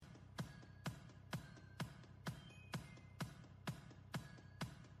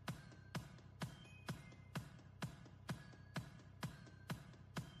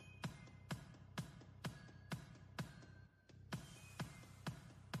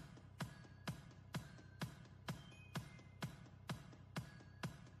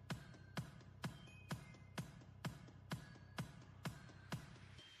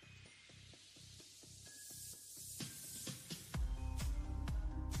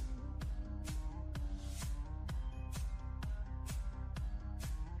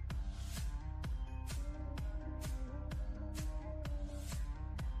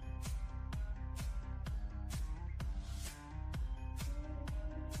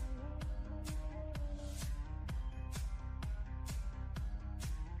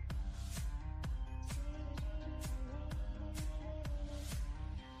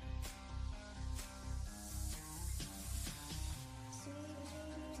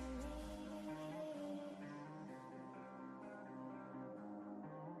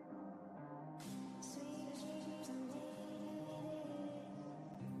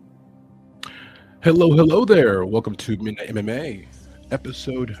Hello there. Welcome to Midnight MMA,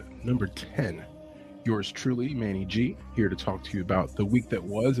 episode number 10. Yours truly, Manny G, here to talk to you about the week that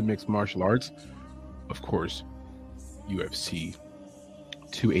was in mixed martial arts. Of course, UFC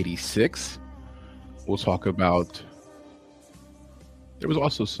 286. We'll talk about. There was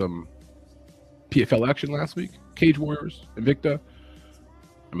also some PFL action last week. Cage Warriors, Invicta.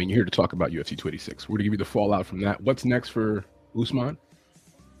 I mean, you're here to talk about UFC 286. We're going to give you the fallout from that. What's next for Usman?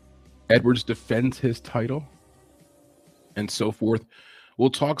 Edwards defends his title, and so forth. We'll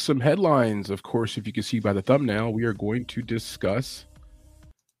talk some headlines. Of course, if you can see by the thumbnail, we are going to discuss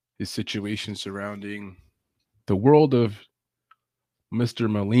his situation surrounding the world of Mr.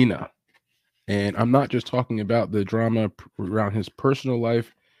 Molina. And I'm not just talking about the drama around his personal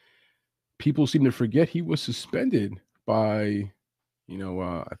life. People seem to forget he was suspended by,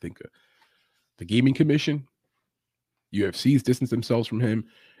 I think the Gaming Commission. UFC's distanced themselves from him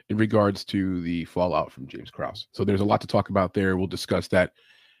in regards to the fallout from James Krause. So there's a lot to talk about there. We'll discuss that.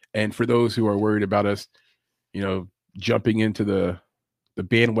 And for those who are worried about us, jumping into the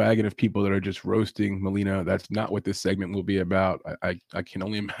bandwagon of people that are just roasting Molina, that's not what this segment will be about. I can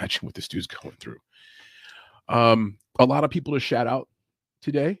only imagine what this dude's going through. A lot of people to shout out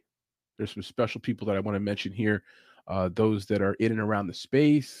today. There's some special people that I want to mention here. Those that are in and around the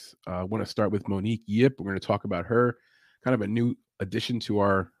space. I want to start with Monique Yip. We're going to talk about her, kind of a new addition to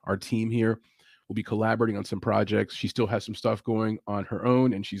our team here. We'll be collaborating on some projects. She still has some stuff going on her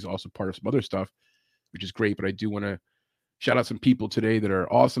own, and she's also part of some other stuff, which is great. But I do want to shout out some people today that are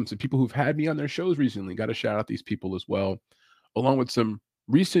awesome. Some people who've had me on their shows recently. Got to shout out these people as well, along with some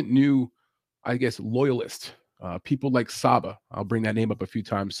recent new, I guess, loyalists. People like Saba. I'll bring that name up a few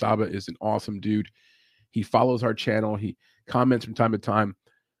times. Saba is an awesome dude. He follows our channel. He comments from time to time,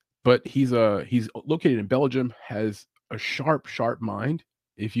 but he's located in Belgium, has a sharp mind.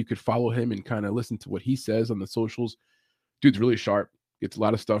 If you could follow him and kind of listen to what he says on the socials, dude's really sharp. Gets a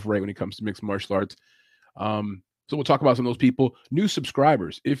lot of stuff right when it comes to mixed martial arts. So we'll talk about some of those people. New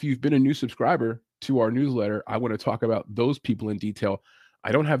subscribers. If you've been a new subscriber to our newsletter, I want to talk about those people in detail.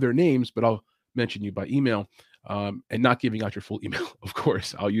 I don't have their names, but I'll mention you by email. And not giving out your full email, of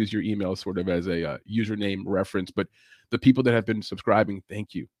course. I'll use your email sort of as a username reference. But the people that have been subscribing,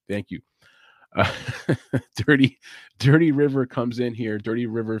 thank you. Dirty River comes in here, Dirty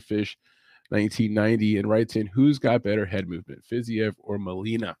River Fish 1990, and writes in, who's got better head movement, Fiziev or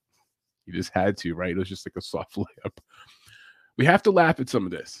Molina? He just had to, right? It was just like a soft layup. We have to laugh at some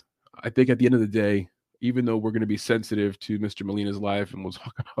of this. I think at the end of the day, even though we're going to be sensitive to Mr. Molina's life, and we'll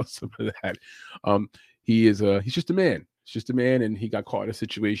talk about some of that, he's just a man. He's just a man, and he got caught in a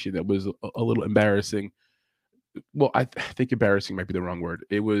situation that was a little embarrassing. Well, I think embarrassing might be the wrong word.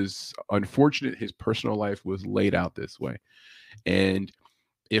 It was unfortunate his personal life was laid out this way. And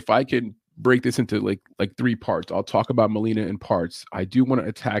if I can break this into like three parts, I'll talk about Molina in parts. I do want to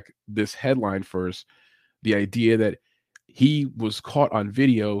attack this headline first. The idea that he was caught on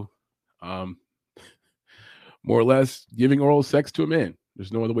video, more or less giving oral sex to a man.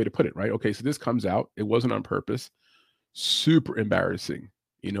 There's no other way to put it, right? Okay, so this comes out. It wasn't on purpose. Super embarrassing.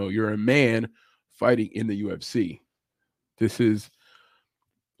 You're a man fighting in the UFC. This is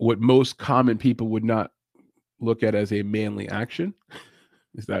what most common people would not look at as a manly action.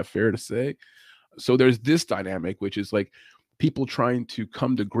 Is that fair to say? So there's this dynamic, which is like people trying to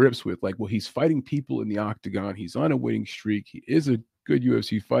come to grips with, like, well, he's fighting people in the octagon. He's on a winning streak. He is a good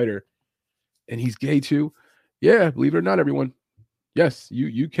UFC fighter, and he's gay too. Yeah, believe it or not, everyone. Yes,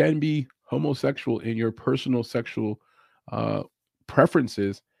 you can be homosexual in your personal sexual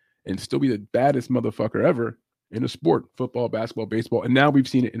preferences and still be the baddest motherfucker ever in a sport, football, basketball, baseball, and now we've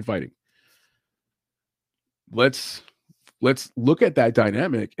seen it in fighting. Let's look at that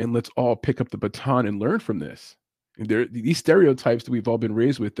dynamic and let's all pick up the baton and learn from this. And these stereotypes that we've all been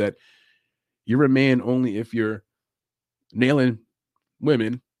raised with, that you're a man only if you're nailing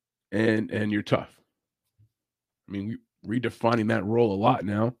women and you're tough. I mean, we're redefining that role a lot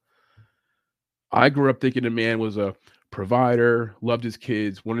now. I grew up thinking a man was a provider, loved his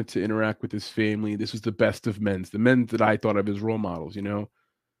kids, wanted to interact with his family. This was the best of men, the men that I thought of as role models,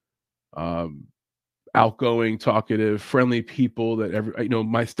 outgoing, talkative, friendly people that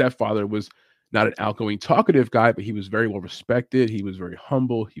my stepfather was not an outgoing, talkative guy, but he was very well respected. He was very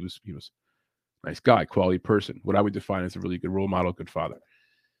humble. He was a nice guy, quality person, what I would define as a really good role model, good father.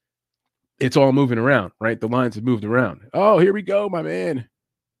 It's all moving around, right? The lines have moved around. Oh, here we go, my man.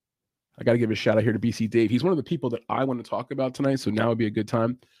 I got to give a shout out here to BC Dave. He's one of the people that I want to talk about tonight, so now would be a good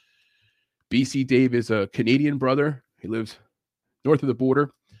time. BC Dave is a Canadian brother. He lives north of the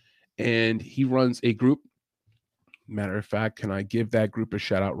border, and he runs a group Matter of fact, can I give that group a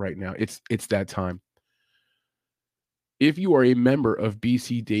shout out right now? It's that time. If you are a member of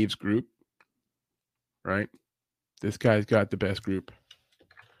BC Dave's group, right? This guy's got the best group.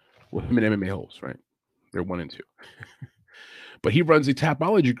 Well, him and MMA holes, right? They're 1 and 2. But he runs a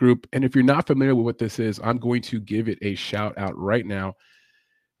Tapology group. And if you're not familiar with what this is, I'm going to give it a shout out right now.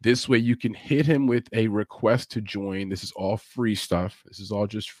 This way you can hit him with a request to join. This is all free stuff. This is all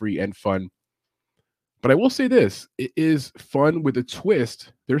just free and fun. But I will say this, it is fun with a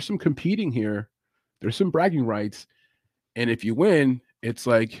twist. There's some competing here. There's some bragging rights. And if you win, it's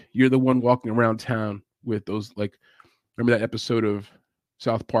like you're the one walking around town with those, like, remember that episode of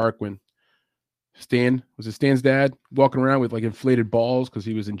South Park when Stan's dad walking around with like inflated balls because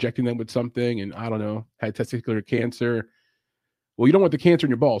he was injecting them with something and I don't know, had testicular cancer. Well, you don't want the cancer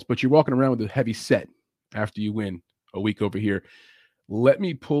in your balls, but you're walking around with a heavy set after you win a week over here. Let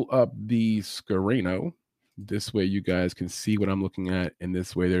me pull up the Scareno. This way you guys can see what I'm looking at. And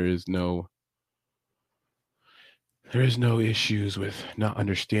this way there is no issues with not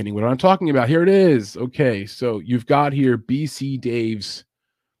understanding what I'm talking about. Here it is. Okay, so you've got here BC Dave's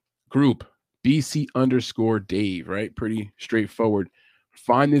group, BC_Dave, right? Pretty straightforward.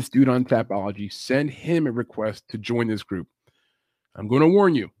 Find this dude on Tapology, send him a request to join this group. I'm going to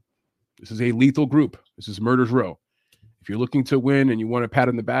warn you, this is a lethal group. This is Murder's Row. If you're looking to win and you want a pat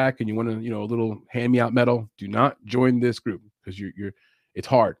on the back and you want to, a little hand-me-out medal, do not join this group because it's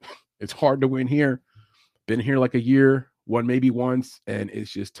hard. It's hard to win here. Been here like a year, won maybe once, and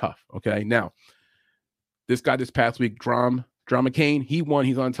it's just tough. Okay, now this guy this past week, Drama Kane, he won.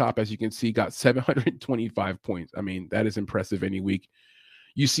 He's on top, as you can see, got 725 points. I mean, that is impressive any week.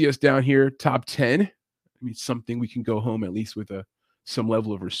 You see us down here, top 10. I mean, something we can go home at least with some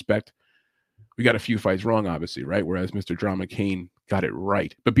level of respect. We got a few fights wrong, obviously, right? Whereas Mr. Drama Kane got it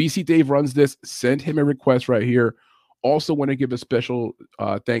right. But BC Dave runs this. Send him a request right here. Also want to give a special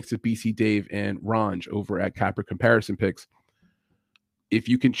thanks to BC Dave and Ranj over at Capper Comparison Picks. If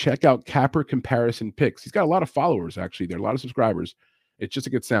you can check out Capper Comparison Picks, he's got a lot of followers, actually. There are a lot of subscribers. It's just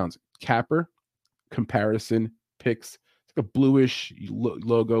like it sounds. Capper Comparison Picks. It's like a bluish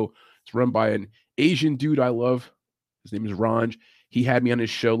logo. It's run by an Asian dude I love. His name is Ranj. He had me on his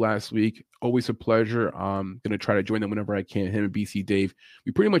show last week. Always a pleasure. I'm going to try to join them whenever I can. Him and BC Dave.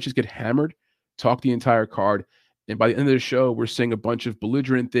 We pretty much just get hammered, talk the entire card. And by the end of the show, we're saying a bunch of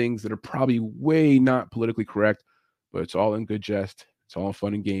belligerent things that are probably way not politically correct, but it's all in good jest. It's all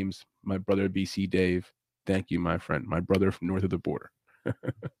fun and games. My brother, BC Dave. Thank you, my friend. My brother from north of the border.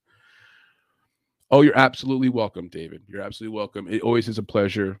 Oh, you're absolutely welcome, David. You're absolutely welcome. It always is a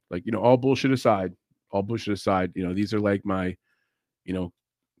pleasure. Like, all bullshit aside, these are like my,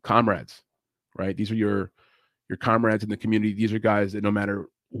 comrades, right? These are your comrades in the community. These are guys that no matter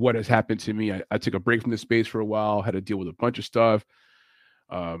what has happened to me, I took a break from this space for a while, had to deal with a bunch of stuff,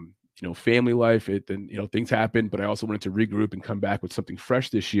 family life, things happen, but I also wanted to regroup and come back with something fresh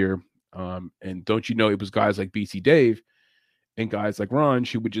this year. And don't you know, it was guys like BC Dave and guys like Ron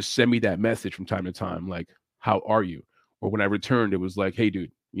who would just send me that message from time to time, like, how are you? Or when I returned, it was like, hey,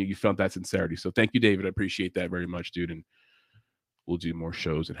 dude, you felt that sincerity. So thank you, David. I appreciate that very much, dude. And we'll do more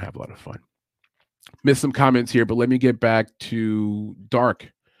shows and have a lot of fun. Missed some comments here, but let me get back to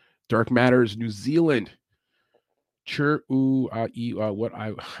Dark Matters, New Zealand. What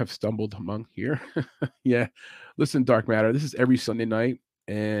I have stumbled among here. Yeah. Listen, Dark Matter, this is every Sunday night,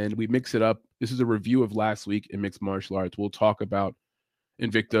 and we mix it up. This is a review of last week in mixed martial arts. We'll talk about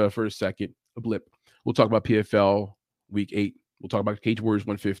Invicta for a second, a blip. We'll talk about PFL week 8. We'll talk about Cage Warriors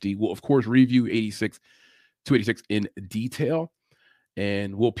 150. We'll, of course, review 286 in detail.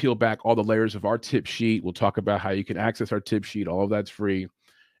 And we'll peel back all the layers of our tip sheet. We'll talk about how you can access our tip sheet. All of that's free.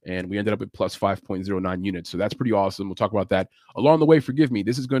 And we ended up with plus 5.09 units. So that's pretty awesome. We'll talk about that. Along the way, forgive me,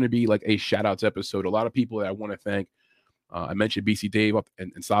 this is going to be like a shout-outs episode. A lot of people that I want to thank. I mentioned BC Dave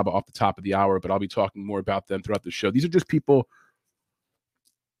and Saba off the top of the hour, but I'll be talking more about them throughout the show. These are just people.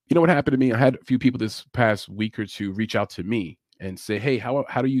 You know what happened to me? I had a few people this past week or two reach out to me and say, hey,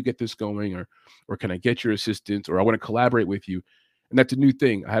 how do you get this going? Or can I get your assistance? Or I want to collaborate with you. And that's a new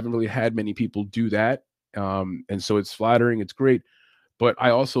thing. I haven't really had many people do that. And so it's flattering. It's great. But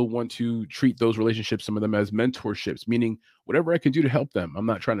I also want to treat those relationships, some of them as mentorships, meaning whatever I can do to help them. I'm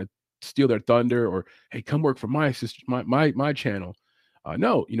not trying to steal their thunder or, hey, come work for my channel.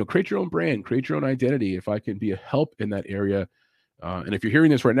 No, create your own brand, create your own identity. If I can be a help in that area. And if you're hearing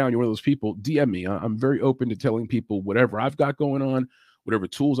this right now and you're one of those people, DM me. I'm very open to telling people whatever I've got going on, whatever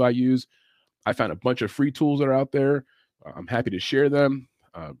tools I use. I found a bunch of free tools that are out there. I'm happy to share them.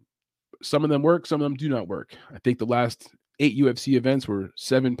 Some of them work, some of them do not work. I think the last 8 UFC events were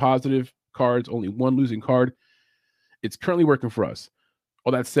 7 positive cards, only 1 losing card. It's currently working for us.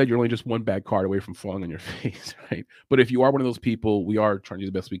 All that said, you're only just one bad card away from falling on your face, right? But if you are one of those people, we are trying to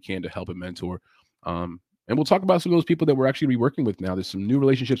do the best we can to help and mentor. And we'll talk about some of those people that we're actually going to be working with now. There's some new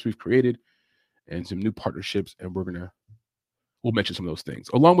relationships we've created and some new partnerships, and we'll mention some of those things,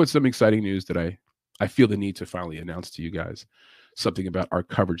 along with some exciting news that I feel the need to finally announce to you guys something about our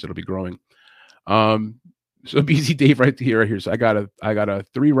coverage that'll be growing. So BC Dave right here. So I got a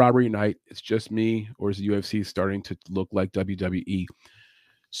 3 robbery night. It's just me, or is the UFC starting to look like WWE?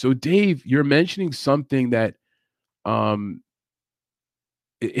 So Dave, you're mentioning something that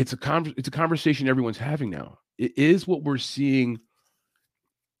it's a conversation everyone's having now. It is what we're seeing,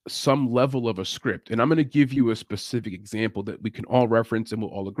 some level of a script. And I'm going to give you a specific example that we can all reference and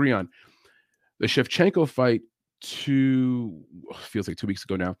we'll all agree on. The Shevchenko fight feels like 2 weeks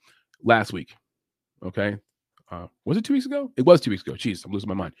ago now, last week. Okay. Was it 2 weeks ago? It was 2 weeks ago. Jeez, I'm losing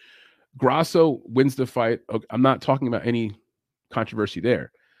my mind. Grasso wins the fight. Okay, I'm not talking about any controversy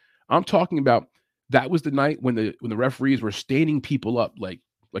there. I'm talking about that was the night when the referees were standing people up like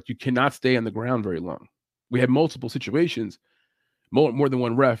you cannot stay on the ground very long. We had multiple situations, more than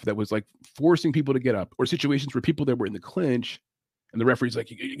one ref that was like forcing people to get up, or situations where people that were in the clinch and the referee's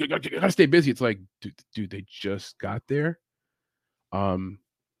like, you gotta stay busy. It's like, dude, they just got there.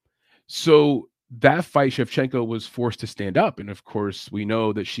 So that fight, Shevchenko was forced to stand up. And of course, we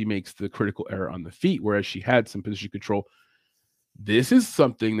know that she makes the critical error on the feet, whereas she had some position control. This is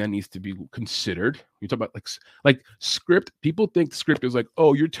something that needs to be considered. You talk about like script. People think script is like,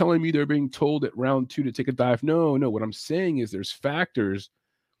 oh, you're telling me they're being told at round 2 to take a dive. No. What I'm saying is there's factors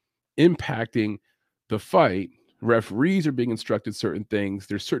impacting the fight. Referees are being instructed certain things.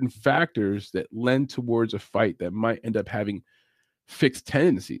 There's certain factors that lend towards a fight that might end up having fixed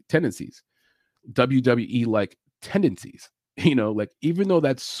tendencies, WWE-like tendencies. Like even though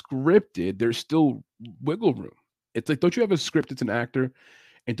that's scripted, there's still wiggle room. It's like, don't you have a script that's an actor,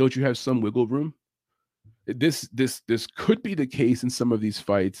 and don't you have some wiggle room? This could be the case in some of these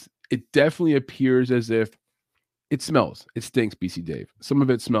fights. It definitely appears as if it stinks, BC Dave. Some of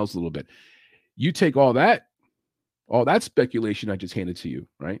it smells a little bit. You take all that speculation I just handed to you,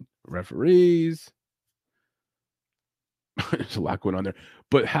 right? Referees. There's a lot going on there.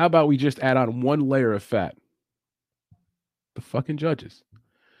 But how about we just add on one layer of fat? The fucking judges.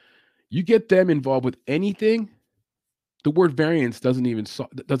 You get them involved with anything, the word variance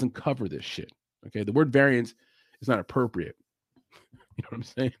doesn't cover this shit. Okay, the word variance is not appropriate. You know what I'm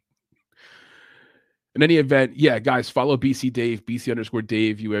saying? In any event, yeah, guys, follow BC Dave,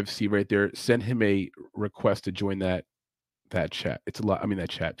 BC_Dave UFC right there. Send him a request to join that chat. It's a lot. I mean,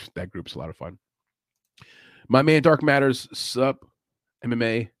 that group's a lot of fun. My man, Dark Matters, sup?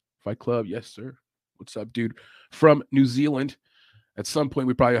 MMA Fight Club, yes sir. What's up, dude? From New Zealand. At some point,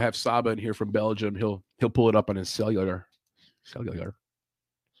 we probably have Saba in here from Belgium. He'll pull it up on his cellular.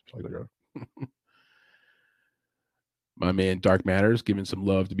 My man Dark Matters giving some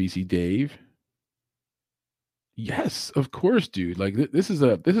love to BC Dave. Yes, of course, dude. Like this is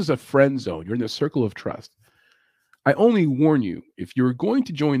a friend zone. You're in the circle of trust. I only warn you, if you're going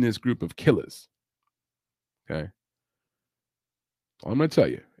to join this group of killers, okay? I'm going to tell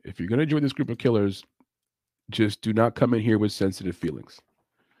you, if you're going to join this group of killers, just do not come in here with sensitive feelings.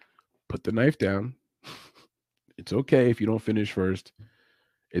 Put the knife down. It's okay if you don't finish first.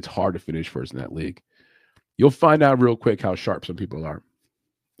 It's hard to finish first in that league. You'll find out real quick how sharp some people are.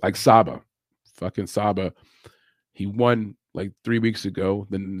 Like Saba. Fucking Saba. He won like 3 weeks ago.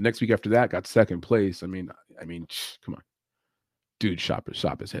 Then the next week after that, got second place. I mean, come on. Dude, sharp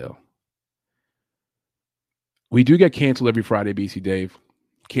as hell. We do get canceled every Friday, BC Dave.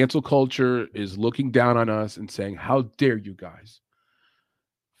 Cancel culture is looking down on us and saying, how dare you guys?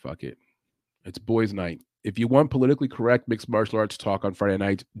 Fuck it. It's boys' night. If you want politically correct mixed martial arts talk on Friday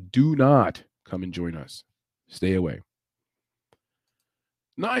nights, do not come and join us. Stay away.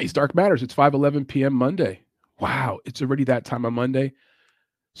 Nice. Dark Matters. It's 5:11 p.m. Monday. Wow. It's already that time on Monday.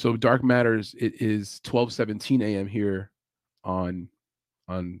 So Dark Matters, it is 12:17 a.m. here on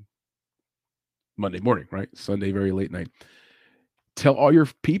Monday morning, right? Sunday, very late night. Tell all your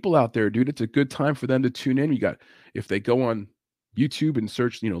people out there, dude, it's a good time for them to tune in. If they go on YouTube and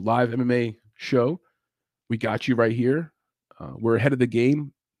search, live MMA show, we got you right here. We're ahead of the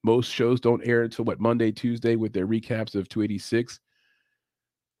game. Most shows don't air until Monday, Tuesday with their recaps of 286.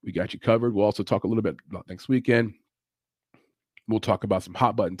 We got you covered. We'll also talk a little bit about next weekend. We'll talk about some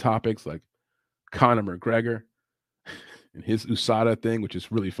hot button topics like Conor McGregor and his USADA thing, which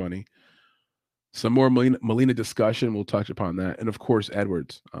is really funny. Some more Molina discussion. We'll touch upon that. And of course,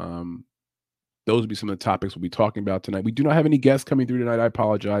 Edwards. Those would be some of the topics we'll be talking about tonight. We do not have any guests coming through tonight. I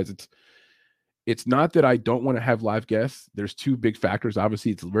apologize. It's not that I don't want to have live guests. There's two big factors.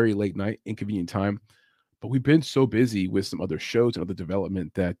 Obviously, it's a very late night, inconvenient time, but we've been so busy with some other shows and other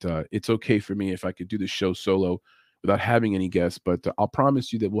development that it's okay for me if I could do the show solo without having any guests. But I'll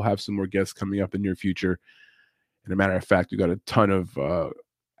promise you that we'll have some more guests coming up in the near future. And a matter of fact, we got a ton of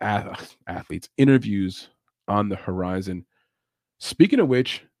athletes interviews on the horizon. Speaking of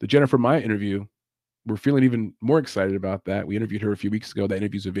which, the Jennifer Maya interview, we're feeling even more excited about that. We interviewed her a few weeks ago. That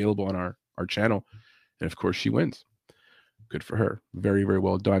interview's available on our channel. And of course, she wins. Good for her. Very, very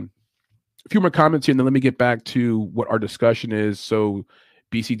well done. A few more comments here, and then let me get back to what our discussion is. So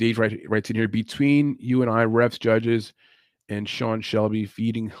BC Dave writes in here, between you and I, refs, judges, and Sean Shelby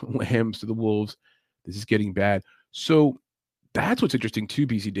feeding lambs to the wolves, this is getting bad. So that's what's interesting too,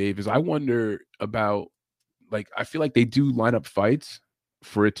 BC Dave, is I wonder about, like, I feel like they do line up fights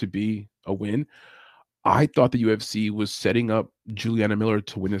for it to be a win. I thought the UFC was setting up Juliana Miller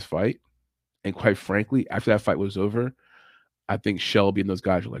to win this fight. And quite frankly, after that fight was over, I think Shelby and those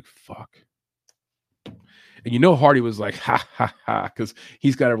guys were like, fuck. And Hardy was like, ha, ha, ha, because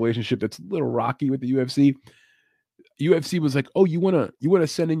he's got a relationship that's a little rocky with the UFC. UFC was like, oh, you wanna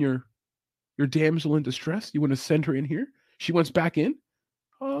send in your damsel in distress? You want to send her in here? She wants back in?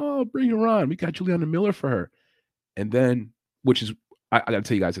 Oh, bring her on. We got Juliana Miller for her. And then, which is, I got to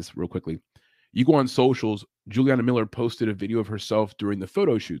tell you guys this real quickly. You go on socials, Juliana Miller posted a video of herself during the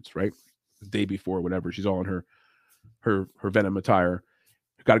photo shoots, right? The day before, whatever. She's all in her Venom attire,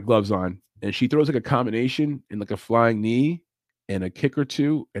 got gloves on, and she throws like a combination in like a flying knee and a kick or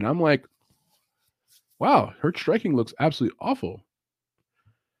two. And I'm like, wow, her striking looks absolutely awful.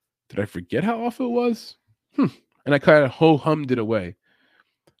 Did I forget how awful it was? And I kind of ho-hummed it away.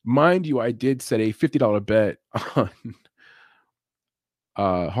 Mind you, I did set a $50 bet on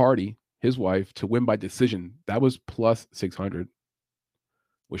Hardy, his wife, to win by decision. That was plus 600.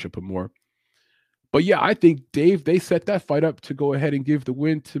 Wish I put more. But yeah, I think, Dave, they set that fight up to go ahead and give the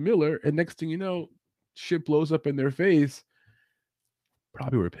win to Miller. And next thing you know, shit blows up in their face.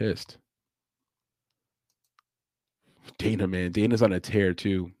 Probably were pissed. Dana, man. Dana's on a tear,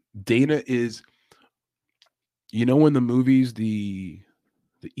 too. Dana is, in the movies, the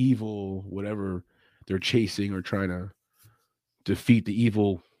evil, whatever they're chasing or trying to defeat the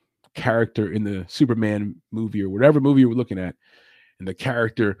evil character in the Superman movie or whatever movie we're looking at, and the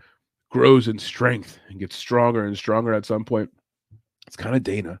character grows in strength and gets stronger and stronger at some point. It's kind of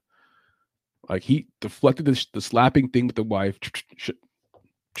Dana. Like, he deflected the slapping thing with the wife,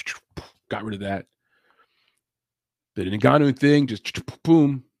 got rid of that. The Ngannou thing, just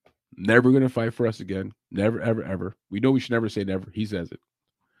boom, never going to fight for us again. Never, ever, ever. We know we should never say never. He says it.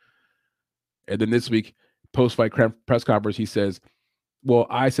 And then this week, post-fight press conference, he says, well,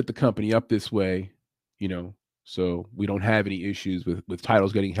 I set the company up this way, so we don't have any issues with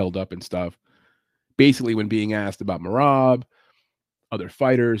titles getting held up and stuff. Basically, when being asked about Merab, other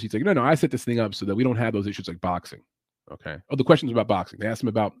fighters, he's like, no, I set this thing up so that we don't have those issues like boxing. Okay. Oh, the questions about boxing. They asked him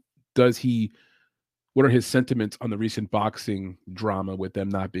about, what are his sentiments on the recent boxing drama with them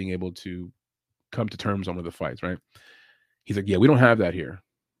not being able to come to terms on one of the fights, right? He's like, yeah, we don't have that here.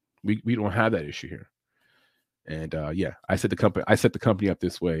 We don't have that issue here. And yeah, I set the company up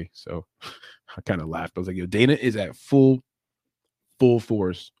this way. So I kind of laughed. I was like, Dana is at full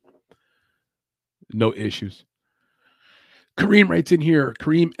force. No issues. Kareem writes in here,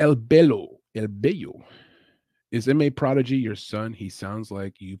 Kareem El Bello. Is MMA Prodigy your son? He sounds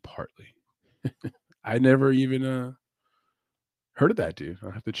like you partly. I never even heard of that dude.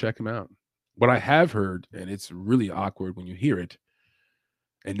 I'll have to check him out. What I have heard, and it's really awkward when you hear it,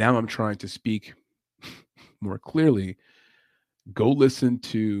 and now I'm trying to speak more clearly, go listen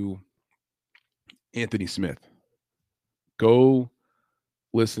to Anthony Smith. Go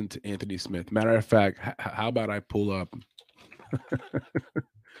listen to Anthony Smith. Matter of fact, how about I pull up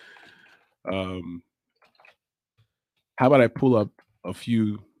how about I pull up a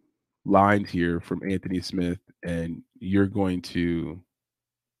few lines here from Anthony Smith, and you're going to,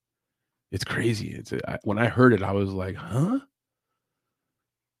 it's crazy. When I heard it, I was like, huh?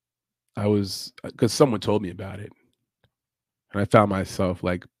 Because someone told me about it, and I found myself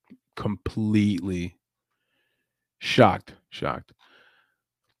like completely shocked.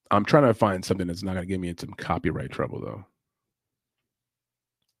 I'm trying to find something that's not going to get me into some copyright trouble, though.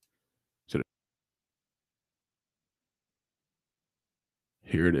 So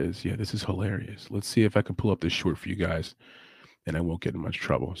here it is. Yeah, this is hilarious. Let's see if I can pull up this short for you guys, and I won't get in much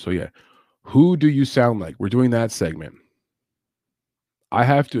trouble. So yeah, who do you sound like? We're doing that segment. I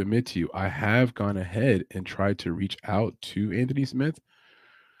have to admit to you, I have gone ahead and tried to reach out to Anthony Smith.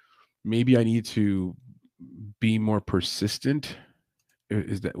 Maybe I need to be more persistent.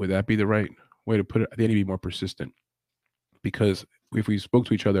 Would that be the right way to put it. They need to be more persistent, because if we spoke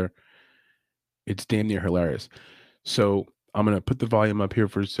to each other, it's damn near hilarious. So I'm going to put the volume up here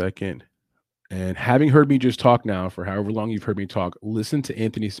for a second. And having heard me just talk now for however long you've heard me talk, listen to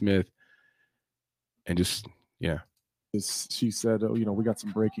Anthony Smith and just, yeah. She said, "Oh, we got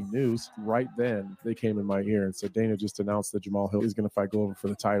some breaking news." Right then, they came in my ear and said, "Dana just announced that Jamal Hill is going to fight Glover for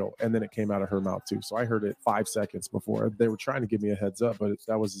the title." And then it came out of her mouth too. So I heard it 5 seconds before. They were trying to give me a heads up, but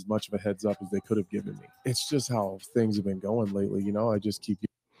that was as much of a heads up as they could have given me. It's just how things have been going lately. I just keep.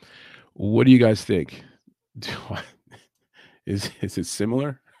 What do you guys think? Is it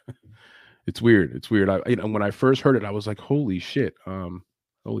similar? It's weird. It's weird. When I first heard it, I was like, "Holy shit!"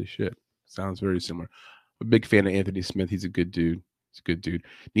 Holy shit! Sounds very similar. I'm a big fan of Anthony Smith. He's a good dude. He's a good dude.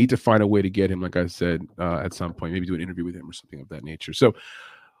 Need to find a way to get him, like I said, at some point. Maybe do an interview with him or something of that nature. So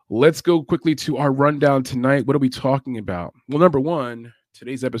let's go quickly to our rundown tonight. What are we talking about? Well, number one,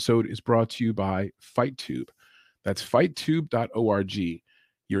 today's episode is brought to you by FightTube. That's fighttube.org,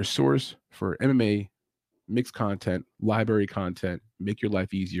 your source for MMA mixed content, library content, make your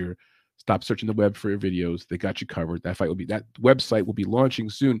life easier. Stop searching the web for your videos. They got you covered. That website will be launching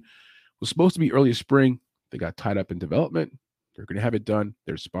soon. It was supposed to be early spring. They got tied up in development. They're going to have it done.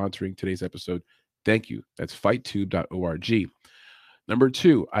 They're sponsoring today's episode. Thank you. That's fighttube.org. Number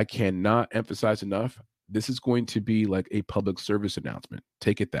two, I cannot emphasize enough, this is going to be like a public service announcement.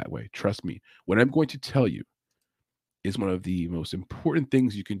 Take it that way. Trust me. What I'm going to tell you is one of the most important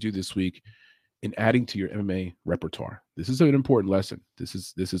things you can do this week in adding to your MMA repertoire. This is an important lesson. This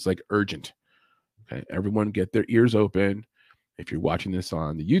is like urgent. Okay, everyone get their ears open. If you're watching this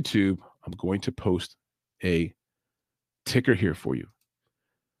on the YouTube, I'm going to post a ticker here for you.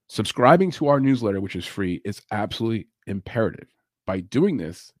 Subscribing to our newsletter, which is free, is absolutely imperative. By doing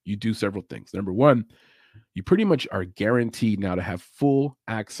this, you do several things. Number one, you pretty much are guaranteed now to have full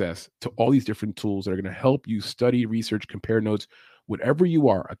access to all these different tools that are going to help you study, research, compare notes, whatever you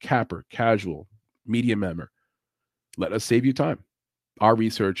are, a capper, casual, media member. Let us save you time. Our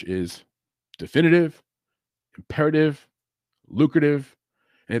research is definitive, imperative, lucrative,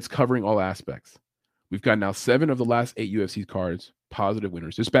 and it's covering all aspects. We've got now 7 of the last 8 UFC cards, positive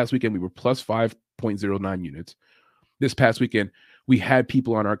winners. This past weekend, we were plus 5.09 units. This past weekend, we had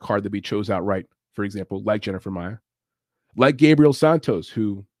people on our card that we chose outright, for example, like Jennifer Maya, like Gabriel Santos,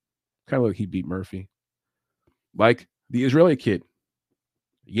 who kind of like he beat Murphy, like the Israeli kid,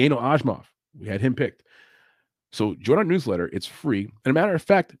 Yano Ajmov. We had him picked. So join our newsletter. It's free. And a matter of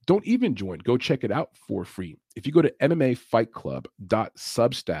fact, don't even join. Go check it out for free. If you go to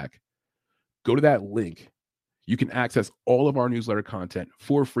MMAfightclub.substack, go to that link. You can access all of our newsletter content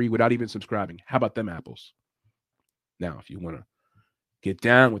for free without even subscribing. How about them apples? Now, if you want to get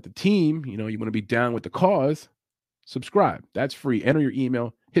down with the team, you want to be down with the cause, subscribe. That's free. Enter your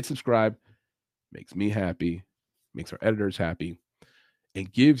email, hit subscribe. Makes me happy, makes our editors happy,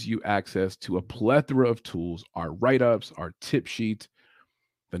 and gives you access to a plethora of tools, our write-ups, our tip sheets.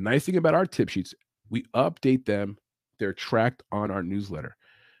 The nice thing about our tip sheets, we update them. They're tracked on our newsletter.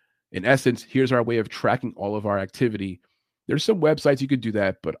 In essence, here's our way of tracking all of our activity. There's some websites you could do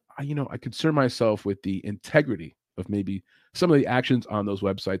that, but I concern myself with the integrity of maybe some of the actions on those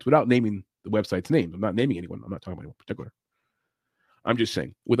websites without naming the website's name. I'm not naming anyone. I'm not talking about anyone in particular. I'm just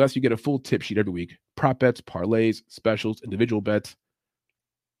saying, with us, you get a full tip sheet every week. Prop bets, parlays, specials, individual bets.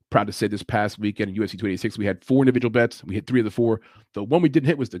 Proud to say this past weekend in UFC 286, we had 4 individual bets. We hit 3 of the 4. The one we didn't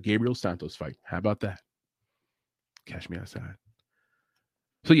hit was the Gabriel Santos fight. How about that? Cash me outside.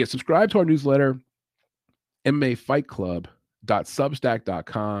 So yeah, subscribe to our newsletter,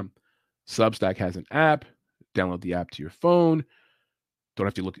 MMAfightclub.substack.com. Substack has an app. Download the app to your phone. Don't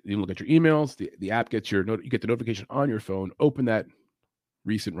have to look at your emails. The app gets you get the notification on your phone. Open that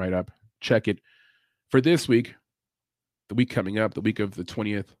recent write-up. Check it. For this week, the week coming up, the week of the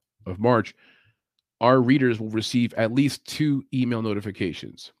 20th of March, our readers will receive at least 2 email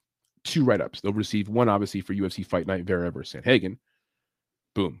notifications, 2 write-ups. They'll receive one, obviously, for UFC Fight Night, Vera versus Sanhagen.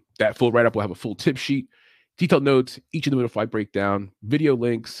 Boom. That full write-up will have a full tip sheet, detailed notes, each individual fight breakdown, video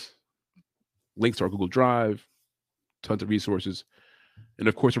links to our Google Drive, tons of resources. And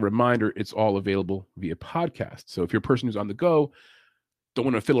of course, a reminder, it's all available via podcast. So if you're a person who's on the go, don't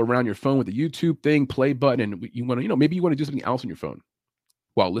want to fiddle around your phone with the YouTube thing, play button, and you want to, maybe you want to do something else on your phone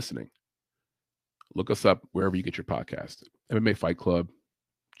while listening. Look us up wherever you get your podcast. MMA Fight Club.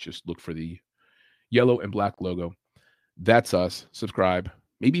 Just look for the yellow and black logo. That's us. Subscribe.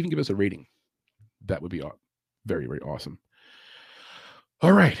 Maybe even give us a rating. That would be very, very awesome.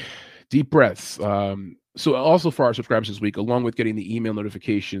 All right. Deep breaths. So also for our subscribers this week, along with getting the email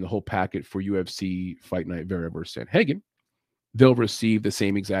notification, the whole packet for UFC Fight Night, Vera versus Sanhagen, they'll receive the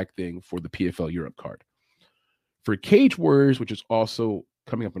same exact thing for the PFL Europe card. For Cage Warriors, which is also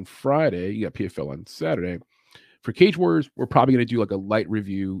coming up on Friday, you got PFL on Saturday. For Cage Warriors, we're probably going to do like a light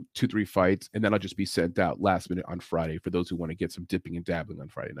review, 2-3 fights, and that'll just be sent out last minute on Friday for those who want to get some dipping and dabbling on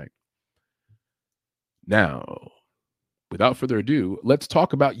Friday night. Now, without further ado, let's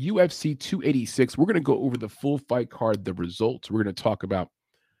talk about UFC 286. We're going to go over the full fight card, the results. We're going to talk about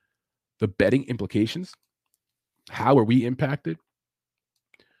the betting implications. How are we impacted?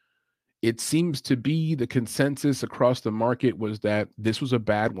 It seems to be the consensus across the market was that this was a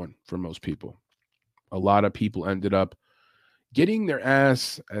bad one for most people. A lot of people ended up getting their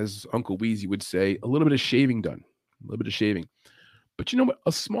ass, as Uncle Weezy would say, a little bit of shaving done, a little bit of shaving. But you know what?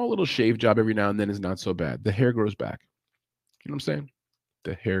 A small little shave job every now and then is not so bad. The hair grows back. You know what I'm saying?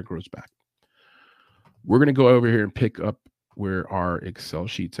 The hair grows back. We're going to go over here and pick up where our Excel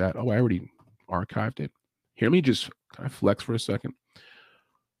sheet's at. Oh, I already archived it. Here, let me just kind of flex for a second.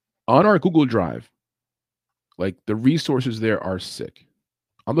 On our Google Drive, like the resources there are sick.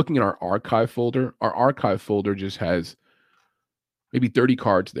 I'm looking at our archive folder. Our archive folder just has maybe 30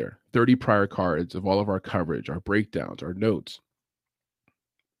 cards there, 30 prior cards of all of our coverage, our breakdowns, our notes.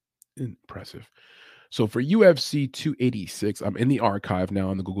 Impressive. So for UFC 286, I'm in the archive now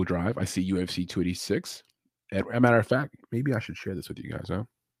on the Google Drive. I see UFC 286. As a matter of fact, maybe I should share this with you guys, huh?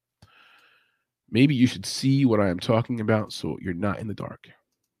 Maybe you should see what I am talking about so you're not in the dark.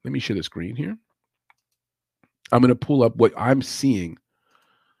 Let me share the screen here. I'm going to pull up what I'm seeing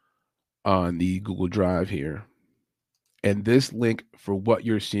on the Google Drive here. And this link for what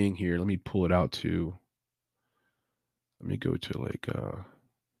you're seeing here, let me pull it out to, let me go to like,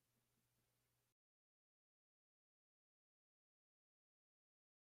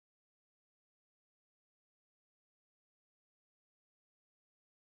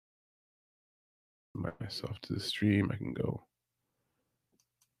 myself to the stream. I can go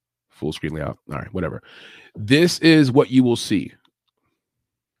full screen layout. All right, whatever. This is what you will see.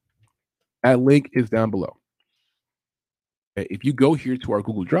 That link is down below. If you go here to our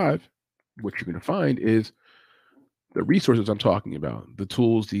Google Drive, what you're going to find is the resources I'm talking about, the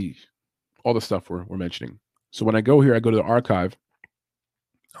tools, all the stuff we're mentioning. So when I go here, I go to the archive.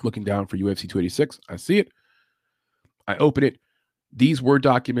 I'm looking down for UFC 286. I see it. I open it. These Word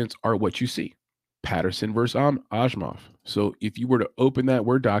documents are what you see. Patterson versus Ajmov. So if you were to open that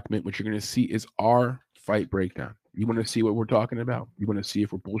Word document, what you're going to see is our fight breakdown. You want to see what we're talking about? You want to see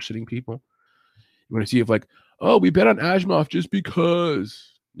if we're bullshitting people? You want to see if like, oh, we bet on Ajmov just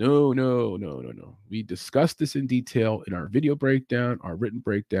because. No. We discussed this in detail in our video breakdown, our written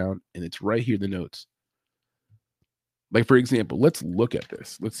breakdown, and it's right here in the notes. Like, for example, let's look at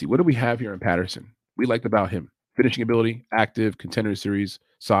this. Let's see. What do we have here in Patterson? We liked about him. Finishing ability, active, contender series,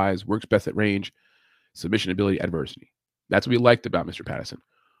 size, works best at range, submission ability, adversity. That's what we liked about Mr. Patterson.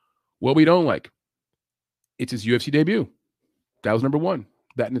 What we don't like, it's his UFC debut. That was number one.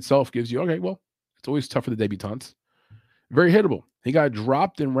 That in itself gives you, okay, well, it's always tough for the debutantes. Very hittable. He got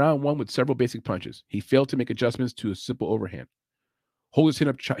dropped in round one with several basic punches. He failed to make adjustments to a simple overhand. He'll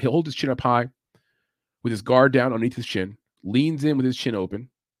hold his chin up high with his guard down underneath his chin, leans in with his chin open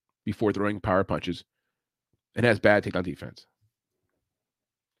before throwing power punches, and has bad takedown defense.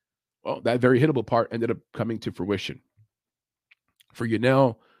 Well, that very hittable part ended up coming to fruition. For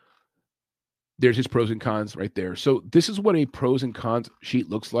Yanel, there's his pros and cons right there. So this is what a pros and cons sheet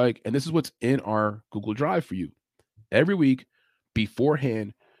looks like, and this is what's in our Google Drive for you. Every week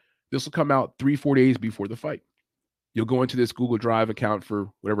beforehand, this will come out 3-4 days before the fight. You'll go into this Google Drive account for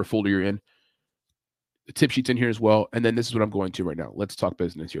whatever folder you're in. The tip sheet's in here as well. And then this is what I'm going to right now. Let's talk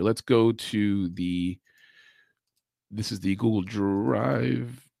business here. Let's go to this is the Google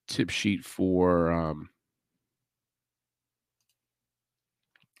Drive tip sheet for, all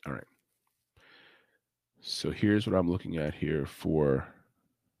right. So here's what I'm looking at here for,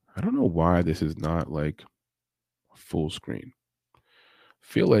 I don't know why this is not like full screen.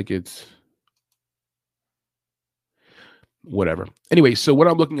 Feel like it's whatever. Anyway, so what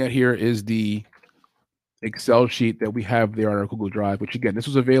I'm looking at here is the Excel sheet that we have there on our Google Drive, which again, this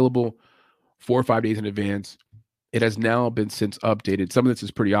was available 4 or 5 days in advance. It has now been since updated. Some of this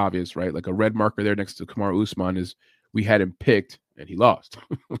is pretty obvious, right? Like a red marker there next to Kamaru Usman is we had him picked and he lost.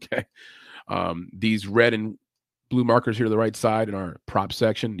 Okay. These red and blue markers here to the right side in our prop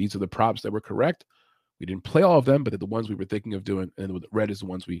section, these are the props that were correct. We didn't play all of them, but they're the ones we were thinking of doing. And the red is the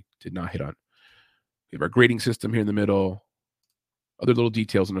ones we did not hit on. We have our grading system here in the middle, other little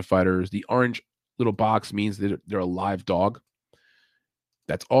details on the fighters. The orange little box means that they're a live dog.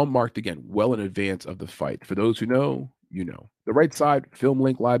 That's all marked, again, well in advance of the fight. For those who know, you know. The right side, film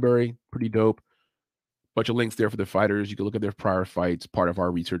link library, pretty dope. Bunch of links there for the fighters. You can look at their prior fights, part of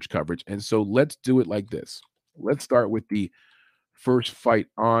our research coverage. And so let's do it like this. Let's start with the first fight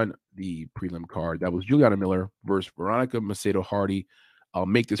on the prelim card. That was Juliana Miller versus Veronica Macedo Hardy. I'll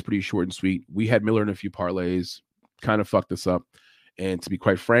make this pretty short and sweet. We had Miller in a few parlays, kind of fucked us up. And to be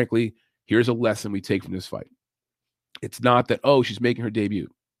quite frankly, here's a lesson we take from this fight. It's not that, oh, she's making her debut.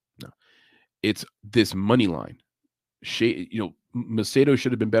 No, it's this money line. Macedo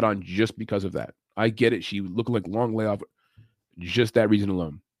should have been bet on just because of that. I get it. She looked like long layoff, just that reason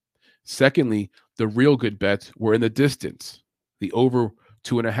alone. Secondly, the real good bets were in the distance, the over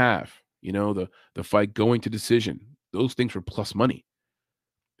 2.5, the fight going to decision. Those things were plus money.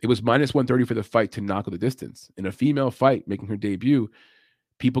 It was minus 130 for the fight to knock out the distance. In a female fight making her debut,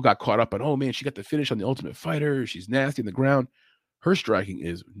 people got caught up on, oh man, she got the finish on The Ultimate Fighter. She's nasty on the ground. Her striking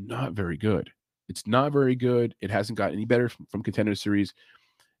is not very good. It's not very good. It hasn't gotten any better from Contender Series.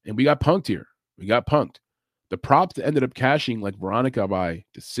 And we got punked here. We got punked. The props that ended up cashing like Veronica by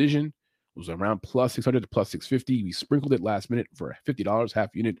decision was around plus 600 to plus 650. We sprinkled it last minute for $50,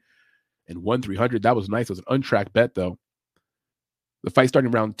 half unit, and won 300. That was nice. It was an untracked bet, though. The fight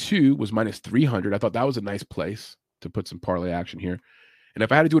starting round 2 was minus 300. I thought that was a nice place to put some parlay action here. And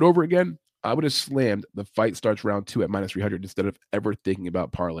if I had to do it over again, I would have slammed the fight starts round 2 at minus 300 instead of ever thinking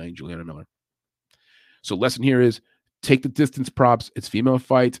about parlaying Juliana Miller. So lesson here is take the distance props. It's female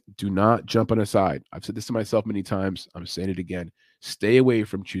fights. Do not jump on a side. I've said this to myself many times. I'm saying it again. Stay away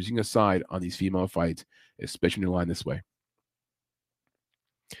from choosing a side on these female fights, especially when you're lined this way.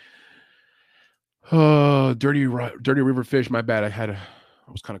 Oh, Dirty River Fish. My bad. I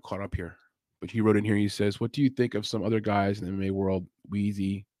was kind of caught up here. But he wrote in here, he says, what do you think of some other guys in the MMA world?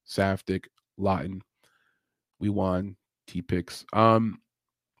 Wheezy, Saftik, Lawton, We won, T-Picks.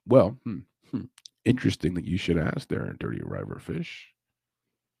 Well, interesting that you should ask there, Dirty River Fish.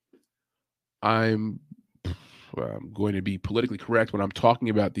 I'm going to be politically correct when I'm talking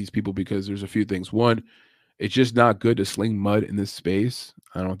about these people because there's a few things. One, it's just not good to sling mud in this space.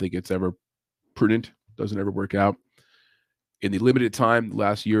 I don't think it's ever prudent. Doesn't ever work out. In the limited time,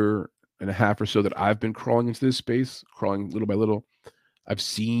 last year and a half or so that I've been crawling into this space, crawling little by little, I've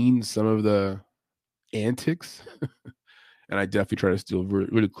seen some of the antics, and I definitely try to steer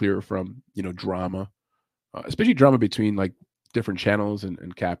really clear from drama, especially drama between like different channels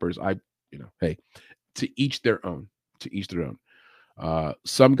and cappers. Hey, to each their own. To each their own.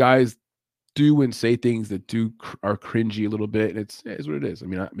 Some guys do and say things that are cringy a little bit, and it's what it is. I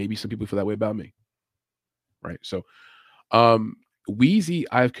mean, maybe some people feel that way about me, right? So, Wheezy,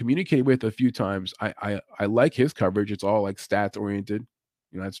 I've communicated with a few times. I like his coverage. It's all like stats oriented.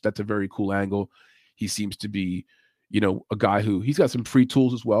 That's a very cool angle. He seems to be, a guy who he's got some free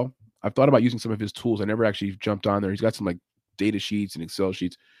tools as well. I've thought about using some of his tools. I never actually jumped on there. He's got some like data sheets and Excel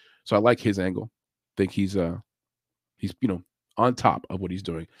sheets. So I like his angle. I think he's on top of what he's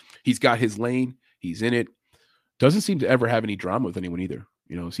doing. He's got his lane. He's in it. Doesn't seem to ever have any drama with anyone either.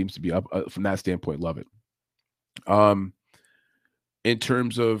 Seems to be up from that standpoint. Love it. In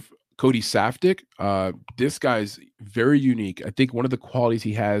terms of Cody Saftik, this guy's very unique. I think one of the qualities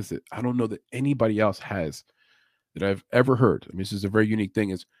he has that I don't know that anybody else has that I've ever heard. I mean, this is a very unique thing,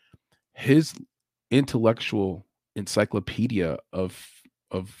 is his intellectual encyclopedia of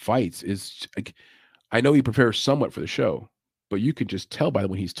fights is like, I know he prepares somewhat for the show, but you can just tell by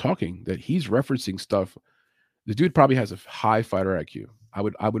when he's talking that he's referencing stuff. The dude probably has a high fighter IQ.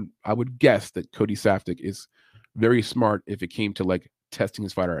 I would guess that Cody Saftik is very smart if it came to like testing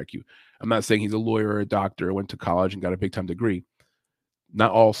his fighter IQ. I'm not saying he's a lawyer or a doctor or went to college and got a big time degree.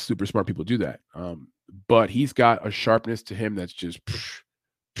 Not all super smart people do that. But he's got a sharpness to him that's just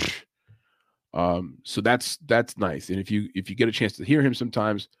so that's nice. And if you get a chance to hear him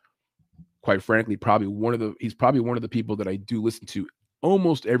sometimes, quite frankly, he's probably one of the people that I do listen to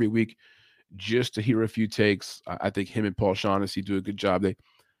almost every week just to hear a few takes. I think him and Paul Shaughnessy do a good job. They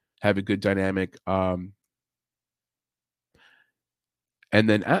have a good dynamic. And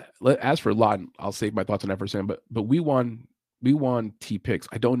then as for Lawton, I'll save my thoughts on that for a second. But we won T-Picks.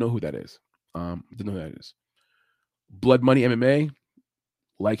 I don't know who that is. Don't know who that is. Blood Money MMA,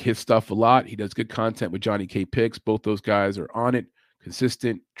 like his stuff a lot. He does good content with Johnny K Picks. Both those guys are on it,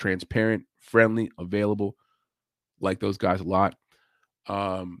 consistent, transparent, friendly, available. Like those guys a lot.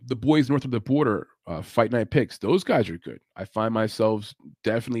 The boys north of the border, Fight Night Picks. Those guys are good. I find myself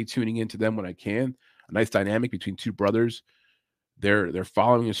definitely tuning into them when I can. A nice dynamic between two brothers. Their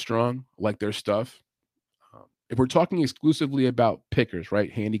following is strong. I like their stuff. If we're talking exclusively about pickers, right?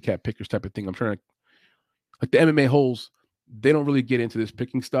 Handicap pickers type of thing. I'm trying to, like the MMA holes, they don't really get into this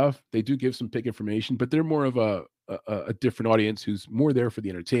picking stuff. They do give some pick information, but they're more of a different audience who's more there for the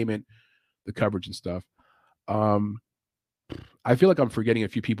entertainment, the coverage and stuff. I feel like I'm forgetting a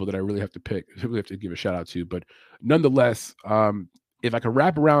few people that I really have to really have to give a shout out to, but nonetheless, if I can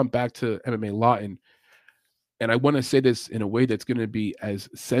wrap around back to MMA Lawton, and I want to say this in a way that's going to be as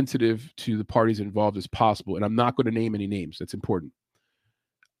sensitive to the parties involved as possible, and I'm not going to name any names. That's important.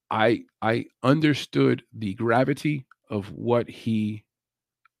 I understood the gravity of what he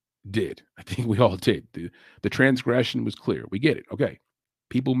did. I think we all did. The transgression was clear. We get it. Okay.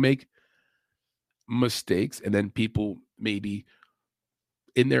 People make mistakes, and then people maybe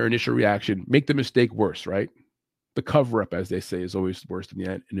in their initial reaction make the mistake worse, right? The cover up, as they say, is always worse than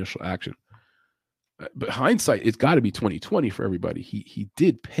the initial action. But hindsight, it's got to be 2020 for everybody. He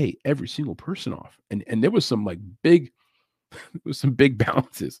did pay every single person off, and there was some like big, there was some big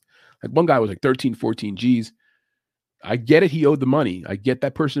balances. Like one guy was like 13, 14 G's. I get it. He owed the money. I get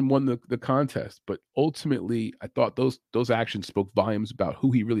that person won the contest, but ultimately, I thought those actions spoke volumes about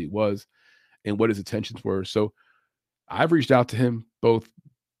who he really was and what his intentions were. So I've reached out to him both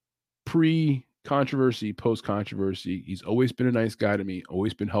pre-controversy, post-controversy. He's always been a nice guy to me,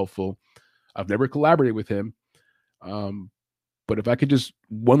 always been helpful. I've never collaborated with him. But if I could just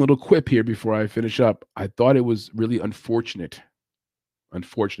one little quip here before I finish up, I thought it was really unfortunate.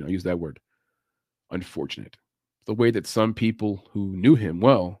 Unfortunate. I use that word. Unfortunate. The way that some people who knew him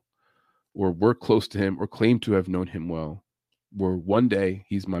well or were close to him or claimed to have known him well were one day,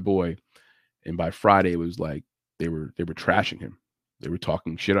 he's my boy. And by Friday, it was like they were trashing him. They were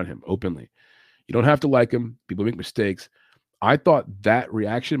talking shit on him openly. You don't have to like him. People make mistakes. I thought that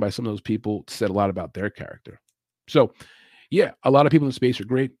reaction by some of those people said a lot about their character. So, yeah, a lot of people in the space are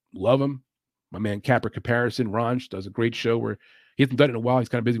great. Love him. My man Capper Comparison, Ranj, does a great show where he hasn't done it in a while. He's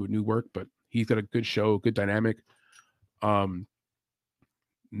kind of busy with new work, but he's got a good show, good dynamic. Now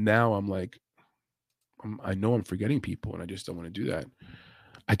I'm like, I know I'm forgetting people, and I just don't want to do that.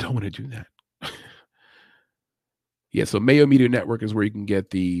 I don't want to do that. Yeah, so Mayo Media Network is where you can get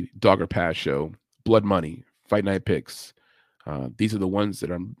the Dogger Pass show, Blood Money, Fight Night Picks. These are the ones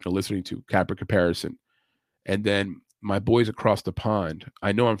that I'm listening to, Capper Comparison. And then my boys across the pond,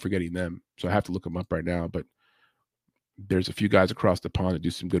 I know I'm forgetting them, so I have to look them up right now, but there's a few guys across the pond that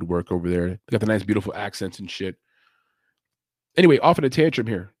do some good work over there. They got the nice, beautiful accents and shit. Anyway, off in a tantrum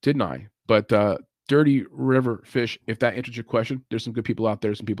here, didn't I? But Dirty River Fish, if that answers your question, there's some good people out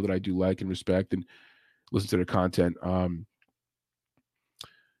there, some people that I do like and respect and listen to their content. Are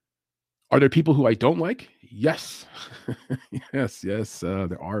there people who I don't like? Yes. yes,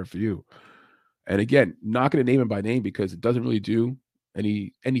 there are a few. And again, not going to name them by name because it doesn't really do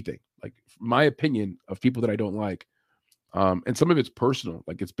anything. Like my opinion of people that I don't like. And some of it's personal.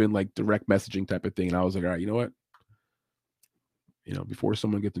 Like it's been like direct messaging type of thing. And I was like, all right, you know what? Before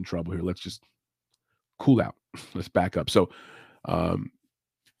someone gets in trouble here, let's just cool out. Let's back up. So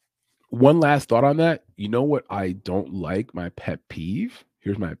one last thought on that. You know what I don't like? My pet peeve.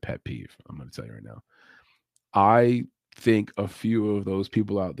 Here's my pet peeve. I'm going to tell you right now. I think a few of those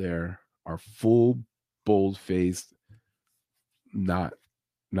people out there are full bold-faced, not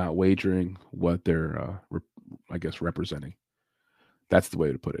wagering what they're, I guess, representing. That's the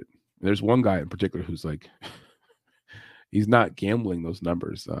way to put it. There's one guy in particular who's like, he's not gambling those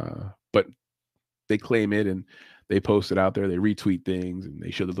numbers, but they claim it and they post it out there. They retweet things and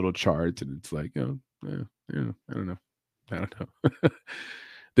they show the little charts, and it's like, I don't know.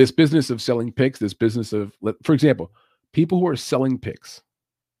 This business of selling picks, this business of, for example, people who are selling picks.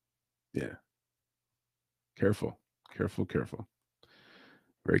 Yeah. Careful. Very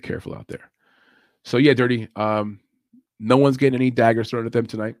careful out there. So yeah, Dirty. No one's getting any daggers thrown at them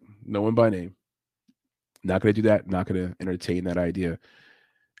tonight. No one by name. Not going to do that. Not going to entertain that idea.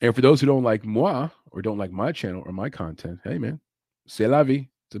 And for those who don't like moi or don't like my channel or my content, hey man, c'est la vie.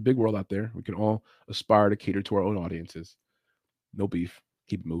 It's a big world out there. We can all aspire to cater to our own audiences. No beef.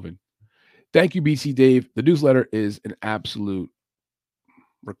 Keep it moving. Thank you, BC Dave. The newsletter is an absolute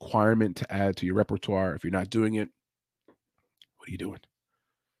requirement to add to your repertoire. If you're not doing it, what are you doing?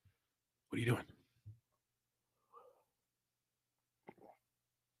 What are you doing?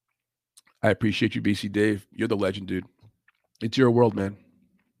 I appreciate you, BC Dave. You're the legend, dude. It's your world, man.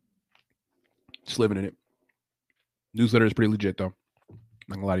 Just living in it. Newsletter is pretty legit, though.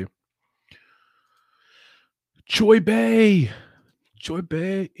 Not gonna lie to you. Choi Bay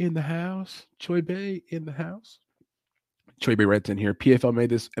in the house. Choi Bay Redton here. PFL made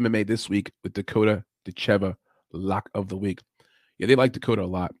this MMA this week with Dakota Decheva, lock of the week. Yeah, they like Dakota a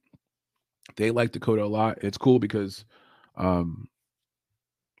lot. It's cool because I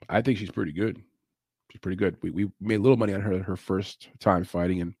think she's pretty good. We made a little money on her first time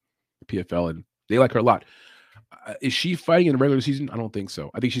fighting in PFL, and they like her a lot. Is she fighting in the regular season? I don't think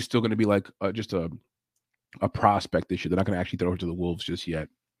so. I think she's still going to be like just a a prospect this year. They're not going to actually throw her to the wolves just yet,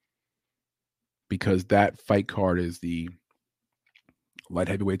 because that fight card is the light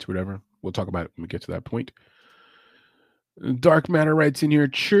heavyweights or whatever. We'll talk about it when we get to that point. Dark Matter writes in here,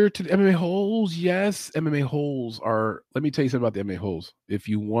 sure to the MMA holes. Yes, MMA holes are, let me tell you something about the MMA holes. If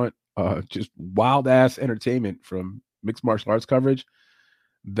you want just wild ass entertainment from mixed martial arts coverage,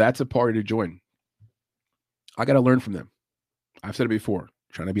 that's a party to join. I got to learn from them. I've said it before,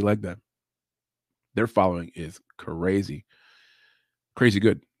 trying to be like them. Their following is crazy. Crazy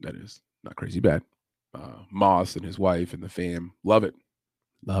good, that is. Not crazy bad. Moss and his wife and the fam, love it.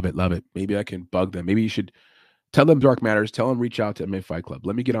 Love it, love it. Maybe I can bug them. Maybe you should tell them Dark Matters. Tell them reach out to MMA Fight Club.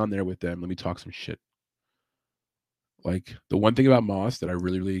 Let me get on there with them. Let me talk some shit. Like, the one thing about Moss that I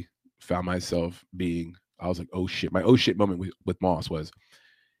really, really found myself being, I was like, oh shit. My oh shit moment with Moss was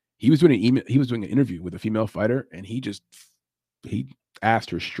he was doing an interview with a female fighter, and he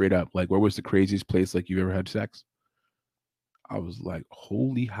asked her straight up, like, where was the craziest place like you ever had sex? I was like,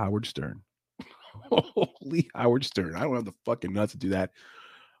 holy Howard Stern. Holy Howard Stern. I don't have the fucking nuts to do that.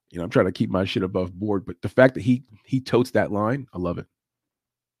 You know, I'm trying to keep my shit above board, but the fact that he totes that line, I love it.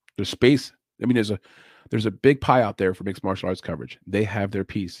 There's space. I mean, there's a big pie out there for mixed martial arts coverage. They have their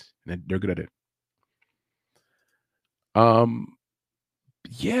piece, and they're good at it.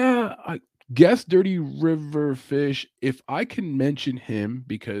 Yeah, I guess Dirty River Fish. If I can mention him,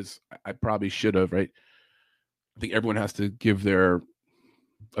 because I probably should have, right? I think everyone has to give their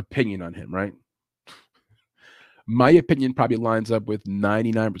opinion on him, right? My opinion probably lines up with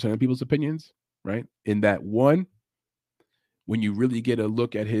 99% of people's opinions, right? In that one, when you really get a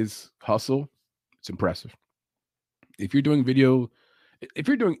look at his hustle, it's impressive. If you're doing video, if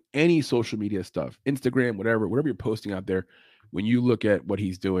you're doing any social media stuff, Instagram, whatever you're posting out there, when you look at what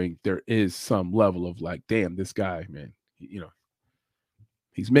he's doing, there is some level of like, damn, this guy, man,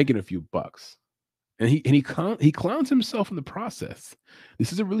 he's making a few bucks. And he clowns himself in the process.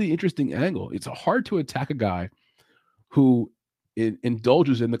 This is a really interesting angle. It's hard to attack a guy who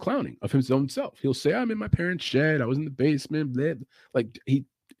indulges in the clowning of his own self. He'll say, I'm in my parents' shed. I was in the basement. Blah. Like it's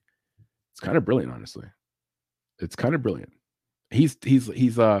kind of brilliant, honestly. It's kind of brilliant. He's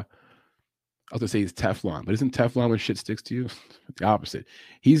I was gonna say he's Teflon, but isn't Teflon when shit sticks to you? The opposite.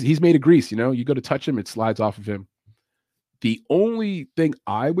 He's made of grease, you go to touch him, it slides off of him. The only thing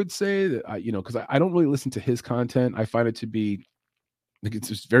I would say that because I don't really listen to his content. I find it to be like it's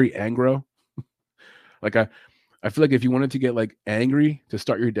just very aggro. Like I feel like if you wanted to get like angry to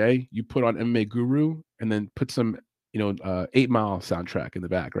start your day, you put on MMA Guru and then put some 8 Mile soundtrack in the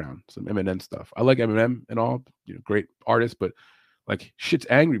background, some Eminem stuff. I like Eminem and all, great artist, but like shit's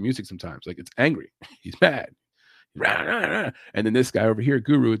angry music sometimes. Like it's angry. He's mad. And then this guy over here,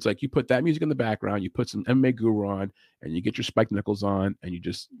 Guru, it's like you put that music in the background, you put some MMA Guru on, and you get your spiked knuckles on, and you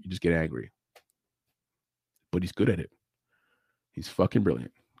just get angry. But he's good at it. He's fucking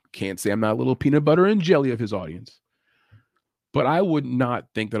brilliant. Can't say I'm not a little peanut butter and jelly of his audience. But I would not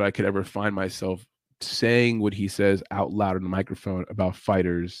think that I could ever find myself saying what he says out loud in the microphone about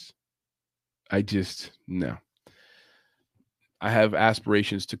fighters. No. I have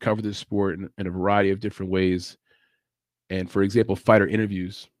aspirations to cover this sport in a variety of different ways. And for example, fighter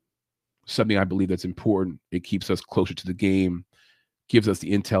interviews, something I believe that's important. It keeps us closer to the game, gives us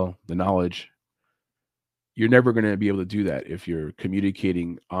the intel, the knowledge. You're never going to be able to do that if you're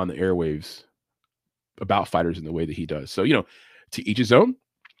communicating on the airwaves about fighters in the way that he does. So, to each his own.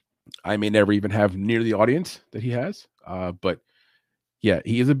 I may never even have near the audience that he has. But yeah,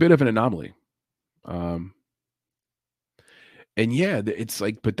 he is a bit of an anomaly. And yeah, it's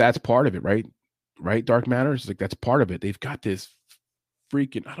like, but that's part of it, right? Right, Dark Matters, like that's part of it. They've got this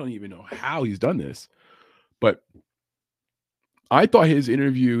freaking, I don't even know how he's done this, but I thought his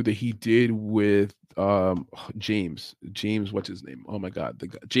interview that he did with James, what's his name? Oh my God,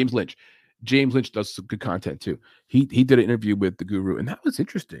 James Lynch. James Lynch does some good content too. He did an interview with the Guru, and that was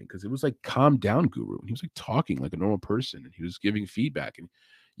interesting because it was like calm down Guru, and he was like talking like a normal person, and he was giving feedback, and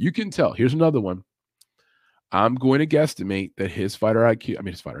you can tell. Here's another one. I'm going to guesstimate that his fighter IQ,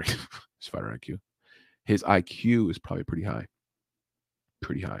 his IQ is probably pretty high.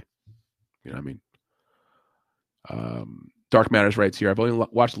 Pretty high. You know what I mean? Dark Matters writes here, I've only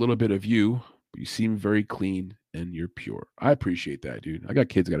watched a little bit of you, but you seem very clean and you're pure. I appreciate that, dude. I got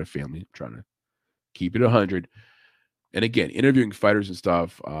kids, got a family. I'm trying to keep it 100. And again, interviewing fighters and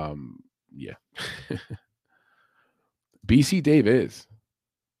stuff, yeah. BC Dave is.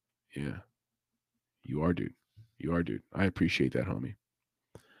 Yeah. You are, dude. I appreciate that, homie.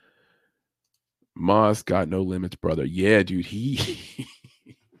 Moss got no limits, brother. Yeah, dude.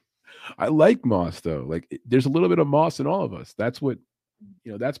 I like Moss though. Like there's a little bit of Moss in all of us. That's what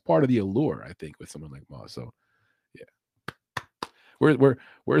that's part of the allure, I think, with someone like Moss. So yeah.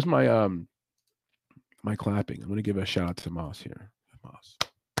 Where's my clapping? I'm gonna give a shout out to Moss here. Moss.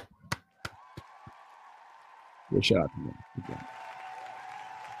 A shout out to Moss.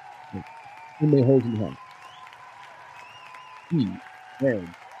 MMA holes in the house. And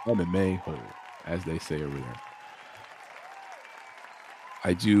MMA hole, as they say over there.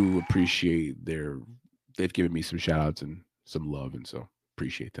 I do appreciate they've given me some shout outs and some love, and so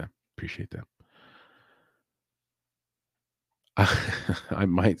appreciate that. I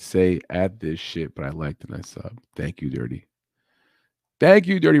might say add this shit, but I liked and I sub. Thank you, Dirty. Thank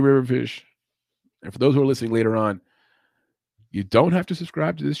you, Dirty Riverfish. And for those who are listening later on, you don't have to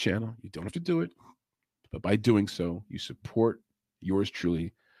subscribe to this channel. You don't have to do it. But by doing so, you support yours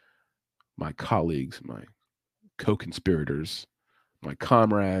truly, my colleagues, my co-conspirators, my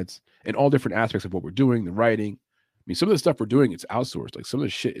comrades, and all different aspects of what we're doing, the writing. I mean, some of the stuff we're doing, it's outsourced. Like some of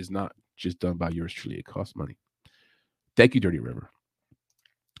the shit is not just done by yours truly. It costs money. Thank you, Dirty River.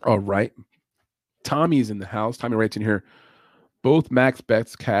 All right. Tommy's in the house. Tommy writes in here, both max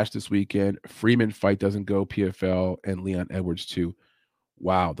bets cashed this weekend. Freeman fight doesn't go PFL, and Leon Edwards too.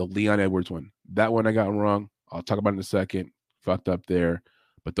 Wow, the Leon Edwards one. That one I got wrong. I'll talk about it in a second. Fucked up there.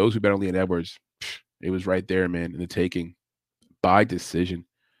 But those who bet on Leon Edwards, it was right there, man, in the taking. By decision.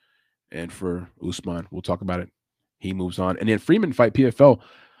 And for Usman, we'll talk about it. He moves on. And then Freeman fight PFL.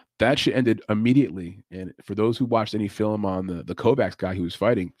 That shit ended immediately. And for those who watched any film on the Kovacs guy who was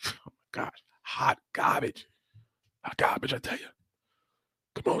fighting, oh my gosh, hot garbage. Hot garbage, I tell you.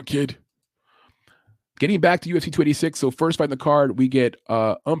 Come on, kid. Getting back to UFC 286. So first fight in the card, we get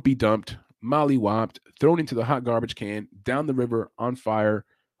Umpy dumped, Molly whopped, thrown into the hot garbage can, down the river, on fire.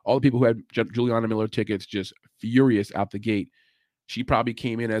 All the people who had Juliana Miller tickets just furious out the gate. She probably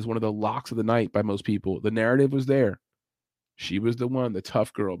came in as one of the locks of the night by most people. The narrative was there. She was the one, the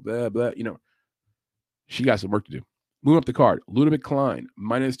tough girl, blah, blah. She got some work to do. Moving up the card, Ludovic Klein,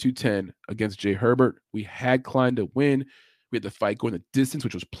 minus 210 against Jay Herbert. We had Klein to win. We had the fight going the distance,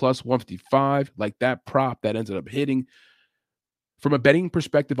 which was plus 155. Like that prop that ended up hitting. From a betting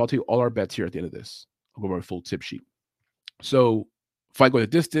perspective, I'll tell you all our bets here at the end of this. I'll go over a full tip sheet. So fight going the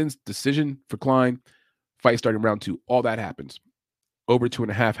distance, decision for Klein. Fight starting round 2. All that happens. Over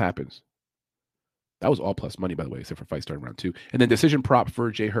 2.5 happens. That was all plus money, by the way, except for fight starting round 2. And then decision prop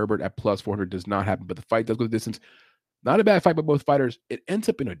for Jay Herbert at plus 400 does not happen, but the fight does go the distance. Not a bad fight by both fighters. It ends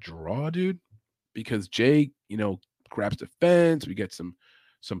up in a draw, dude, because Jay, grabs the fence. We get some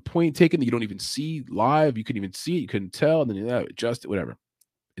point taken that you don't even see live. You couldn't even see it. You couldn't tell. And then adjust it, whatever.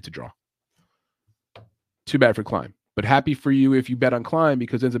 It's a draw. Too bad for Klein. But happy for you if you bet on Klein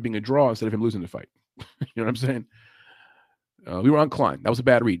because it ends up being a draw instead of him losing the fight. You know what I'm saying? We were on Klein. That was a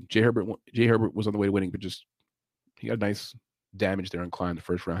bad read. Jay Herbert was on the way to winning, but just he got a nice damage there on Klein. The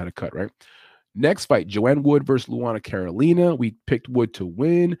first round had a cut, right? Next fight, Joanne Wood versus Luana Carolina. We picked Wood to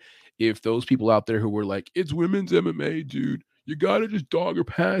win. If those people out there who were like, it's women's MMA, dude, you got to just dog or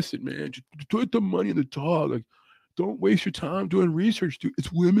pass it, man. Just put the money in the dog. Like, don't waste your time doing research, dude.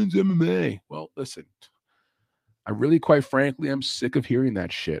 It's women's MMA. Well, listen, I really, quite frankly, I'm sick of hearing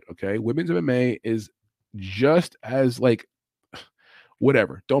that shit, okay? Women's MMA is just as like,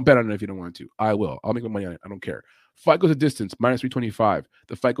 whatever. Don't bet on it if you don't want to. I will. I'll make my money on it. I don't care. Fight goes a distance, minus 325.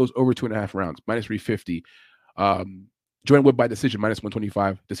 The fight goes over 2.5 rounds, minus 350. Joanne Wood by decision, minus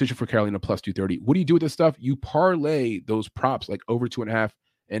 125. Decision for Carolina, plus 230. What do you do with this stuff? You parlay those props like over 2.5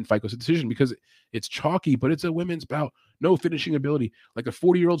 and fight goes a decision because it's chalky, but it's a women's bout. No finishing ability. Like a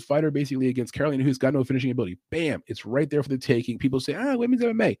 40-year-old fighter basically against Carolina who's got no finishing ability. Bam. It's right there for the taking. People say, women's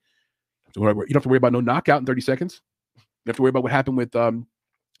MMA. You don't have to worry about no knockout in 30 seconds. You have to worry about what happened with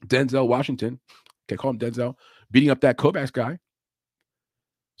Denzel Washington. Okay, call him Denzel. Beating up that Kovacs guy.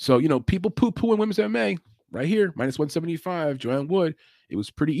 So, people poo-poo in women's MMA. Right here, minus 175, Joanne Wood. It was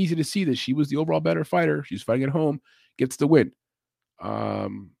pretty easy to see that she was the overall better fighter. She's fighting at home, gets the win.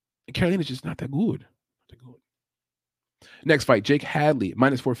 And Carolina's just not that good. Next fight, Jake Hadley,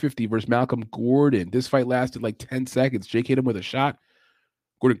 minus 450 versus Malcolm Gordon. This fight lasted like 10 seconds. Jake hit him with a shot.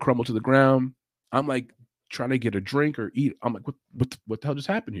 Gordon crumbled to the ground. I'm like trying to get a drink or eat. I'm like, what the hell just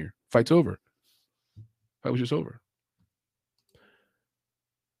happened here? Fight's over. Fight was just over.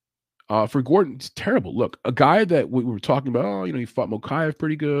 For Gordon, it's terrible. Look, a guy that we were talking about, he fought Mokaev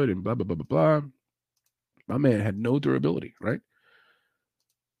pretty good and blah, blah, blah, blah, blah. My man had no durability, right?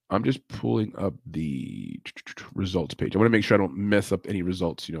 I'm just pulling up the results page. I want to make sure I don't mess up any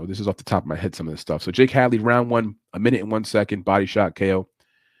results. This is off the top of my head, some of this stuff. So Jake Hadley, round 1, 1 minute and 1 second, body shot, KO.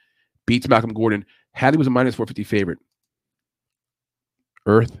 Beats Malcolm Gordon. Hadley was a minus 450 favorite.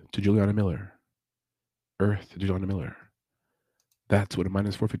 Earth to Juliana Miller. That's what a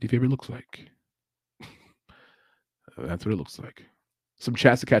minus 450 favorite looks like. That's what it looks like. Some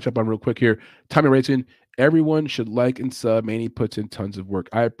chats to catch up on real quick here. Tommy writes in, everyone should like and sub. Manny puts in tons of work.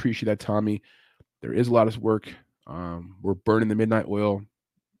 I appreciate that, Tommy. There is a lot of work. We're burning the midnight oil.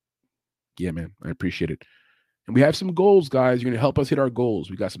 Yeah, man, I appreciate it. And we have some goals, guys. You're going to help us hit our goals.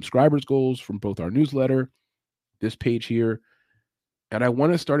 We got subscribers goals from both our newsletter, this page here. And I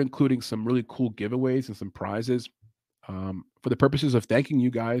want to start including some really cool giveaways and some prizes for the purposes of thanking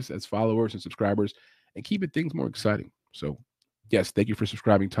you guys as followers and subscribers and keeping things more exciting. So, yes, thank you for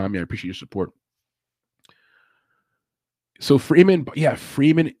subscribing, Tommy. I appreciate your support. So Freeman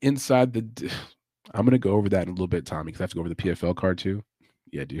inside the. I'm going to go over that in a little bit, Tommy, because I have to go over the PFL card too.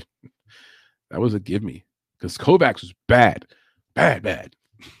 Yeah, dude. That was a give me because Kovacs was bad.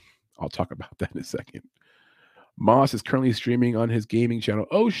 I'll talk about that in a second. Moss is currently streaming on his gaming channel.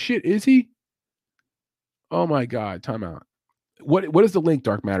 Oh, shit, is he? Oh, my God. Time out. What is the link,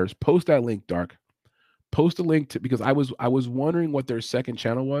 Dark Matters? Post that link, Dark. Post a link to, because I was wondering what their second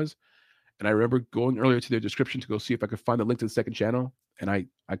channel was. And I remember going earlier to their description to go see if I could find the link to the second channel. And I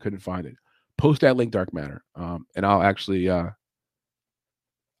couldn't find it. Post that link, Dark Matter. And I'll actually I'll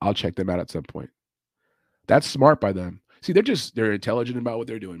check them out at some point. That's smart by them. See, they're intelligent about what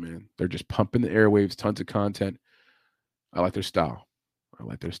they're doing, man. They're just pumping the airwaves, tons of content. I like their style.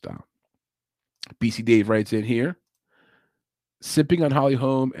 BC Dave writes in here. Sipping on Holly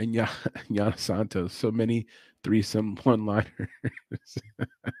Holm and Yana Santos. So many threesome one-liners.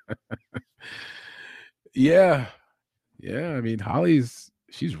 Yeah. I mean,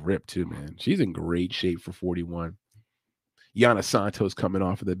 she's ripped too, man. She's in great shape for 41. Yana Santos coming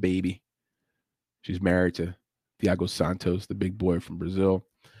off of the baby. She's married to Thiago Santos, the big boy from Brazil.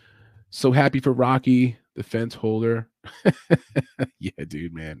 So happy for Rocky, the fence holder. Yeah,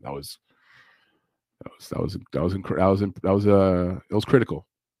 dude, man, it was critical.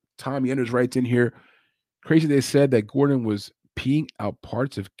 Tommy Enders writes in here. Crazy, they said that Gordon was peeing out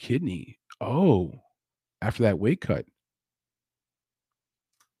parts of kidney. Oh, after that weight cut.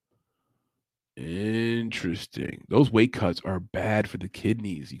 Interesting. Those weight cuts are bad for the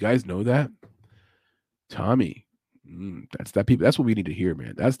kidneys. You guys know that? Tommy. That's what we need to hear,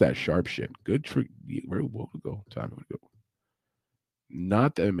 man. That's that sharp shit. Good trick. Where will we go? Tommy, go.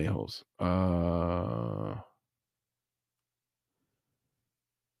 Not the MMA holes.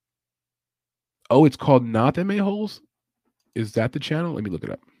 Oh, it's called Not the MMA holes? Is that the channel? Let me look it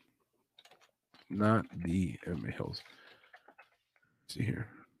up. Not the MMA holes. Let's see here.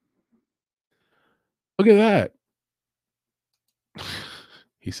 Look at that.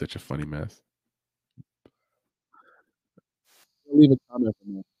 He's such a funny mess. Leave a comment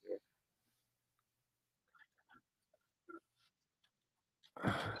from that.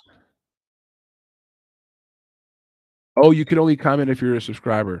 Oh, you can only comment if you're a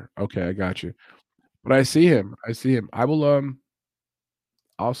subscriber. Okay, I got you. But I see him. I will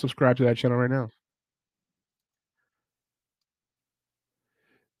I'll subscribe to that channel right now.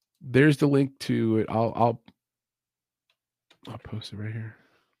 There's the link to it. I'll post it right here.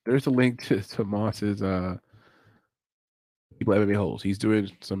 There's the link to Moss's people MMA holes. He's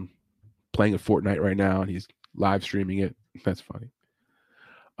doing playing a Fortnite right now, and he's live streaming it. That's funny.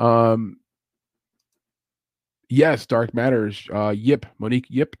 Yes, Dark Matters. Yip, Monique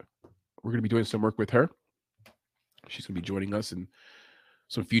Yip. We're gonna be doing some work with her. She's gonna be joining us in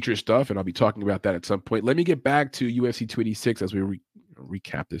some future stuff, and I'll be talking about that at some point. Let me get back to UFC 286 as we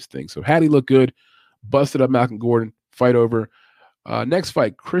recap this thing. So Hattie looked good, busted up Malcolm Gordon, fight over. Next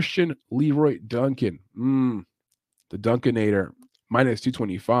fight, Christian Leroy Duncan. The Duncanator, minus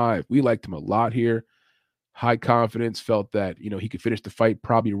 225. We liked him a lot here. High confidence, felt that, he could finish the fight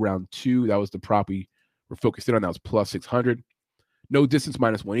probably round 2. That was the prop we were focused in on. That was plus 600. No distance,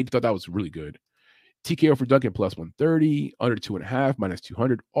 minus 180. Thought that was really good. TKO for Duncan, plus 130. Under 2.5, minus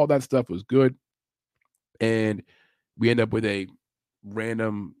 200. All that stuff was good. And we end up with a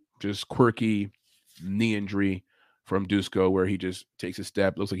random, just quirky knee injury from Dusko, where he just takes a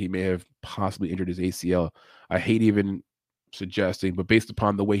step. Looks like he may have possibly injured his ACL. I hate even suggesting, but based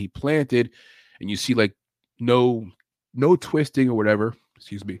upon the way he planted, and you see like no twisting or whatever,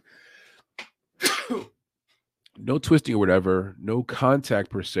 excuse me, no twisting or whatever, no contact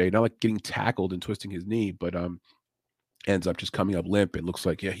per se, not like getting tackled and twisting his knee, but ends up just coming up limp. It looks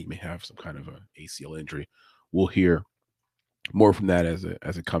like, yeah, he may have some kind of a ACL injury. We'll hear more from that as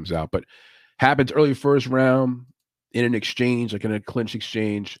it comes out. But happens early first round in an exchange, like in a clinch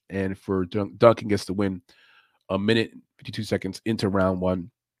exchange, and for Duncan gets the win a minute 52 seconds into round 1.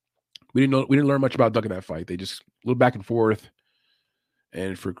 We didn't learn much about Duncan that fight. They just a little back and forth,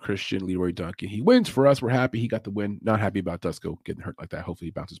 And for Christian, Leroy Duncan, he wins for us. We're happy he got the win. Not happy about Dusko getting hurt like that. Hopefully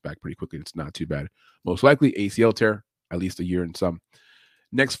he bounces back pretty quickly. It's not too bad. Most likely ACL tear, at least a year and some.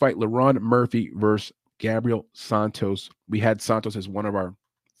 Next fight, LaRon Murphy versus Gabriel Santos. We had Santos as one of our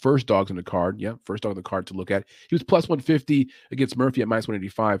first dogs in the card. Yeah, first dog on the card to look at. He was plus 150 against Murphy at minus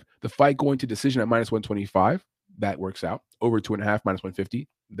 185. The fight going to decision at minus 125. That works out. Over 2.5, minus 150.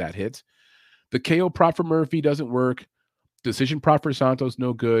 That hits. The KO prop for Murphy doesn't work. Decision prop for Santos,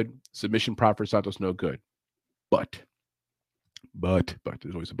 no good. Submission prop for Santos, no good. But,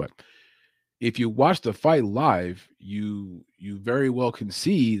 there's always a but. If you watch the fight live, you very well can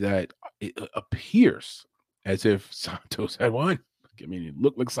see that it appears as if Santos had won. I mean, it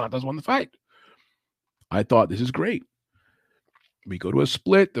looked like Santos won the fight. I thought this is great. We go to a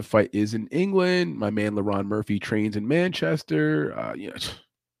split. The fight is in England. My man LaRon Murphy trains in Manchester.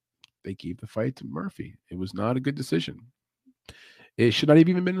 They gave the fight to Murphy. It was not a good decision. It should not have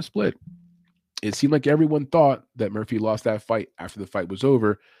even been a split. It seemed like everyone thought that Murphy lost that fight after the fight was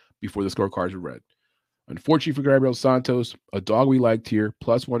over before the scorecards were read. Unfortunately for Gabriel Santos, a dog we liked here,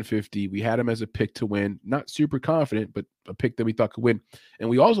 plus 150. We had him as a pick to win. Not super confident, but a pick that we thought could win. And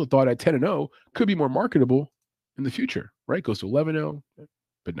we also thought at 10-0 could be more marketable in the future, right? Goes to 11-0.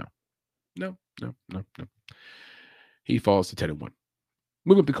 But no. He falls to 10-1.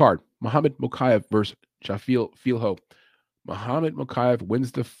 Moving up the card, Muhammad Mokaev versus Jafil Filho. Muhammad Mokaev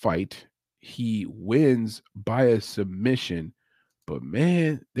wins the fight. He wins by a submission. But,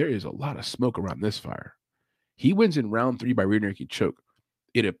 man, there is a lot of smoke around this fire. He wins in round 3 by rear naked choke.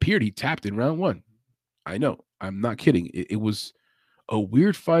 It appeared he tapped in round 1. I know. I'm not kidding. It was a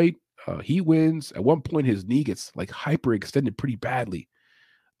weird fight. He wins. At one point, his knee gets, like, hyperextended pretty badly.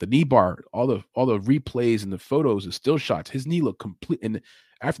 The knee bar, all the replays and the photos, the still shots, his knee looked complete. And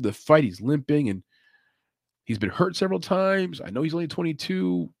after the fight, he's limping, and he's been hurt several times. I know he's only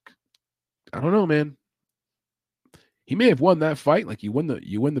 22. I don't know, man. He may have won that fight, like you win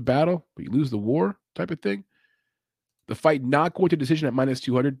the battle, but you lose the war type of thing. The fight not going to decision at minus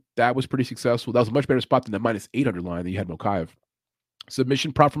 200, that was pretty successful. That was a much better spot than the minus 800 line that you had Mokaev.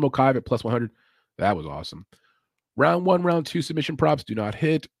 Submission prop for Mokaev at plus 100, that was awesome. Round 1, round 2 submission props do not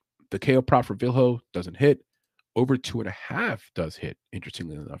hit. The KO prop for Vilho doesn't hit. Over 2.5 does hit,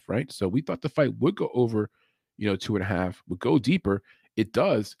 interestingly enough, right? So we thought the fight would go over, 2.5, would go deeper. It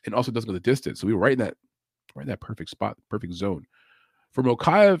does, and also doesn't go the distance. So we were right in that perfect spot, perfect zone. For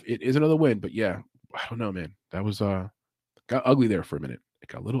Mokaev, it is another win, but yeah, I don't know, man. That was got ugly there for a minute. It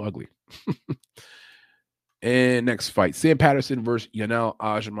got a little ugly. And next fight, Sam Patterson versus Yanal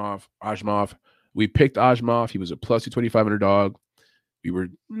Ajmov. We picked Ajmov. He was a plus 225 underdog. We were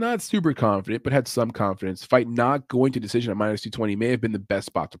not super confident, but had some confidence. Fight not going to decision at minus 220 may have been the best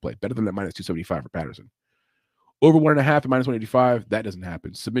spot to play. Better than that minus 275 for Patterson. Over 1.5 at minus 185, that doesn't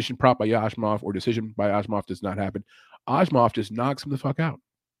happen. Submission prop by Ajmov or decision by Ajmov does not happen. Ajmov just knocks him the fuck out.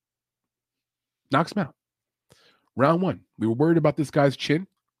 Knocks him out. Round 1, we were worried about this guy's chin.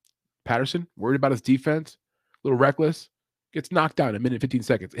 Patterson, worried about his defense. A little reckless. Gets knocked out in 1 minute 15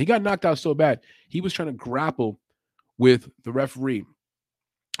 seconds. He got knocked out so bad, he was trying to grapple with the referee.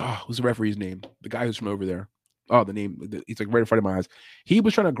 Oh, what's the referee's name? The guy who's from over there. Oh, the name. He's like right in front of my eyes. He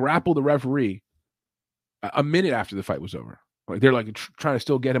was trying to grapple the referee a minute after the fight was over. Like they're like trying to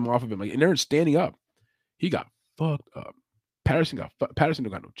still get him off of him. Like, and they're standing up. He got fucked up. Patterson don't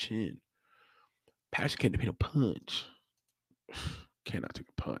got no chin. Patterson can't take no punch. Cannot take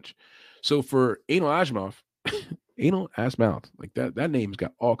a punch. So for Anal Ajmov, Anal Ajmov, like that name's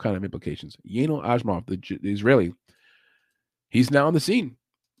got all kind of implications. Yanal Ajmov, the Israeli, he's now on the scene.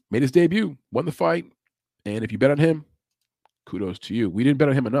 Made his debut, won the fight, and if you bet on him, kudos to you. We didn't bet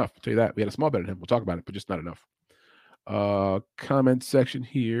on him enough. I'll tell you that. We had a small bet on him. We'll talk about it, but just not enough. Comment section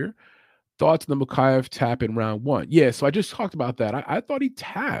here. Thoughts on the Mokaev tap in round 1? Yeah, so I just talked about that. I thought he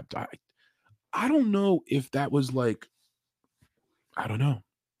tapped. I don't know if that was like, I don't know.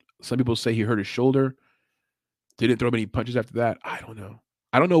 Some people say he hurt his shoulder. Didn't throw many punches after that. I don't know.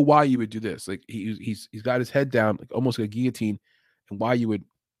 I don't know why you would do this. Like he's got his head down, like almost like a guillotine, and why you would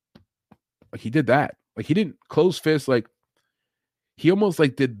like he did that. Like he didn't close fist. Like he almost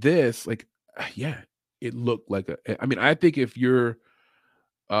like did this. Like yeah, it looked like a. I mean, I think if you're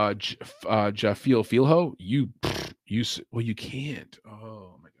Jafil Filho, you can't.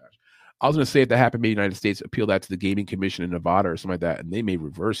 Oh my gosh. I was gonna say if that happened in the United States, appeal that to the Gaming Commission in Nevada or something like that, and they may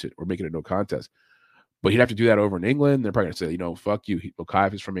reverse it or make it a no contest. But he'd have to do that over in England. They're probably going to say, fuck you.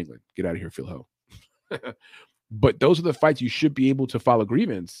 Mokaev is from England. Get out of here, Philho. But those are the fights you should be able to file a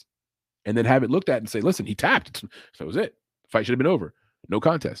grievance and then have it looked at and say, listen, he tapped. So that was it. The fight should have been over. No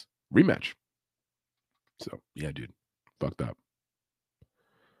contest. Rematch. So, yeah, dude. Fucked up.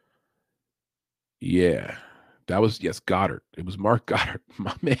 Yeah. That was, yes, Goddard. It was Mark Goddard.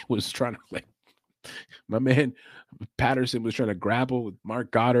 My man was trying to, my man Patterson was trying to grapple with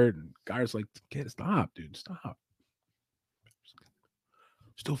Mark Goddard. And Goddard's like, stop, dude. Stop.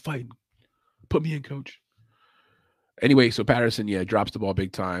 Still fighting. Put me in, coach. Anyway, so Patterson, drops the ball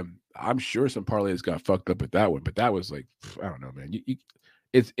big time. I'm sure some parlays got fucked up with that one, but that was like, I don't know, man.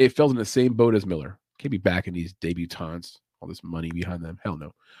 It felt in the same boat as Miller. Can't be backing these debutantes, all this money behind them. Hell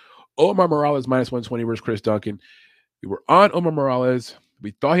no. Omar Morales minus 120 versus Chris Duncan. We were on Omar Morales.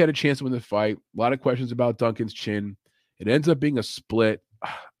 We thought he had a chance to win the fight. A lot of questions about Duncan's chin. It ends up being a split.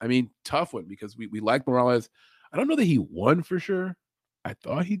 I mean, tough one because we like Morales. I don't know that he won for sure. I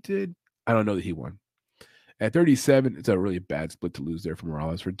thought he did. I don't know that he won. At 37, it's a really bad split to lose there for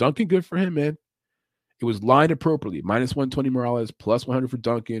Morales. For Duncan, good for him, man. It was lined appropriately. Minus 120 Morales, plus 100 for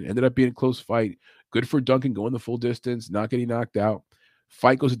Duncan. Ended up being a close fight. Good for Duncan going the full distance, not getting knocked out.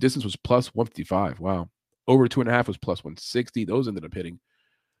 Fight goes the distance was plus 155. Wow. Over 2.5 was plus 160. Those ended up hitting.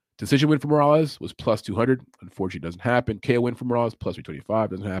 Decision win for Morales was plus 200. Unfortunately, doesn't happen. KO win for Morales, plus 325.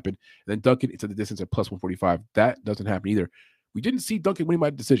 Doesn't happen. And then Duncan, it's at the distance at plus 145. That doesn't happen either. We didn't see Duncan winning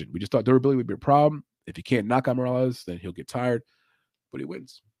by decision. We just thought durability would be a problem. If he can't knock out Morales, then he'll get tired. But he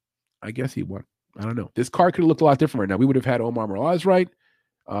wins. I guess he won. I don't know. This card could have looked a lot different right now. We would have had Omar Morales right.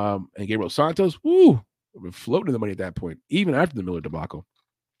 And Gabriel Santos, we've been floating in the money at that point, even after the Miller debacle.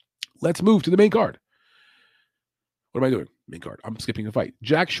 Let's move to the main card. What am I doing? Main card. I'm skipping the fight.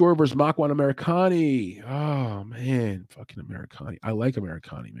 Jack Shore versus Makwan Americani. Oh, man. Fucking Americani. I like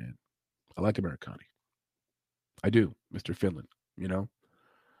Americani, man. I like Americani. I do, Mr. Finland,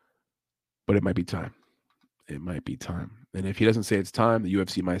 But it might be time. It might be time. And if he doesn't say it's time, the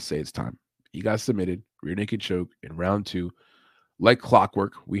UFC might say it's time. He got submitted, rear naked choke in round 2. Like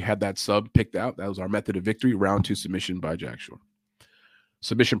clockwork, we had that sub picked out. That was our method of victory. Round 2 submission by Jack Shore.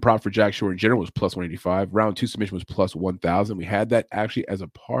 Submission prop for Jack Shore in general was plus 185. Round 2 submission was plus 1,000. We had that actually as a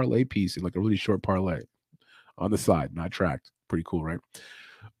parlay piece in like a really short parlay on the side, not tracked. Pretty cool, right?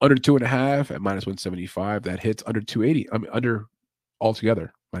 Under 2.5 at minus 175. That hits under 280. I mean, under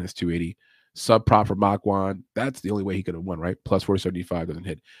altogether, minus 280. Sub prop for Makwan. That's the only way he could have won, right? Plus 475 doesn't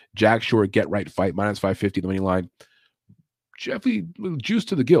hit. Jack Shore get right fight, minus 550 the money line. Definitely juice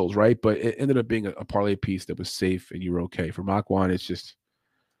to the gills, right? But it ended up being a parlay piece that was safe and you were okay. For Makwan, it's just,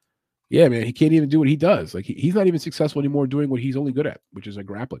 yeah, man, he can't even do what he does. Like he's not even successful anymore doing what he's only good at, which is a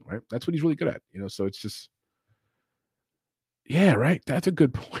grappling, right? That's what he's really good at, So it's just, yeah, right. That's a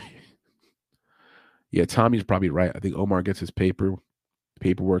good point. Yeah, Tommy's probably right. I think Omar gets his paperwork.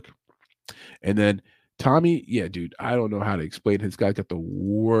 And then Tommy, yeah, dude, I don't know how to explain. This guy's got the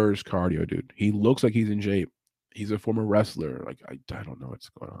worst cardio, dude. He looks like he's in shape. He's a former wrestler. Like, I don't know what's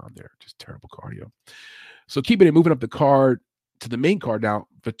going on there. Just terrible cardio. So keeping it moving up the card to the main card now.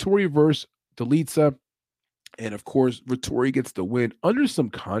 Vettori versus Delitsa. And of course, Vettori gets the win under some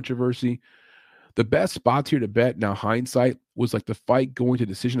controversy. The best spots here to bet, now hindsight, was like the fight going to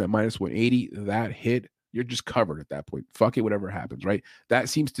decision at minus 180. That hit, you're just covered at that point. Fuck it, whatever happens, right? That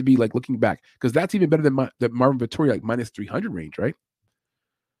seems to be like looking back, because that's even better than Marvin Vettori, like minus 300 range, right?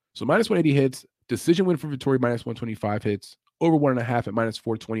 So minus 180 hits, decision win for Vettori, minus 125 hits, over 1.5 at minus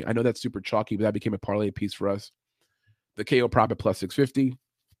 420. I know that's super chalky, but that became a parlay piece for us. The KO prop at plus 650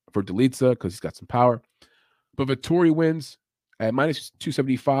 for Delitsa because he's got some power. But Vettori wins at minus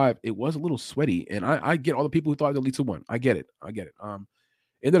 275. It was a little sweaty, and I get all the people who thought Delitsa won. I get it.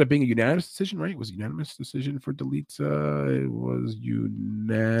 Ended up being a unanimous decision, right? It was a unanimous decision for Delitsa. It was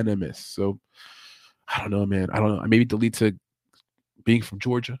unanimous. So I don't know, man. I don't know. Maybe Delitsa being from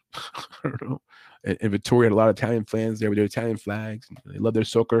Georgia. I don't know. And Vettori had a lot of Italian fans there with their Italian flags. They love their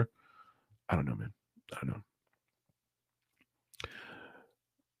soccer. I don't know, man. I don't know.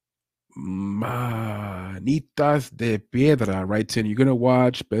 Manitas de Piedra writes in, you're going to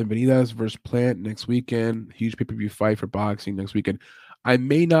watch Benvenidas versus Plant next weekend. Huge pay-per-view fight for boxing next weekend. I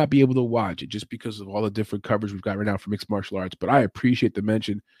may not be able to watch it just because of all the different coverage we've got right now for mixed martial arts, but I appreciate the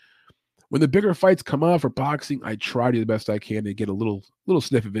mention. When the bigger fights come up for boxing, I try to do the best I can to get a little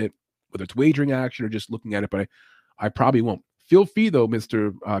sniff of it, whether it's wagering action or just looking at it, but I probably won't. Feel free, though,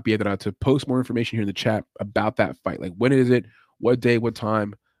 Mr. Piedra, to post more information here in the chat about that fight. Like, when is it? What day? What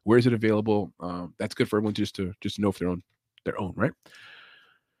time? Where is it available? That's good for everyone just to know for their own, right?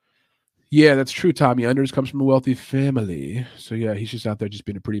 Yeah, that's true, Tommy. Unders comes from a wealthy family. So, yeah, he's just out there just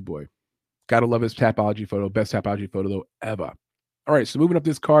being a pretty boy. Gotta love his Tapology photo. Best Tapology photo, though, ever. All right, so moving up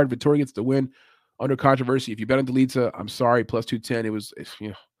this card, Vettori gets the win under controversy. If you bet on Delitsa, I'm sorry, plus 210. It was,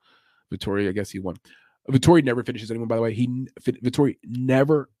 Vettori, I guess he won. Vettori never finishes anyone, by the way. Vettori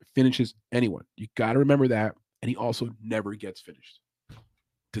never finishes anyone. You got to remember that. And he also never gets finished.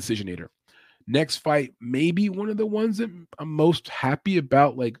 Decisionator. Next fight, maybe one of the ones that I'm most happy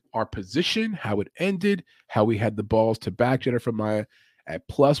about, like our position, how it ended, how we had the balls to back Jennifer Maia at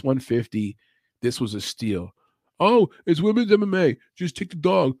plus 150. This was a steal. Oh, it's women's MMA. Just take the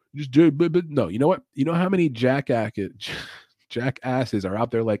dog. Just do it. No, you know what? You know how many jackasses are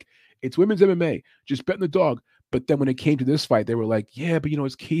out there like, it's women's MMA. Just betting the dog. But then when it came to this fight, they were like, yeah, but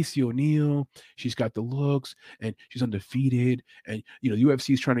it's Casey O'Neill. She's got the looks and she's undefeated. And, the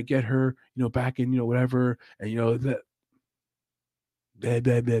UFC is trying to get her, back in, whatever. And, that.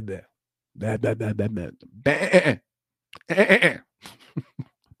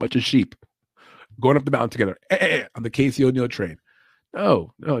 Bunch of sheep going up the mountain together on the Casey O'Neill train.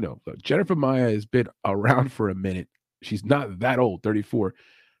 No. Look, Jennifer Maia has been around for a minute. She's not that old, 34.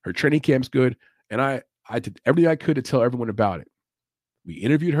 Her training camp's good. And I did everything I could to tell everyone about it. We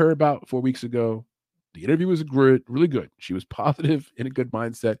interviewed her about 4 weeks ago. The interview was really good. She was positive, in a good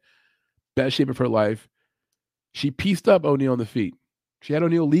mindset, best shape of her life. She pieced up O'Neill on the feet. She had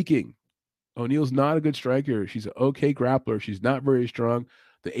O'Neill leaking. O'Neill's not a good striker. She's an okay grappler. She's not very strong.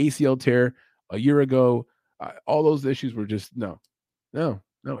 The ACL tear a year ago, all those issues were just no.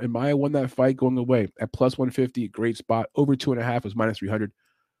 And Maia won that fight going away at plus 150, great spot. Over 2.5 was minus 300.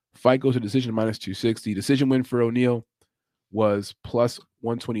 Fight goes to decision minus 260. Decision win for O'Neill was plus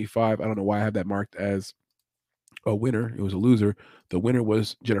 125. I don't know why I have that marked as a winner. It was a loser. The winner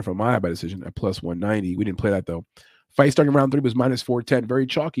was Jennifer Maia by decision at plus 190. We didn't play that though. Fight starting round 3 was minus 410. Very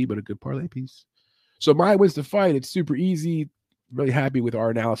chalky, but a good parlay piece. So Maia wins the fight. It's super easy. Really happy with our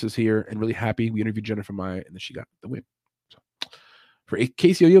analysis here and really happy we interviewed Jennifer Maia and then she got the win. So for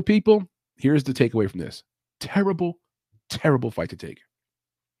Casey O'Neill people, here's the takeaway from this. Terrible fight to take.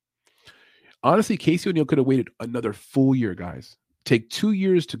 Honestly, Casey O'Neill could have waited another full year, guys. Take 2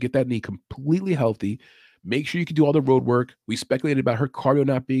 years to get that knee completely healthy. Make sure you can do all the road work. We speculated about her cardio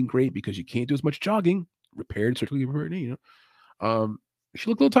not being great because you can't do as much jogging. Surgically repaired knee, She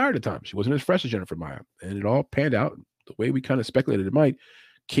looked a little tired at times. She wasn't as fresh as Jennifer Maia. And it all panned out the way we kind of speculated it might.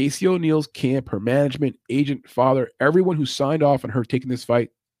 Casey O'Neill's camp, her management, agent, father, everyone who signed off on her taking this fight,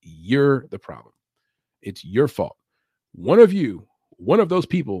 you're the problem. It's your fault. One of those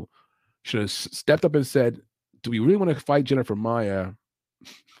people should have stepped up and said, do we really want to fight Jennifer Maia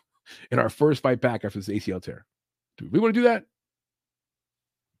in our first fight back after this ACL tear? Do we want to do that?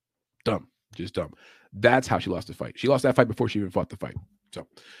 Dumb. Just dumb. That's how she lost the fight. She lost that fight before she even fought the fight. So,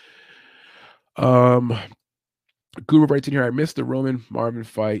 Guru writes in here, I missed the Roman Marvin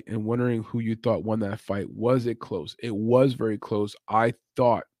fight and wondering who you thought won that fight. Was it close? It was very close. I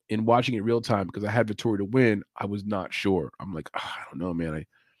thought in watching it real time, because I had Vettori to win, I was not sure. I'm like, I don't know, man.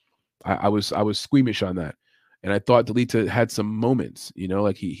 I was squeamish on that. And I thought Delita had some moments,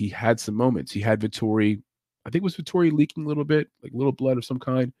 like he had some moments. He had Vettori, I think it was Vettori leaking a little bit, like a little blood of some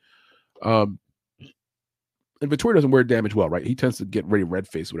kind. And Vettori doesn't wear damage well, right? He tends to get very red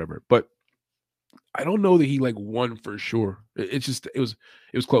face, whatever. But I don't know that he won for sure. It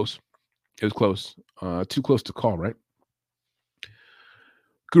was close. It was close. Too close to call, right?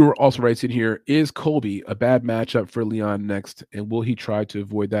 Guru also writes in here, is Colby a bad matchup for Leon next? And will he try to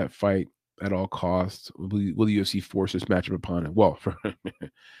avoid that fight at all costs? Will the UFC force this matchup upon him?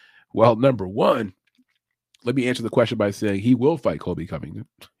 Well, number one, let me answer the question by saying he will fight Colby Covington.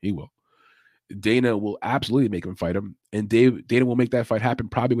 He will. Dana will absolutely make him fight him. And Dana will make that fight happen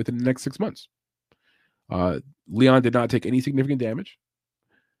probably within the next 6 months. Leon did not take any significant damage.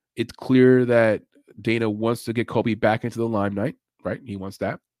 It's clear that Dana wants to get Colby back into the limelight, right? He wants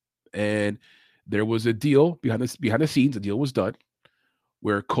that. And there was a deal behind the scenes. A deal was done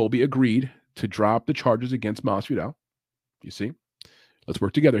where Colby agreed to drop the charges against Masvidal. You see? Let's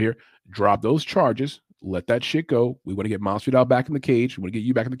work together here. Drop those charges. Let that shit go. We want to get Masvidal back in the cage. We want to get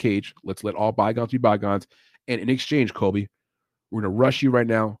you back in the cage. Let's let all bygones be bygones. And in exchange, Colby, we're going to rush you right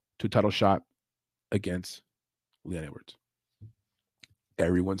now to a title shot against Leon Edwards.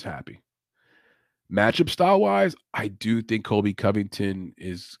 Everyone's happy. Matchup style-wise, I do think Colby Covington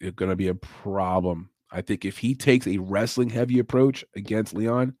is going to be a problem. I think if he takes a wrestling-heavy approach against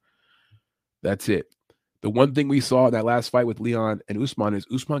Leon, that's it. The one thing we saw in that last fight with Leon and Usman is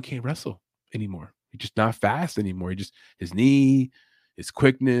Usman can't wrestle anymore. He's just not fast anymore. His knee, his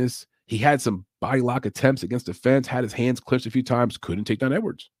quickness. He had some body lock attempts against the fence, had his hands clinched a few times, couldn't take down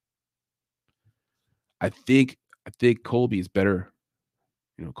Edwards. I think Colby is better.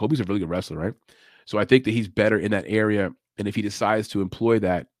 Colby's a really good wrestler, right? So I think that he's better in that area. And if he decides to employ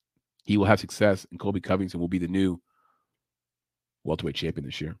that, he will have success. And Colby Covington will be the new welterweight champion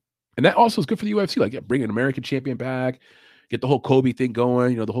this year. And that also is good for the UFC. Bring an American champion back, get the whole Colby thing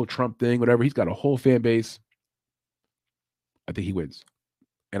going, the whole Trump thing, whatever. He's got a whole fan base. I think he wins.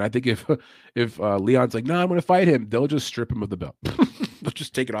 And I think if Leon's like, no, I'm going to fight him, they'll just strip him of the belt. They'll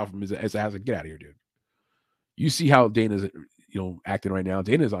just take it off him as a get out of here, dude. You see how Dana's acting right now.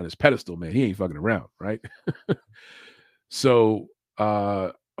 Dana's on his pedestal, man. He ain't fucking around, right? So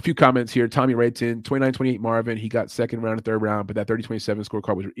a few comments here. Tommy writes in 29-28 Marvin. He got second round and third round, but that 30-27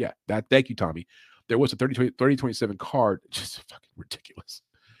 scorecard was thank you, Tommy. There was a 30-27 card, just fucking ridiculous.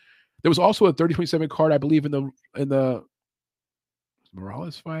 There was also a 30-27 card, I believe, in the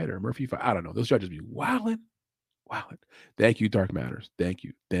Morales fight or Murphy fight. I don't know. Those judges be wilding. Thank you, Dark Matters. Thank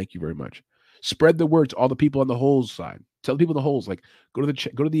you very much. Spread the word to all the people on the holes side. Tell the people in the holes, like go to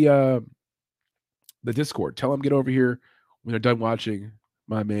the Discord. Tell them get over here when they're done watching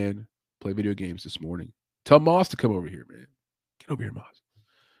my man play video games this morning. Tell Moss to come over here, man. Get over here, Moss.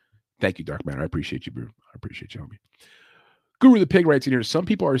 Thank you, Dark Matter. I appreciate you, bro. I appreciate you, homie. Guru the Pig writes in here, some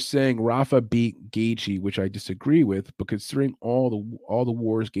people are saying Rafa beat Gaethje, which I disagree with, but considering all the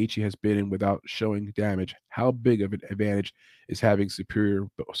wars Gaethje has been in without showing damage, how big of an advantage is having superior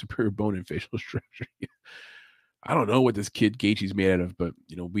bone and facial structure? I don't know what this kid Gaethje's made out of, but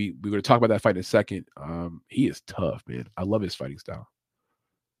we're going to talk about that fight in a second. He is tough, man. I love his fighting style.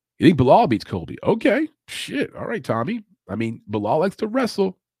 You think Bilal beats Colby? Okay, shit. All right, Tommy. I mean, Bilal likes to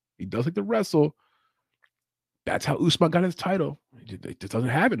wrestle. He does like to wrestle. That's how Usman got his title. He just doesn't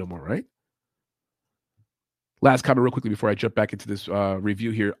have it no more, right? Last comment real quickly before I jump back into this review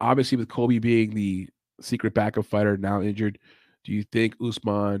here. Obviously, with Colby being the secret backup fighter now injured, do you think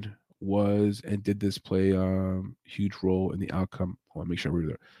Usman was and did this play huge role in the outcome? I want to make sure we're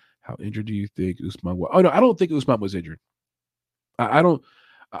there. How injured do you think Usman was? Oh, no, I don't think Usman was injured. I don't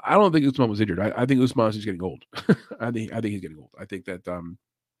think Usman was injured. I think Usman's just getting old. I think he's getting old. I think that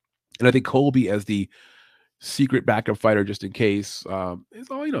and I think Colby as the secret backup fighter just in case. It's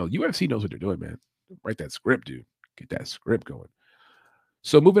all UFC knows what they're doing, man. Write that script, dude. Get that script going.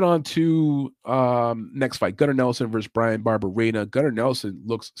 So moving on to next fight, Gunnar Nelson versus Brian Barberena. Gunnar Nelson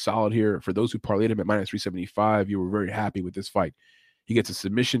looks solid here. For those who parlayed him at minus 375, you were very happy with this fight. He gets a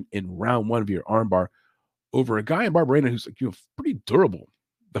submission in round one via armbar over a guy in Barberena who's pretty durable.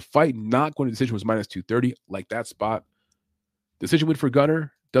 The fight not going to decision was minus 230, like that spot. Decision win for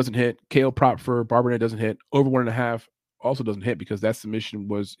Gunnar. Doesn't hit. KO prop for Barberena doesn't hit. Over 1.5 also doesn't hit because that submission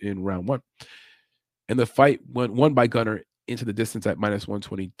was in round one. And the fight won by Gunnar into the distance at minus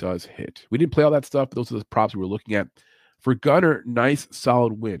 120 does hit. We didn't play all that stuff, but those are the props we were looking at. For Gunnar, nice,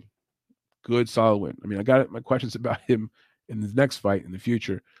 solid win. Good, solid win. I mean, I got my questions about him in the next fight in the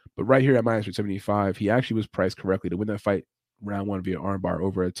future, but right here at minus 175, he actually was priced correctly to win that fight round one via armbar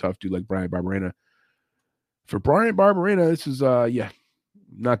over a tough dude like Brian Barberena. For Brian Barberena, this is,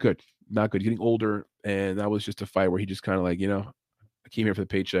 not good. Not good. Getting older, and that was just a fight where he just kind of like, I came here for the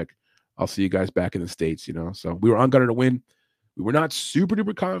paycheck. I'll see you guys back in the States, So we were on Gunnar to win. We were not super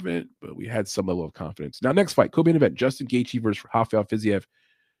duper confident, but we had some level of confidence. Now, next fight, co-main event, Justin Gaethje versus Rafael Fiziev.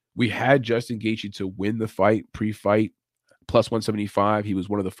 We had Justin Gaethje to win the fight, pre-fight, plus 175. He was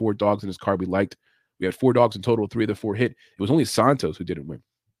one of the 4 dogs in his card we liked. We had 4 dogs in total. 3 of the 4 hit. It was only Santos who didn't win.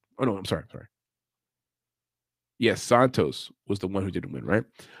 Oh, no, I'm sorry. Yes, Santos was the one who didn't win, right?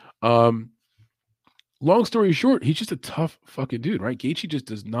 Long story short, he's just a tough fucking dude, right? Gaethje just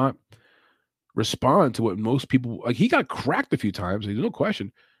does not respond to what most people like. He got cracked a few times. There's no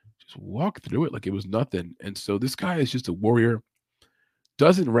question. Just walk through it like it was nothing. And so this guy is just a warrior.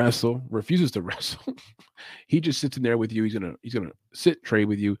 Doesn't wrestle, refuses to wrestle. He just sits in there with you. He's gonna sit trade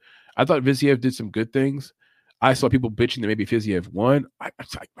with you. I thought Fiziev did some good things. I saw people bitching that maybe Fiziev won. I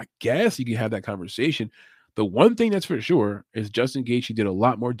guess you can have that conversation. The one thing that's for sure is Justin Gaethje did a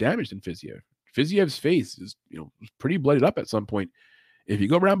lot more damage than Fiziev. Fiziev's face is, was pretty blooded up at some point. If you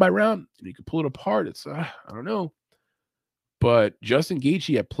go round by round and you can pull it apart, it's I don't know. But Justin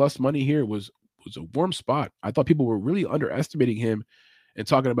Gaethje at plus money here was a warm spot. I thought people were really underestimating him and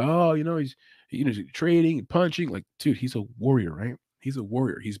talking about, he's trading and punching. Like, dude, he's a warrior, right? He's a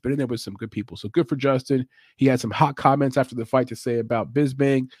warrior. He's been in there with some good people. So good for Justin. He had some hot comments after the fight to say about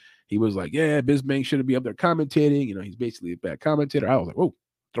Bisbang. He was like, yeah, Bisbang shouldn't be up there commentating. He's basically a bad commentator. I was like, whoa,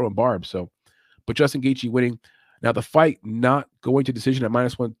 throwing barbs. So, but Justin Gaethje winning. Now, the fight not going to decision at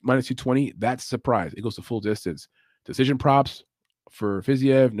minus 220, that's a surprise. It goes to full distance. Decision props for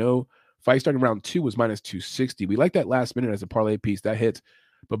Fiziev, no. Fight starting round 2 was minus 260. We like that last minute as a parlay piece. That hits.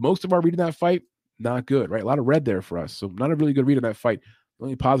 But most of our read in that fight, not good, right? A lot of red there for us. So not a really good read in that fight. The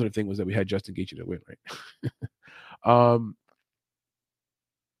only positive thing was that we had Justin Gaethje to win, right?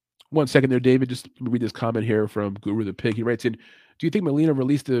 1 second there, David. Just read this comment here from Guru the Pig. He writes in, do you think Molina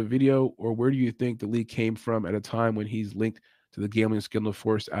released the video, or where do you think the leak came from at a time when he's linked to the gambling scandal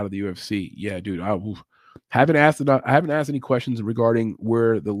forced out of the UFC? Yeah, dude. I haven't asked any questions regarding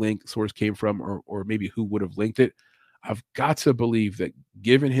where the link source came from or maybe who would have linked it. I've got to believe that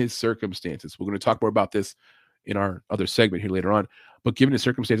given his circumstances, we're going to talk more about this in our other segment here later on. But given his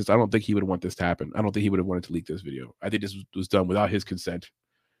circumstances, I don't think he would want this to happen. I don't think he would have wanted to leak this video. I think this was done without his consent,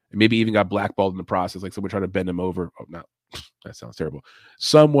 and maybe even got blackballed in the process. Like someone tried to bend him over. Oh, no, that sounds terrible.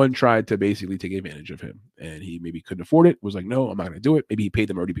 Someone tried to basically take advantage of him, and he maybe couldn't afford it. Was like, no, I'm not going to do it. Maybe he paid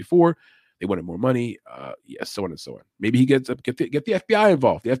them already before. They wanted more money. Yes, so on and so on. Maybe he gets up, get the FBI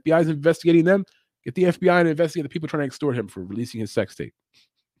involved. The FBI is investigating them. Get the FBI and investigate the people trying to extort him for releasing his sex tape.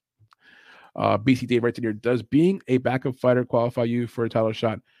 BC Dave right here. Does being a backup fighter qualify you for a title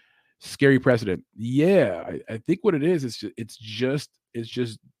shot? Scary precedent. Yeah, I think what it is it's just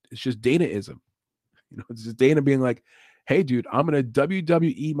Danaism. You know, it's just Dana being like, hey, dude, I'm gonna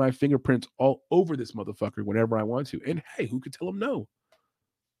WWE my fingerprints all over this motherfucker whenever I want to. And hey, who could tell him no?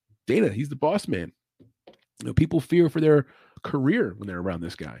 Dana, he's the boss man. You know, people fear for their career when they're around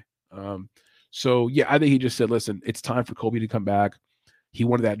this guy. So yeah, I think he just said, listen, it's time for Colby to come back. He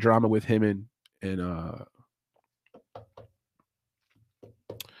wanted that drama with him and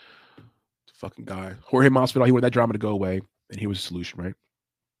fucking guy, Jorge Masvidal. He wanted that drama to go away, and he was a solution, right?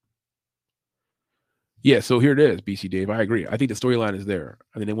 Yeah, so here it is, BC Dave. I agree. I think the storyline is there.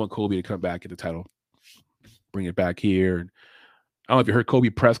 I think they want Colby to come back, get the title, bring it back here. And I don't know if you heard Colby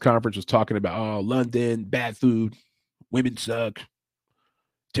press conference was talking about, London, bad food, women suck,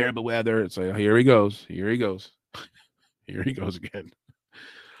 terrible weather. It's like, here he goes. Here he goes. Here he goes again.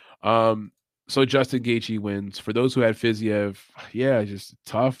 So Justin Gaethje wins. For those who had Fiziev, yeah, just a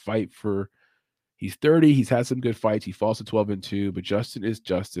tough fight for. He's 30. He's had some good fights. He falls to 12-2, but Justin is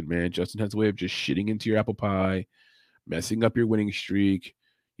Justin, man. Justin has a way of just shitting into your apple pie, messing up your winning streak.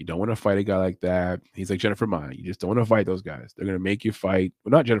 You don't want to fight a guy like that. He's like Jennifer Mai. You just don't want to fight those guys. They're going to make you fight. Well,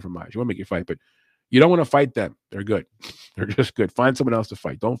 not Jennifer Mai. You want to make you fight, but you don't want to fight them. They're good. They're just good. Find someone else to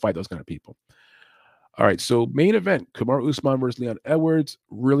fight. Don't fight those kind of people. All right, so main event, Kamaru Usman versus Leon Edwards.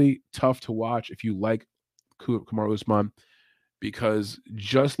 Really tough to watch if you like Kamaru Usman, because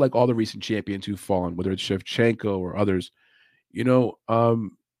just like all the recent champions who've fallen, whether it's Shevchenko or others, you know,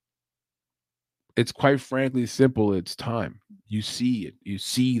 it's quite frankly simple. It's time. You see it. You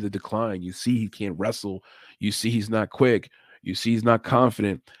see the decline. You see he can't wrestle. You see he's not quick. You see he's not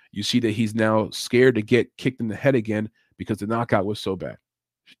confident. You see that he's now scared to get kicked in the head again because the knockout was so bad.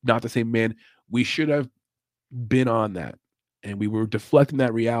 Not the same man. We should have been on that. And we were deflecting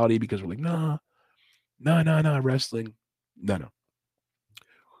that reality because we're like, no, wrestling. No.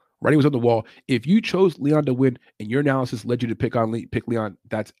 Writing was on the wall. If you chose Leon to win and your analysis led you to pick Leon,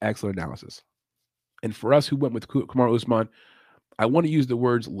 that's excellent analysis. And for us who went with Kamaru Usman, I want to use the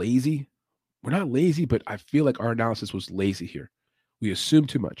words lazy. We're not lazy, but I feel like our analysis was lazy here. We assumed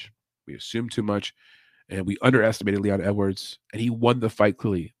too much. And we underestimated Leon Edwards, and he won the fight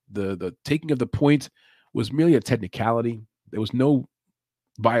clearly. The taking of the point was merely a technicality. There was no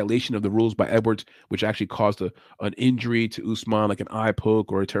violation of the rules by Edwards, which actually caused an injury to Usman, like an eye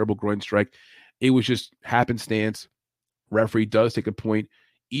poke or a terrible groin strike. It was just happenstance. Referee does take a point.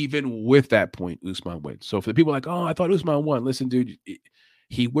 Even with that point, Usman wins. So for the people like, oh, I thought Usman won. Listen, dude,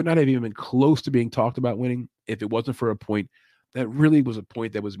 he would not have even been close to being talked about winning if it wasn't for a point that really was a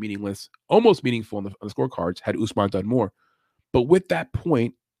point that was meaningless, almost meaningful on the scorecards had Usman done more. But with that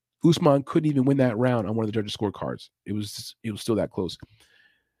point, Usman couldn't even win that round on one of the judges' scorecards. It was still that close.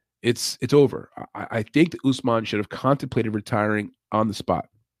 It's over. I think that Usman should have contemplated retiring on the spot,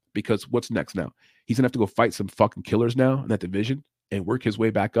 because what's next now? He's going to have to go fight some fucking killers now in that division and work his way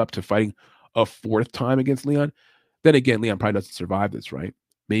back up to fighting a fourth time against Leon. Then again, Leon probably doesn't survive this, right?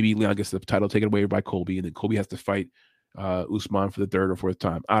 Maybe Leon gets the title taken away by Colby, and then Colby has to fight Usman for the third or fourth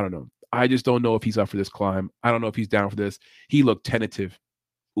time. I don't know. I just don't know if he's up for this climb. I don't know if he's down for this. He looked tentative.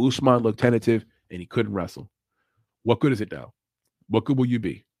 Usman looked tentative, and he couldn't wrestle. What good is it now? What good will you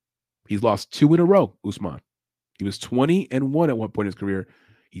be? He's lost 2 in a row, Usman. He was 20-1 at one point in his career.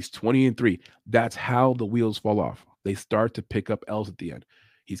 He's 20-3. That's how the wheels fall off. They start to pick up L's at the end.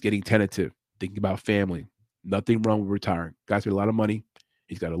 He's getting tentative, thinking about family. Nothing wrong with retiring. Guy's made a lot of money.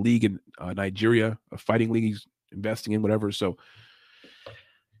 He's got a league in Nigeria, a fighting league he's investing in, whatever. So,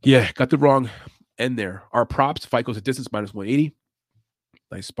 yeah, got the wrong end there. Our props, fight goes at distance, -180.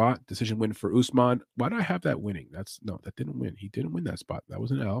 Nice spot. Decision win for Usman. Why do I have that winning? That didn't win. He didn't win that spot. That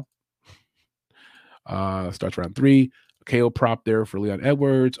was an L. Starts round 3. KO prop there for Leon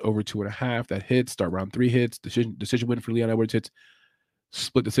Edwards, over 2.5. That hits. Start round 3 hits. Decision win for Leon Edwards hits.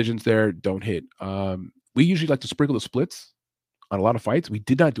 Split decisions there don't hit. We usually like to sprinkle the splits on a lot of fights. We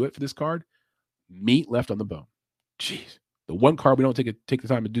did not do it for this card. Meat left on the bone. Jeez. The one card we don't take the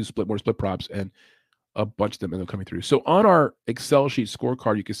time to do more split props, and a bunch of them end up coming through. So on our Excel sheet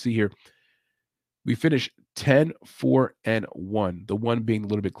scorecard, you can see here, we finished 10, 4, and 1. The one being a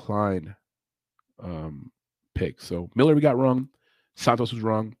little bit Klein pick. So Miller we got wrong, Santos was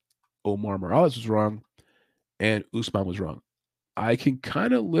wrong, Omar Morales was wrong, and Usman was wrong. I can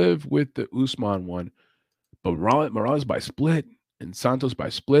kind of live with the Usman one, but Morales by split and Santos by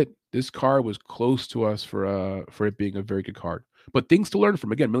split. This card was close to us for it being a very good card. But things to learn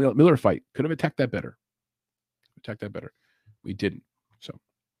from. Again, Miller fight. Could have attacked that better. We didn't. So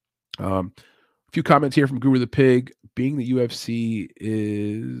a few comments here from Guru the Pig. Being the UFC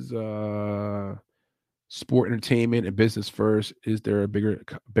is sport entertainment and business first. Is there a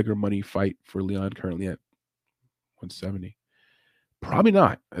bigger money fight for Leon currently at 170? Probably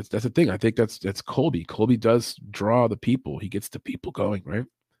not. That's the thing. I think that's Colby. Colby does draw the people. He gets the people going, right?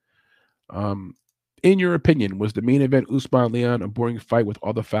 In your opinion, was the main event Usman Leon a boring fight with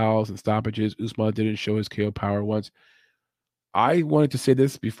all the fouls and stoppages? Usman didn't show his KO power once. I wanted to say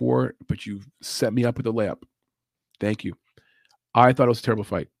this before, but you set me up with a layup. Thank you. I thought it was a terrible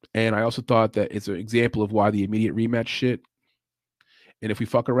fight. And I also thought that it's an example of why the immediate rematch shit. And if we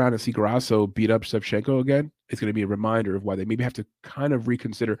fuck around and see Grasso beat up Shevchenko again, it's going to be a reminder of why they maybe have to kind of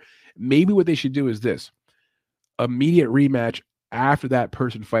reconsider. Maybe what they should do is this: immediate rematch after that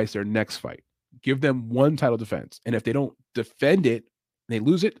person fights their next fight. Give them one title defense. And if they don't defend it, and they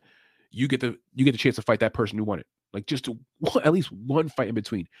lose it, you get the chance to fight that person who won it. Like just at least one fight in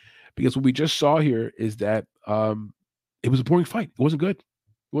between. Because what we just saw here is that it was a boring fight. It wasn't good.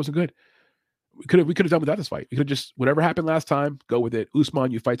 We could have done without this fight. We could have just, whatever happened last time, go with it.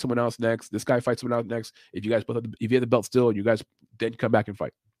 Usman, you fight someone else next. This guy fights someone else next. If you guys both if you have the belt still, and you guys then come back and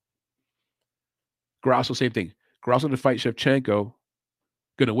fight. Grasso, same thing. Grasso to fight Shevchenko,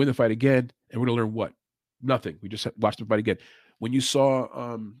 gonna win the fight again, and we're gonna learn what? Nothing. We just watched the fight again. When you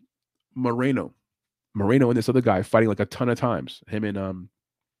saw Moreno and this other guy fighting like a ton of times, him and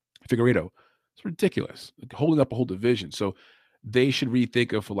Figueiredo, it's ridiculous. Like holding up a whole division. So they should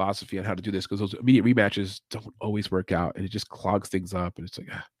rethink a philosophy on how to do this, because those immediate rematches don't always work out, and it just clogs things up. And it's like,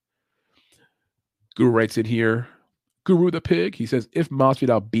 Guru writes in here, Guru the Pig, he says, if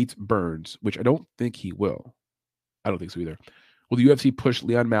Masvidal beats Burns, which I don't think he will. I don't think so either. Will the UFC push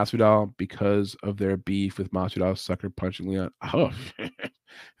Leon Masvidal because of their beef with Masvidal sucker punching Leon? Oh,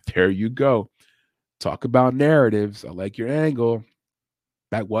 there you go. Talk about narratives. I like your angle.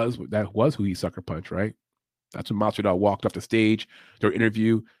 That was who he sucker punched, right? That's when Masvidal walked off the stage, their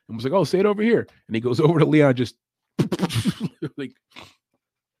interview, and was like, oh, say it over here. And he goes over to Leon, just like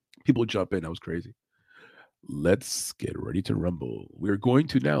people jump in. That was crazy. Let's get ready to rumble. We're going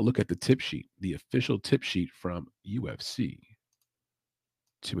to now look at the tip sheet, the official tip sheet from UFC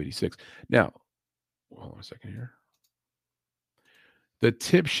 286. Now, hold on a second here. The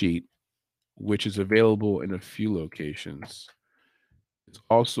tip sheet, which is available in a few locations, is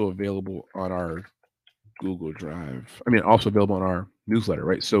also available on our Google Drive. Also available on our newsletter,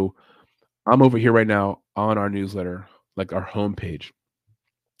 right? So I'm over here right now on our newsletter, like our homepage.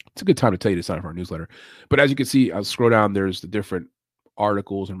 It's a good time to tell you to sign up for our newsletter. But as you can see, I'll scroll down. There's the different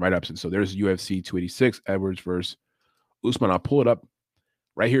articles and write-ups. And so there's UFC 286, Edwards versus Usman. I'll pull it up.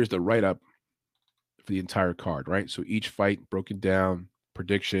 Right here's the write-up for the entire card, right? So each fight broken down,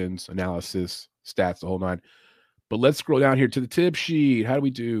 predictions, analysis, stats, the whole nine. But let's scroll down here to the tip sheet. How do we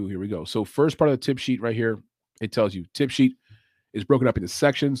do? Here we go. So first part of the tip sheet right here, it tells you tip sheet is broken up into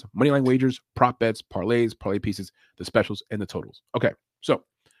sections: moneyline wagers, prop bets, parlays, parlay pieces, the specials, and the totals. Okay, so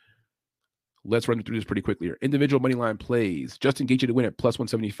let's run through this pretty quickly here. Individual moneyline plays: Justin Gaethje to win at plus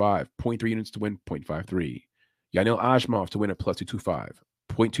 175, 0.3 units to win 0.53. Yanil Ashmov to win at plus 225,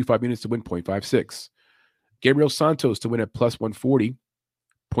 0.25 units to win 0.56. Gabriel Santos to win at plus 140,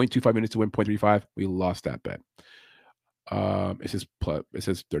 0.25 units to win 0.35. We lost that bet. It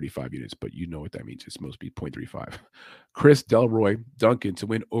says 35 units, but you know what that means. It's supposed to be 0.35. Chris Delroy Duncan to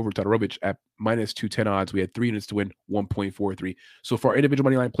win over Todorovic at minus 210 odds. We had 3 units to win 1.43. So for our individual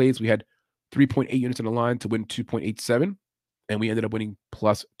money line plays, we had 3.8 units on the line to win 2.87, and we ended up winning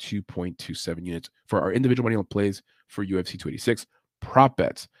plus 2.27 units for our individual money line plays for UFC 286. Prop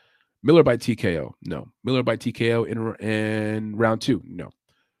bets: Miller by TKO, no. Miller by TKO in round 2, no.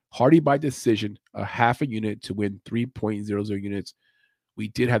 Hardy by decision, a half a unit to win 3.00 units. We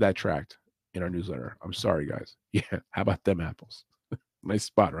did have that tracked in our newsletter. I'm sorry, guys. Yeah, how about them apples? Nice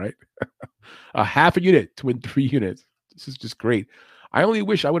spot, right? A half a unit to win 3 units. This is just great. I only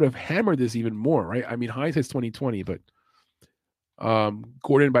wish I would have hammered this even more, right? Hindsight's 2020, but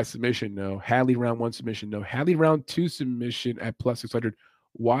Gordon by submission, no. Hadley round 1 submission, no. Hadley round 2 submission at plus 600.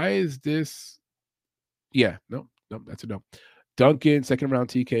 Why is this? Yeah, no, that's a no. Duncan, second round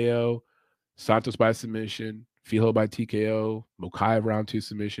TKO. Santos by submission, Fijo by TKO, Mokaev round 2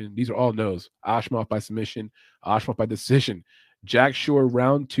 submission. These are all no's. Ashmov by submission, Ashmov by decision. Jack Shore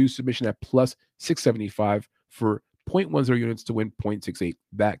round 2 submission at plus 675 for 0.10 units to win 0.68.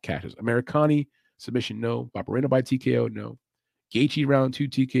 That cashes. Americani submission, no. Barbarino by TKO, no. Gaethje round 2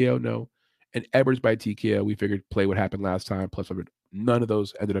 TKO, no. And Edwards by TKO, we figured play what happened last time, plus 100. None of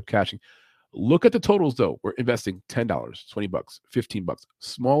those ended up cashing. Look at the totals, though. We're investing $10, $20, $15.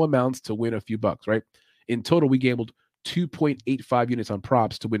 Small amounts to win a few bucks, right? In total, we gambled 2.85 units on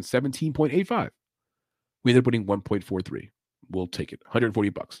props to win 17.85. We ended up winning 1.43. We'll take it.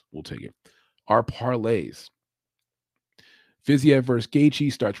 $140. We'll take it. Our parlays. Fiziev versus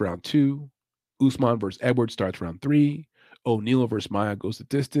Gaethje starts round 2. Usman versus Edwards starts round 3. O'Neal versus Maia goes the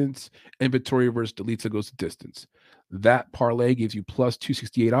distance. And Vittoria versus Delitza goes the distance. That parlay gives you plus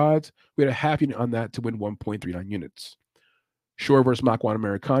 268 odds. We had a half unit on that to win 1.39 units. Shore versus Makwan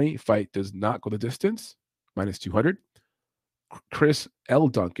Americani. Fight does not go the distance. Minus 200. Chris L.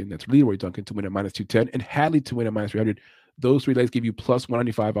 Duncan, that's Leroy Duncan, to win at minus 210. And Hadley to win at minus 300. Those three legs give you plus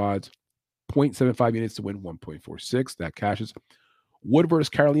 195 odds. 0.75 units to win 1.46. That cashes. Wood versus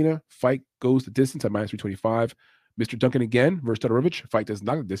Carolina. Fight goes the distance at minus 325. Mr. Duncan again versus Todorovic. Fight does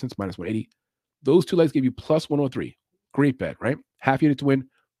not go the distance, minus 180. Those two legs give you plus 103. Great bet, right? Half unit to win,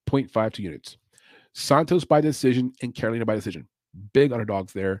 0.52 units. Santos by decision and Carolina by decision. Big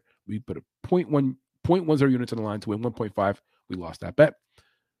underdogs there. We put a 0.10 units on the line to win 1.5. We lost that bet.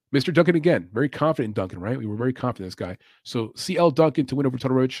 Mr. Duncan again, very confident in Duncan, right? We were very confident in this guy. So CL Duncan to win over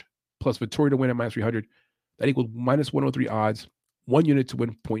Todorovic plus Vittoria to win at minus 300. That equaled minus 103 odds. 1 unit to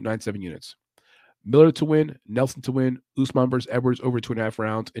win 0.97 units. Miller to win, Nelson to win, Usman versus Edwards over 2.5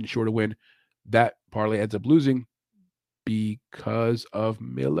 rounds, and Shore to win. That parlay ends up losing because of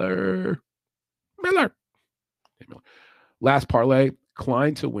Miller. Last parlay,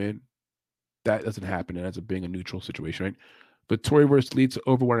 Klein to win. That doesn't happen. It ends up being a neutral situation, right? Vittoria versus Leeds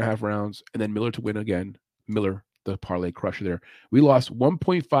over 1.5 rounds, and then Miller to win again. Miller, the parlay crusher there. We lost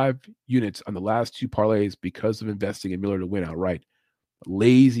 1.5 units on the last two parlays because of investing in Miller to win outright.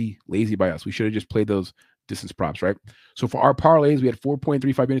 Lazy by us. We should have just played those distance props, right? So for our parlays, we had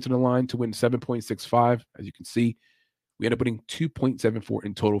 4.35 units on the line to win 7.65. As you can see, we ended up winning 2.74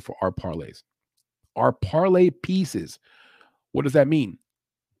 in total for our parlays. Our parlay pieces, what does that mean?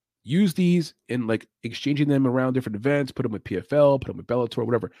 Use these in like exchanging them around different events, put them with PFL, put them with Bellator,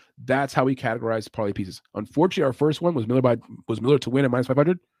 whatever. That's how we categorize parlay pieces. Unfortunately, our first one was Miller to win at minus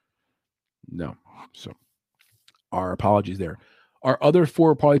 500. No. So our apologies there. Our other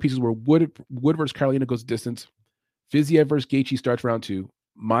 4 parlay pieces were Wood versus Carolina goes the distance. Fiziev versus Gaethje starts round 2.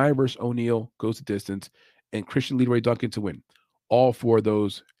 Maia versus O'Neal goes the distance. And Christian Leroy Duncan to win. All 4 of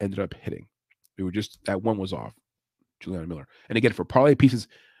those ended up hitting. We were just, that one was off. Juliana Miller. And again, for parlay pieces,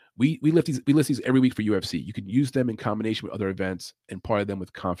 we list these every week for UFC. You can use them in combination with other events and parlay them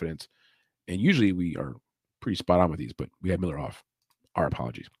with confidence. And usually we are pretty spot on with these, but we had Miller off. Our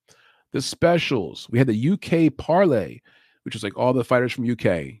apologies. The specials. We had the UK parlay, which was like all the fighters from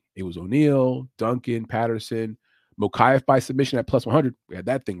UK. It was O'Neal, Duncan, Patterson, Mokaev by submission at plus 100. We had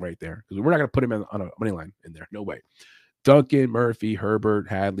that thing right there because we're not going to put him on a money line in there. No way. Duncan, Murphy, Herbert,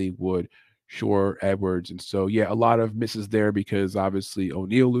 Hadley, Wood, Shore, Edwards. And so, yeah, a lot of misses there because obviously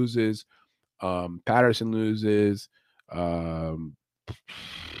O'Neal loses, Patterson loses. I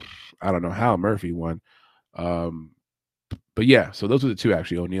don't know how Murphy won. But yeah, so those were the two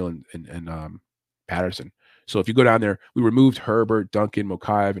actually, O'Neal and Patterson. So if you go down there, we removed Herbert, Duncan,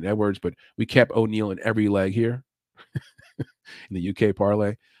 Mokaev, and Edwards, but we kept O'Neal in every leg here in the UK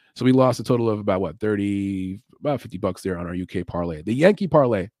parlay. So we lost a total of about about $50 there on our UK parlay. The Yankee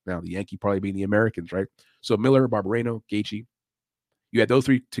parlay, now the Yankee parlay being the Americans, right? So Miller, Barbarino, Gaethje. You had those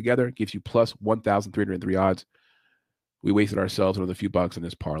 3 together, gives you plus 1,303 odds. We wasted ourselves another few bucks in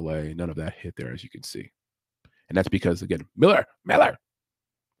this parlay. None of that hit there, as you can see. And that's because, again, Miller.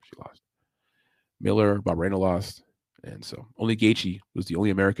 She lost. Miller, Barbarino lost. And so only Gaethje was the only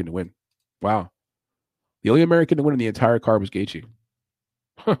American to win. Wow. The only American to win in the entire card was Gaethje.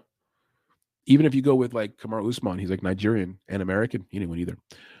 Huh. Even if you go with like Kamaru Usman, he's like Nigerian and American. He didn't win either.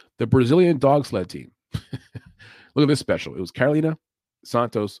 The Brazilian dog sled team. Look at this special. It was Carolina,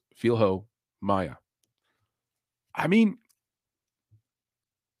 Santos, Filho, Maia. I mean,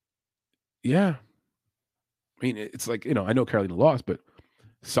 yeah. I mean, it's like, I know Carolina lost, but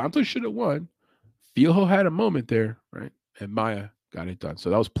Santos should have won. Filho had a moment there, right? And Maia got it done. So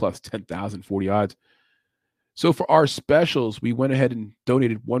that was plus 10,040 odds. So for our specials, we went ahead and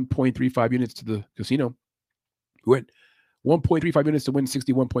donated 1.35 units to the casino. We went 1.35 units to win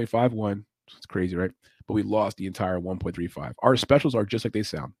 61.51. It's crazy, right? But we lost the entire 1.35. Our specials are just like they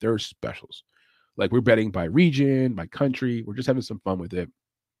sound. They're specials. Like we're betting by region, by country. We're just having some fun with it.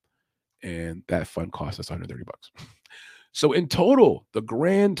 And that fun cost us $130. So in total, the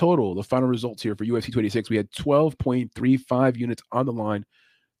grand total, the final results here for UFC 26, we had 12.35 units on the line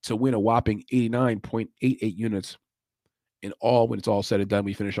to win a whopping 89.88 units. In all, when it's all said and done,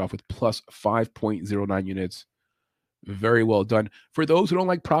 we finish off with plus 5.09 units. Very well done. For those who don't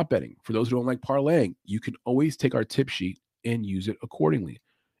like prop betting, for those who don't like parlaying, you can always take our tip sheet and use it accordingly.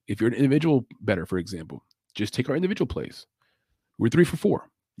 If you're an individual bettor, for example, just take our individual plays. We're 3 for 4.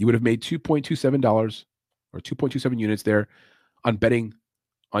 You would have made $2.27 or 2.27 units there on betting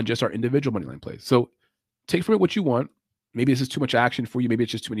on just our individual money line plays. So take from it what you want. Maybe this is too much action for you. Maybe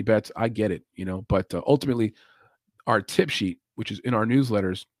it's just too many bets. I get it, but ultimately our tip sheet, which is in our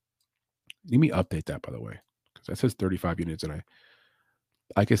newsletters, let me update that, by the way, because that says 35 units. And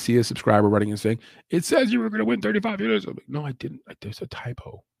I can see a subscriber running and saying, it says you were going to win 35 units. I'm like, no, I didn't. There's a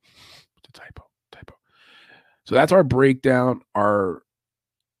typo. It's a typo. So that's our breakdown, our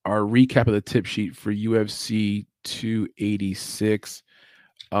recap of the tip sheet for UFC 286.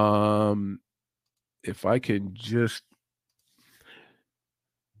 If I can just,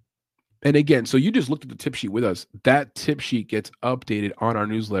 and again, so you just looked at the tip sheet with us. That tip sheet gets updated on our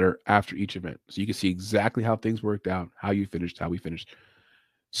newsletter after each event. So you can see exactly how things worked out, how you finished, how we finished,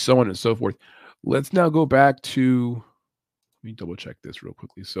 so on and so forth. Let's now go back to, let me double check this real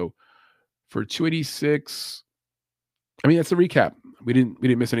quickly. So for 286, that's the recap. We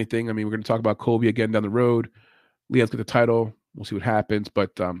didn't miss anything. We're going to talk about Colby again down the road. Leon's got the title. We'll see what happens.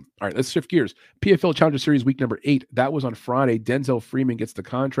 But all right, let's shift gears. PFL Challenger Series week number 8. That was on Friday. Denzel Freeman gets the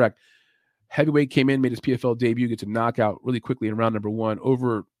contract. Heavyweight came in, made his PFL debut, gets a knockout really quickly in round number 1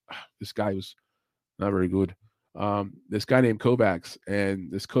 over this guy was not very good. This guy named Kovacs,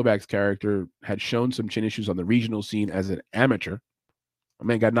 and this Kovacs character had shown some chin issues on the regional scene as an amateur. A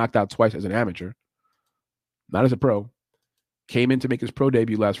man got knocked out twice as an amateur, not as a pro. Came in to make his pro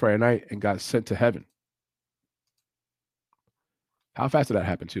debut last Friday night and got sent to heaven. How fast did that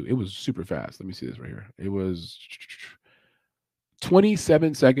happen, too? It was super fast. Let me see this right here. It was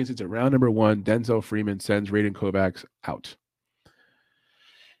 27 seconds into round number 1. Denzel Freeman sends Raiden Kovacs out.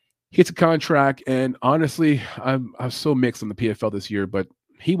 He gets a contract, and honestly, I'm so mixed on the PFL this year, but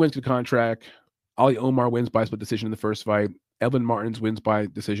he wins the contract. Ali Omar wins by split decision in the first fight. Evan Martins wins by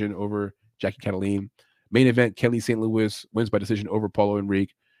decision over Jackie Cataline. Main event, Kelly St. Louis wins by decision over Paulo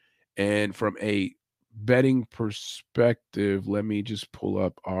Henrique. And from a betting perspective, let me just pull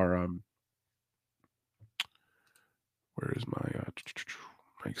up our where is my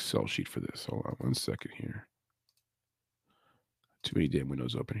Excel sheet for this? Hold on 1 second here. Too many damn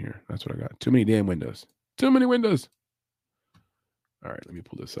windows open here. That's what I got. Too many damn windows. Too many windows. All right, let me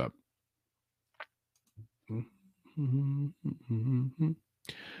pull this up. And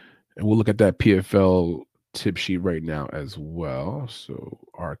we'll look at that PFL tip sheet right now as well. So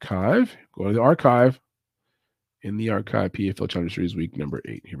archive, go to the archive. In the archive, PFL Challenger Series week number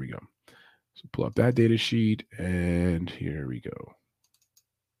 8. Here we go. So pull up that data sheet, and here we go.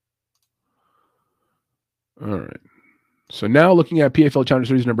 All right. So now looking at PFL Challenger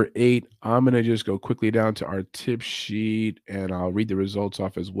Series number 8, I'm going to just go quickly down to our tip sheet, and I'll read the results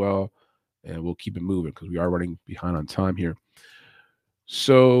off as well, and we'll keep it moving because we are running behind on time here.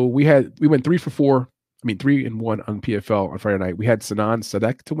 So we went 3 for 4. 3-1 on PFL on Friday night. We had Sinan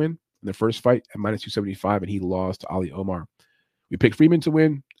Sadek to win in the first fight at -275, and he lost to Ali Omar. We picked Freeman to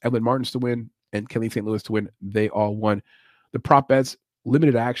win, Evelyn Martins to win, and Kelly St. Louis to win. They all won. The prop bets,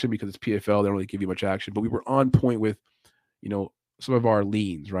 limited action because it's PFL. They don't really give you much action, but we were on point with, some of our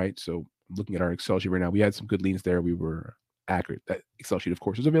leans, right? So I'm looking at our Excel sheet right now. We had some good leans there. We were accurate. That Excel sheet, of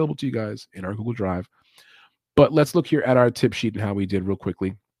course, is available to you guys in our Google Drive. But let's look here at our tip sheet and how we did real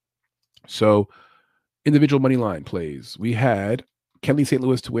quickly. So individual money line plays. We had Kelly St.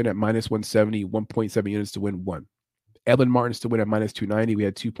 Louis to win at -170, 1.7 units to win 1. Evelyn Martins to win at -290. We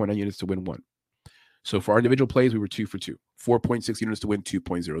had 2.9 units to win 1. So for our individual plays, we were 2 for 2. 4.6 units to win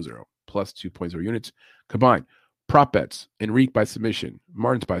 2.00 plus 2.0 units combined. Prop bets, Henrique by submission,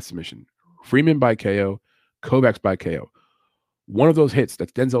 Martins by submission, Freeman by KO, Kovacs by KO. One of those hits,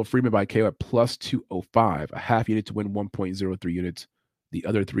 that's Denzel Freeman by KO at +205, a half unit to win 1.03 units. The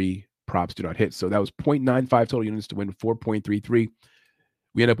other 3 props do not hit. So that was 0.95 total units to win 4.33.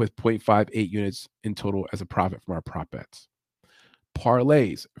 We end up with 0.58 units in total as a profit from our prop bets.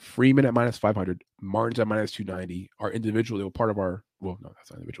 Parlays, Freeman at -500, Martins at -290. Our individual, they were part of our, well, no,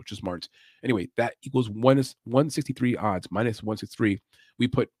 that's not individual, just Martins. Anyway, that equals 163 odds, -163. We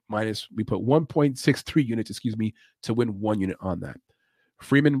put 1.63 units, to win 1 unit on that.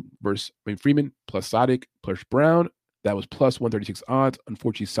 Freeman plus Sadek plus Brown. That was plus 136 odds.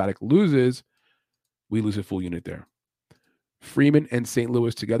 Unfortunately, Sadek loses. We lose a full unit there. Freeman and St.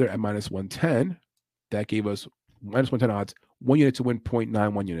 Louis together at minus 110. That gave us minus 110 odds. 1 unit to win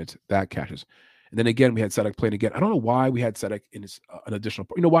 0.91 units. That cashes. And then again, we had Sadek playing again. I don't know why we had Sadek in an additional.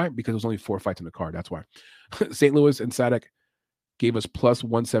 You know why? Because it was only 4 fights in the card. That's why. St. Louis and Sadek gave us plus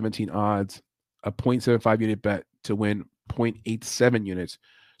 117 odds, a 0.75 unit bet to win 0.87 units.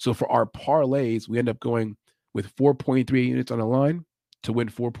 So for our parlays, we end up going with 4.3 units on the line to win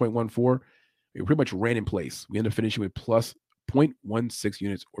 4.14. We pretty much ran in place. We end up finishing with plus 0.16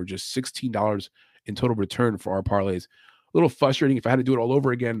 units, or just $16 in total return for our parlays. A little frustrating. If I had to do it all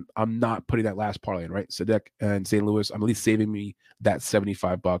over again, I'm not putting that last parlay in, right? Sadek and St. Louis, I'm at least saving me that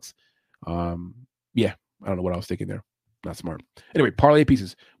 $75. Yeah, I don't know what I was thinking there. Not smart. Anyway, parlay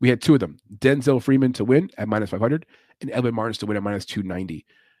pieces. We had 2 of them. Denzel Freeman to win at minus 500 and Evan Martins to win at minus 290.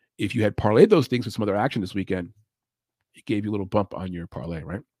 If you had parlayed those things with some other action this weekend, it gave you a little bump on your parlay,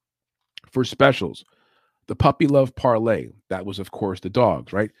 right? For specials, the Puppy Love parlay, that was, of course, the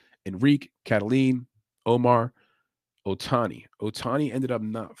dogs, right? Enrique, Cataline, Omar, Otani. Otani ended up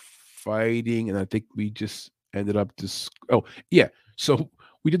not fighting, and I think we just ended up so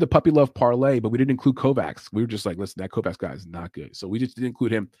we did the Puppy Love parlay, but we didn't include Kovacs. We were just like, listen, that Kovacs guy is not good. So we just didn't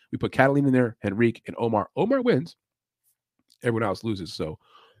include him. We put Cataline in there, Enrique, and Omar. Omar wins. Everyone else loses. So,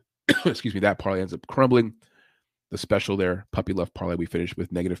 excuse me, that parlay ends up crumbling. The special there, Puppy Love parlay, we finished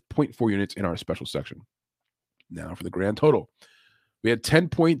with negative 0.4 units in our special section. Now for the grand total. We had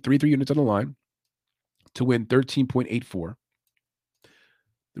 10.33 units on the line to win 13.84.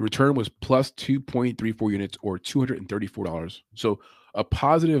 The return was plus 2.34 units, or $234. So a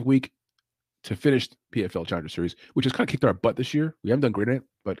positive week to finish PFL Challenger Series, which has kind of kicked our butt this year. We haven't done great at it,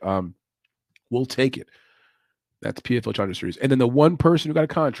 but we'll take it. That's PFL Challenger Series. And then the one person who got a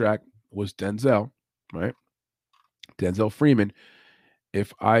contract was Denzel, right? Denzel Freeman.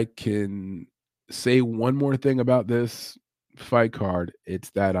 If I can say one more thing about this fight card, it's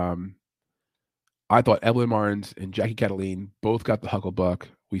that I thought Evelyn Martins and Jackie Cataline both got the Hucklebuck.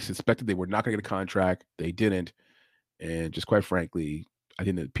 We suspected they were not going to get a contract. They didn't. And just quite frankly, I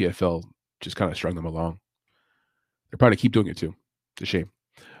think the PFL just kind of strung them along. They're probably keep doing it too. It's a shame.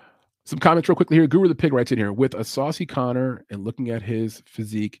 Some comments real quickly here. Guru the Pig writes in here, with a saucy Conor and looking at his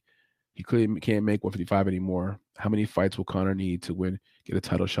physique, he clearly can't make 155 anymore. How many fights will Conor need to get a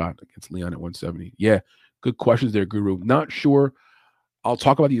title shot against Leon at 170? Yeah, good questions there, Guru. Not sure. I'll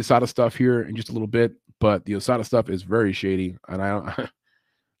talk about the USADA stuff here in just a little bit, but the USADA stuff is very shady, and I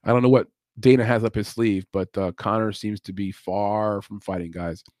don't know what Dana has up his sleeve, but Conor seems to be far from fighting,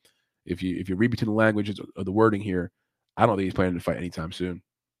 guys. If you read between the languages of the wording here, I don't think he's planning to fight anytime soon.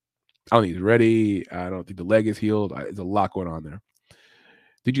 I don't think he's ready. I don't think the leg is healed. There's a lot going on there.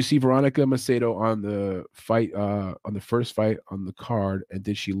 Did you see Veronica Macedo on the fight, on the first fight on the card, and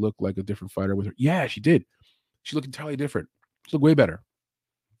did she look like a different fighter with her? Yeah, she did. She looked entirely different. She looked way better.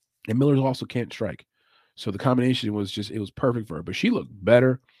 And Miller also can't strike. So the combination was it was perfect for her. But she looked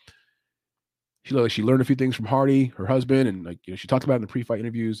better. She looked like she learned a few things from Hardy, her husband, and she talked about it in the pre-fight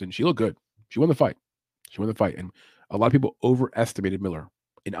interviews, and she looked good. She won the fight. And a lot of people overestimated Miller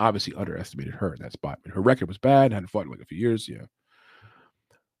and obviously underestimated her in that spot. And her record was bad, hadn't fought in like a few years. Yeah.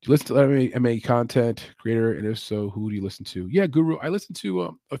 Do you listen to MMA content creator? And if so, who do you listen to? Yeah, Guru. I listen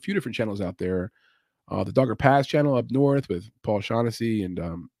to a few different channels out there. The Dogger Pass channel up north with Paul Shaughnessy and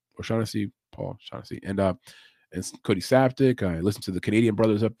Paul Shaughnessy and Cody Saptic. I listen to the Canadian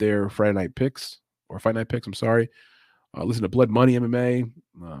brothers up there, Fight Night Picks. I'm sorry. Listen to Blood Money MMA,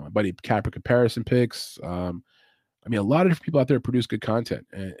 my buddy Capra Comparison Picks. A lot of different people out there produce good content,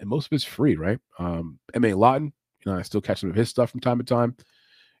 and most of it's free, right? MMA Lawton, I still catch some of his stuff from time to time.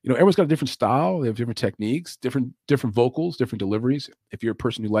 Everyone's got a different style. They have different techniques, different vocals, different deliveries. If you're a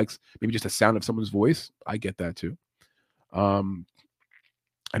person who likes maybe just the sound of someone's voice, I get that too.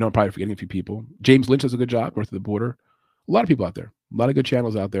 I know I'm probably forgetting a few people. James Lynch does a good job north of the border. A lot of people out there, a lot of good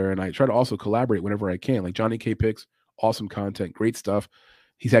channels out there. And I try to also collaborate whenever I can. Like Johnny K Picks, awesome content, great stuff.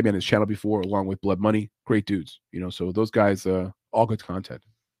 He's had me on his channel before, along with Blood Money. Great dudes, so those guys, all good content.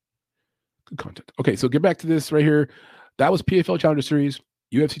 Good content. Okay, so get back to this right here. That was PFL Challenger Series.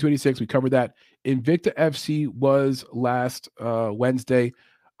 UFC 26, we covered that. Invicta FC was last Wednesday.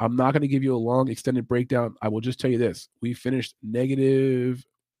 I'm not going to give you a long, extended breakdown. I will just tell you this. We finished negative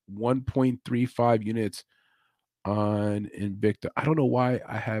 1.35 units on Invicta. I don't know why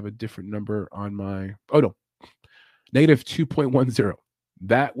I have a different number on my... Oh, no. Negative 2.10.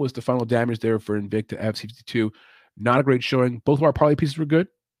 That was the final damage there for Invicta FC 52. Not a great showing. Both of our parlay pieces were good.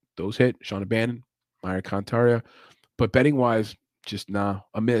 Those hit. Sean Abannon, Maya Cantaria. But betting-wise, just a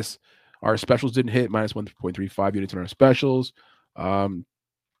miss. Our specials didn't hit, minus 1.35 units on our specials.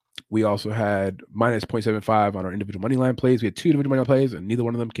 We also had minus 0.75 on our individual money line plays. We had 2 individual money line plays, and neither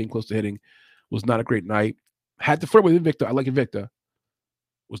one of them came close to hitting. Was not a great night. Had to flirt with Invicta. I like Invicta.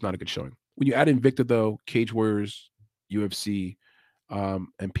 Was not a good showing. When you add Invicta, though, Cage Warriors, UFC,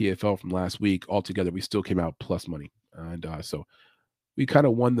 and PFL from last week, altogether, we still came out plus money. And so we kind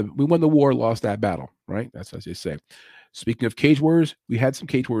of won the war, lost that battle, right? That's as they say. Speaking of Cage Warriors, we had some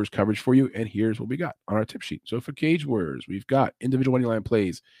Cage Warriors coverage for you, and here's what we got on our tip sheet. So for Cage Warriors, we've got individual money line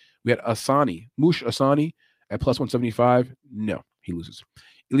plays. We had Mush Asani at plus 175. No, he loses.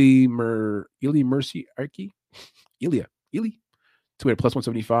 Ili Mercy Arki? Ilya to win at plus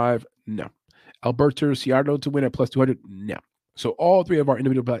 175. No. Alberto Ciardo to win at plus 200. No. So all 3 of our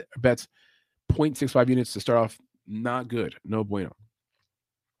individual bets, 0.65 units to start off. Not good. No bueno.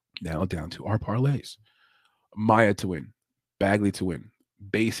 Now down to our parlays. Maya to win, Bagley to win,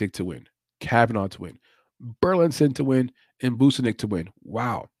 Basic to win, Kavanaugh to win, Burlinson to win, and Vucinic to win.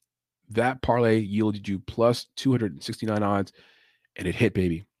 Wow. That parlay yielded you plus 269 odds, and it hit,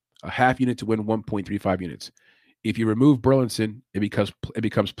 baby. A half unit to win 1.35 units. If you remove Burlinson, it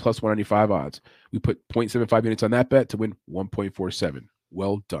becomes plus 195 odds. We put 0.75 units on that bet to win 1.47.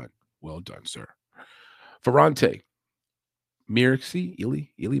 Well done. Well done, sir. Ferrante,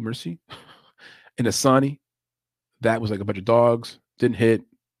 Ili Mercy, and Asani. That was like a bunch of dogs. Didn't hit.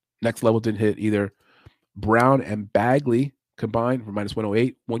 Next level didn't hit either. Brown and Bagley combined for minus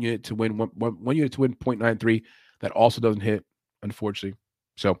 108. 1 unit to win. One unit to win 0.93. That also doesn't hit, unfortunately.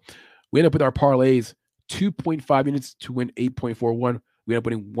 So we end up with our parlays 2.5 units to win 8.41. We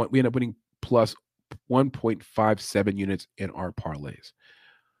end up winning plus 1.57 units in our parlays.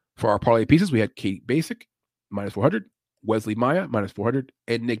 For our parlay pieces, we had Kate Basic minus 400. Wesley Maya, minus 400,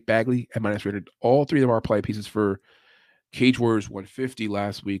 and Nick Bagley at minus 300. All 3 of our play pieces for Cage Warriors 150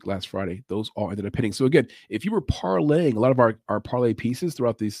 last Friday. Those all ended up hitting. So again, if you were parlaying a lot of our parlay pieces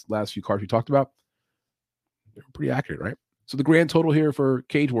throughout these last few cards we talked about, they're pretty accurate, right? So the grand total here for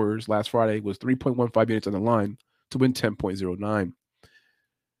Cage Warriors last Friday was 3.15 units on the line to win 10.09.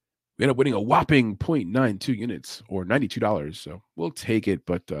 We ended up winning a whopping 0.92 units or $92. So we'll take it,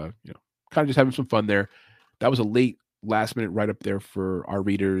 but kind of just having some fun there. That was a last minute right up there for our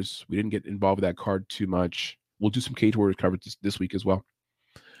readers. We didn't get involved with that card too much. We'll do some Cage Warriors coverage this week as well.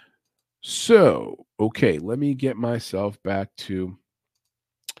 So, okay, let me get myself back to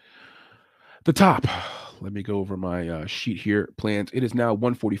the top. Let me go over my sheet here. Plans. It is now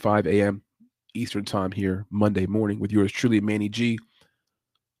 1:45 a.m. Eastern time here, Monday morning, with yours truly, Manny G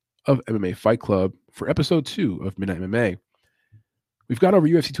of MMA Fight Club for episode 2 of Midnight MMA. We've gone over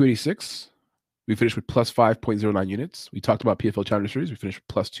UFC 286. We finished with plus 5.09 units. We talked about PFL Challenger Series. We finished with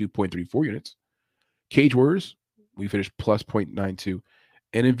plus 2.34 units. Cage Warriors, we finished plus 0.92.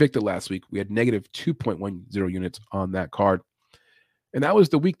 And Invicta last week, we had negative 2.10 units on that card. And that was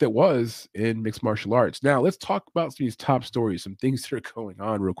the week that was in mixed martial arts. Now, let's talk about these top stories, some things that are going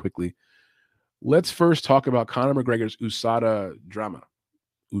on real quickly. Let's first talk about Conor McGregor's USADA drama.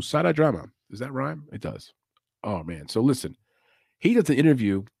 USADA drama. Does that rhyme? It does. Oh, man. So listen, he does an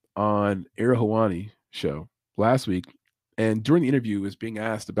interview on Ariel Helwani show last week, and during the interview was being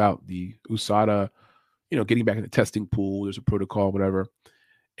asked about the USADA, getting back in the testing pool. There's a protocol, whatever.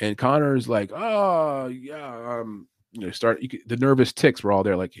 And Conor's like, oh yeah, the nervous tics were all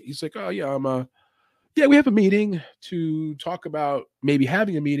there. Like he's like, oh yeah, we have a meeting to talk about maybe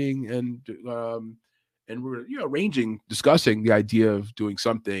having a meeting, and we're discussing the idea of doing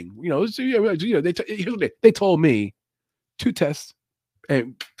something. They told me 2 tests.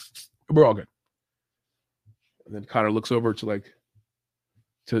 And we're all good. And then Conor looks over to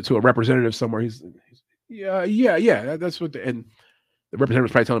a representative somewhere. He's yeah. That's what. And the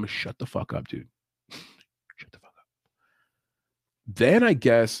representative's probably telling him, "Shut the fuck up, dude. Shut the fuck up." Then I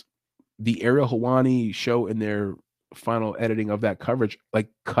guess the Ariel Helwani show in their final editing of that coverage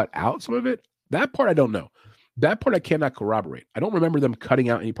cut out some of it. That part I don't know. That part I cannot corroborate. I don't remember them cutting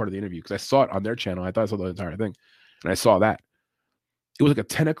out any part of the interview because I saw it on their channel. I thought I saw the entire thing, and I saw that. It was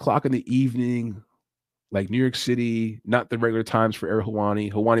 10 o'clock in the evening, New York City, not the regular times for Ariel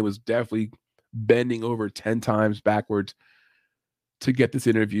Helwani. Helwani was definitely bending over 10 times backwards to get this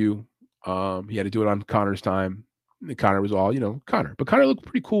interview. He had to do it on Conor's time. And Conor was all, Conor. But Conor looked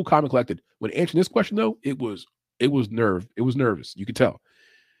pretty cool, calm, and collected. When answering this question, though, it was nervous. You could tell.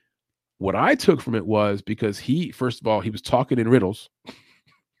 What I took from it was because first of all, he was talking in riddles.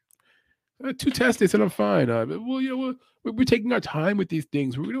 2 tests, they said I'm fine. We're taking our time with these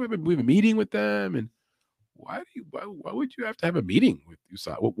things. We have a meeting with them, and why would you have to have a meeting with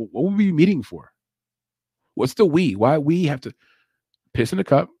USADA? What would we be meeting for? What's the we? Why we have to? Piss in the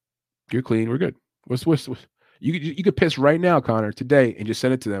cup. You're clean. We're good. What's you could piss right now, Connor, today, and just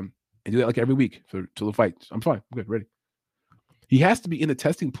send it to them and do that like every week till the fight. I'm fine. I'm good. Ready. He has to be in the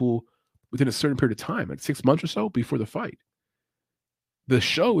testing pool within a certain period of time, like 6 months or so before the fight. The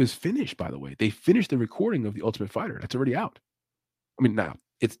show is finished, by the way. They finished the recording of The Ultimate Fighter. That's already out. I mean, now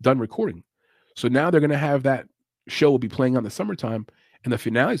it's done recording. So now they're going to have that show will be playing on the summertime, and the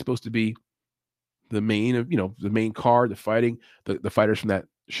finale is supposed to be the main of the main card, the fighting, the fighters from that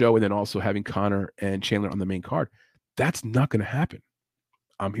show, and then also having Connor and Chandler on the main card. That's not going to happen.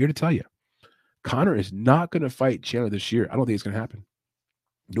 I'm here to tell you, Connor is not going to fight Chandler this year. I don't think it's going to happen.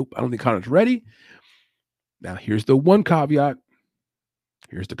 Nope, I don't think Connor's ready. Now, here's the one caveat.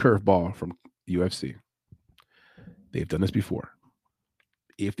 Here's the curveball from UFC. They've done this before.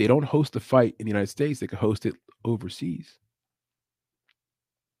 If they don't host the fight in the United States, they can host it overseas.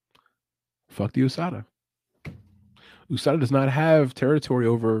 Fuck the USADA. USADA does not have territory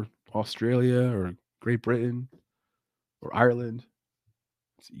over Australia or Great Britain or Ireland.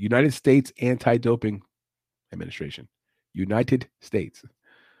 It's United States Anti-Doping Administration. United States.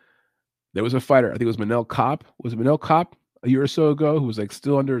 There was a fighter, I think it was Manel Kopp. Was it Manel Kopp a year or so ago who was like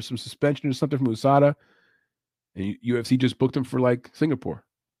still under some suspension or something from USADA? And UFC just booked him for like Singapore.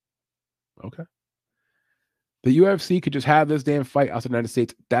 Okay. The UFC could just have this damn fight outside the United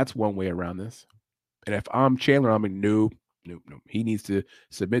States. That's one way around this. And if I'm Chandler, I'm like, nope. He needs to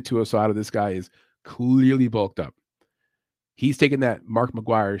submit to USADA. This guy is clearly bulked up. He's taking that Mark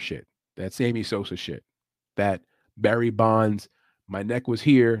McGuire shit, that Sammy Sosa shit, that Barry Bonds, my neck was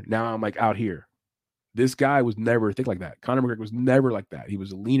here, now I'm like out here. This guy was never a thing like that. Conor McGregor was never like that. He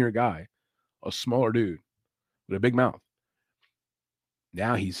was a leaner guy, a smaller dude with a big mouth.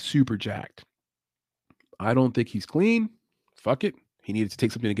 Now he's super jacked. I don't think he's clean. Fuck it. He needed to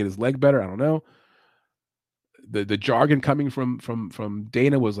take something to get his leg better. I don't know. The jargon coming from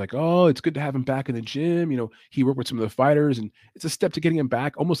Dana was like, oh, it's good to have him back in the gym. He worked with some of the fighters, and it's a step to getting him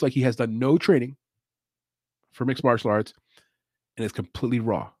back, almost like he has done no training for mixed martial arts, and it's completely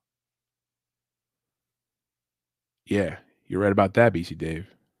raw. Yeah, you're right about that, BC Dave.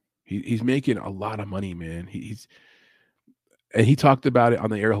 He's making a lot of money, man. And he talked about it on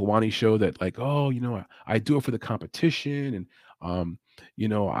the Ariel Helwani show that like, oh, I do it for the competition, and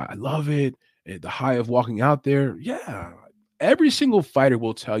I love it. The high of walking out there. Yeah, every single fighter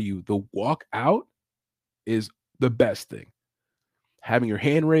will tell you the walk out is the best thing. Having your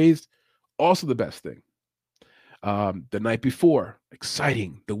hand raised, also the best thing. The night before,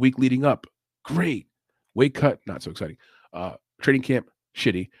 exciting. The week leading up, great. Weight cut, not so exciting. Training camp,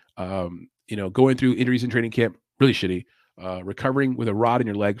 shitty. Going through injuries in training camp, really shitty. Recovering with a rod in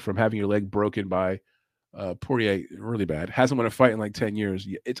your leg from having your leg broken by Poirier, really bad. Hasn't won a fight in like 10 years.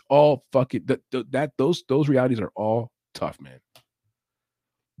 It's all fucking those realities are all tough, man.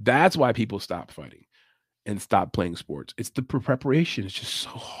 That's why people stop fighting and stop playing sports. It's the preparation. It's just so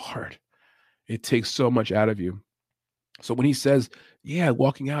hard. It takes so much out of you. So when he says, yeah,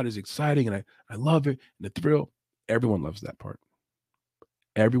 walking out is exciting and I love it and the thrill, everyone loves that part.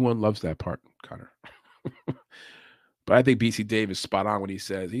 Everyone loves that part, Connor. But I think BC Dave is spot on when he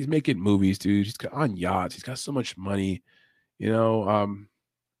says he's making movies, dude. He's on yachts. He's got so much money. He's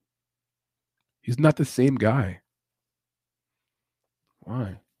not the same guy.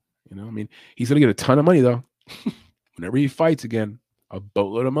 Why? He's going to get a ton of money, though. Whenever he fights again, a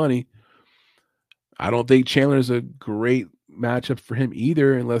boatload of money. I don't think Chandler's a great matchup for him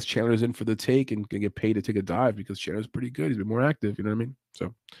either, unless Chandler's in for the take and can get paid to take a dive because Chandler's pretty good. He's been more active. You know what I mean?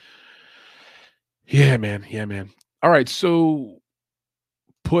 So, yeah, man. All right, so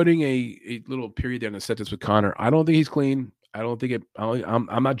putting a little period there in the sentence with Connor. I don't think he's clean. I don't think it.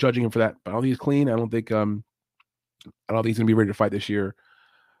 I'm not judging him for that, but I don't think he's clean. I don't think he's gonna be ready to fight this year.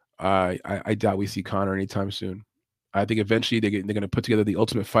 I doubt we see Connor anytime soon. I think eventually they're gonna put together the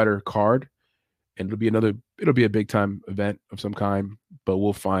Ultimate Fighter card, and it'll be a big time event of some kind. But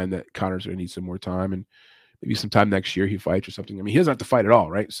we'll find that Connor's gonna need some more time, and maybe sometime next year he fights or something. I mean, he doesn't have to fight at all,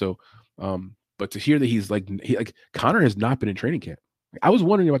 right? So, but to hear that he's like Connor has not been in training camp. I was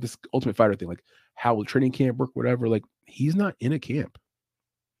wondering about this Ultimate Fighter thing, like how will training camp work, whatever. Like he's not in a camp.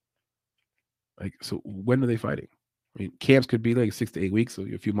 Like, so when are they fighting? I mean, camps could be like 6 to 8 weeks, so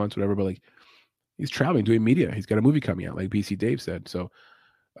a few months, whatever. But like, he's traveling, doing media. He's got a movie coming out, like BC Dave said. So,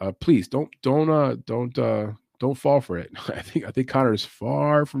 please don't fall for it. I think Connor is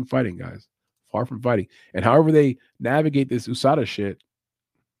far from fighting, guys. Far from fighting. And however they navigate this USADA shit,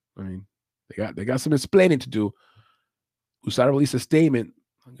 I mean, they got some explaining to do. USADA released a statement,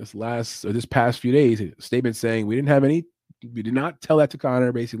 I guess this past few days, a statement saying we did not tell that to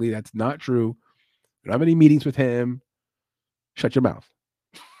Connor. Basically, that's not true. We don't have any meetings with him. Shut your mouth.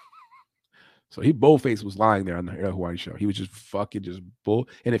 So he boldface was lying there on the Ariel Helwani show. He was just fucking just bull.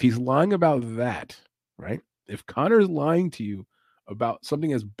 And if he's lying about that, right? If Conor is lying to you about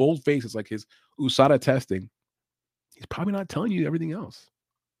something as boldface as like his USADA testing, he's probably not telling you everything else.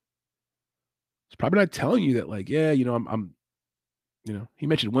 He's probably not telling you that, like, yeah, I'm he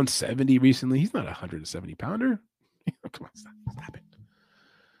mentioned 170 recently. He's not a 170 pounder. Come on, stop it.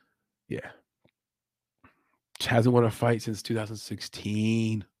 Yeah. Hasn't won a fight since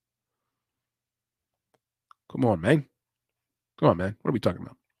 2016. Come on, man. What are we talking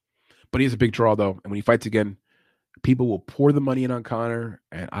about? But he is a big draw, though. And when he fights again, people will pour the money in on Conor,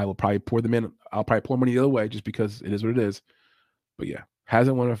 and I will probably pour them in. I'll probably pour money the other way just because it is what it is. But yeah,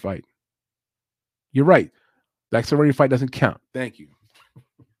 hasn't won a fight. You're right. That celebrity fight doesn't count. Thank you.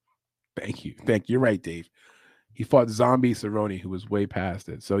 Thank you. You're right, Dave. He fought Zombie Cerrone, who was way past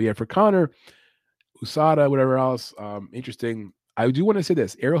it. So yeah, for Conor, USADA, whatever else, interesting. I do want to say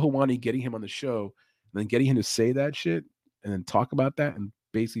this: Ariel Helwani getting him on the show, and then getting him to say that shit, and then talk about that, and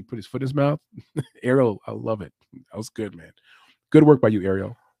basically put his foot in his mouth. Ariel, I love it. That was good, man. Good work by you,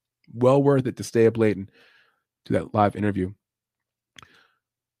 Ariel. Well worth it to stay up late and do that live interview.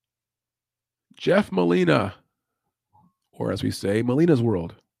 Jeff Molina, or as we say, Molina's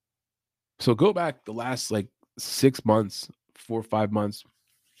World. So go back the last 6 months, 4 or 5 months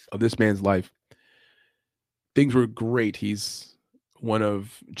of this man's life. Things were great. He's one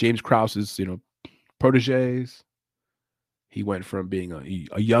of James Krause's, proteges. He went from being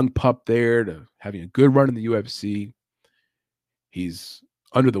a young pup there to having a good run in the UFC. He's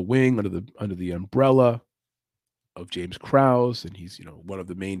under the wing, under the umbrella of James Krause, and he's one of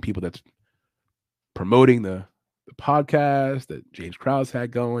the main people that's promoting the podcast that James Krause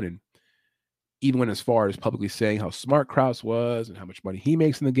had going, and even went as far as publicly saying how smart Krause was and how much money he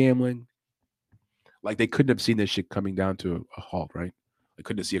makes in the gambling. Like they couldn't have seen this shit coming down to a halt, right? They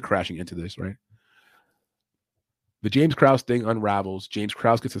couldn't see it crashing into this, right? The James Krause thing unravels. James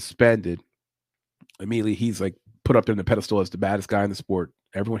Krause gets suspended. Immediately, he's put up there in the pedestal as the baddest guy in the sport.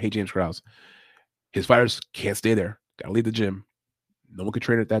 Everyone hates James Krause. His fighters can't stay there. Got to leave the gym. No one could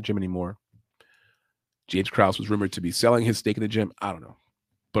train at that gym anymore. James Krause was rumored to be selling his stake in the gym. I don't know.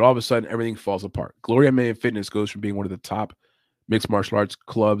 But all of a sudden, everything falls apart. Glory MMA Fitness goes from being one of the top mixed martial arts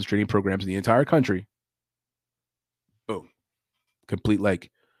clubs, training programs in the entire country. Boom. Complete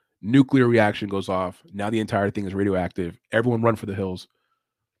nuclear reaction goes off. Now the entire thing is radioactive. Everyone run for the hills.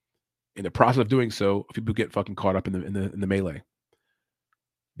 In the process of doing so, people get fucking caught up in the melee.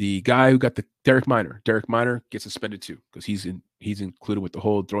 The guy who got the Derek Minor gets suspended too because he's included with the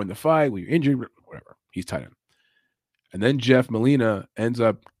whole throwing the fight when you're injured, whatever. He's tied in. And then Jeff Molina ends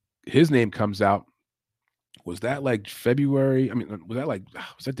up, his name comes out. Was that February? I mean,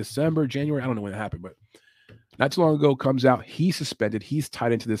 was that December, January? I don't know when it happened, but not too long ago comes out. He's suspended. He's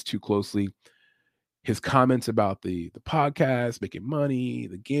tied into this too closely. His comments about the podcast, making money,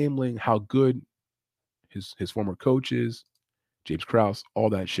 the gambling, how good his former coach is, James Krause, all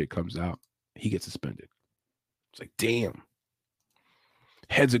that shit comes out. He gets suspended. It's like, damn.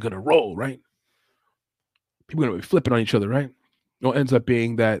 Heads are going to roll, right? People are going to be flipping on each other, right? Well, it ends up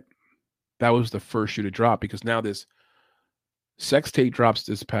being that was the first shoe to drop because now this sex tape drops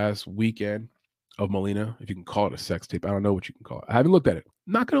this past weekend of Molina, if you can call it a sex tape. I don't know what you can call it. I haven't looked at it.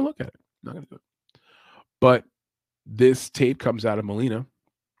 Not going to look at it. Not going to do it. But this tape comes out of Molina,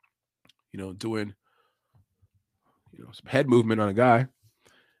 doing, some head movement on a guy.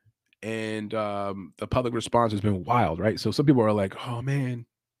 And the public response has been wild, right? So some people are like, oh, man,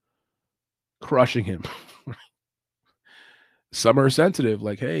 crushing him. Some are sensitive,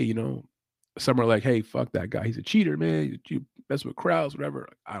 like, hey, some are like, hey, fuck that guy. He's a cheater, man. You mess with Krause, whatever.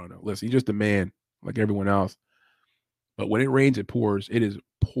 I don't know. Listen, he's just a man like everyone else. But when it rains, it pours. It is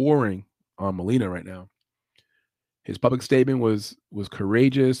pouring on Molina right now. His public statement was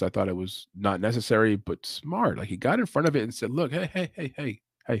courageous. I thought it was not necessary, but smart. Like he got in front of it and said, look, hey.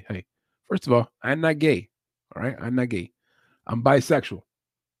 First of all, I'm not gay. All right. I'm not gay. I'm bisexual.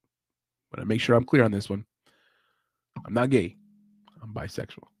 But I make sure I'm clear on this one. I'm not gay. I'm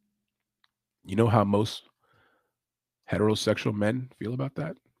bisexual. You know how most heterosexual men feel about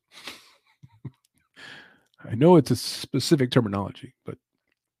that? I know it's a specific terminology, but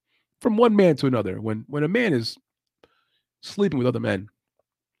from one man to another, when a man is sleeping with other men,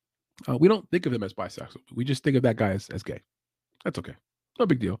 we don't think of him as bisexual. We just think of that guy as gay. That's okay. No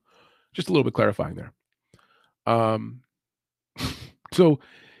big deal. Just a little bit clarifying there. So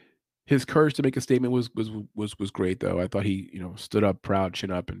his courage to make a statement was great, though. I thought he, stood up proud,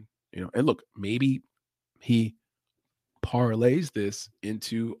 chin up, and and look, maybe he parlays this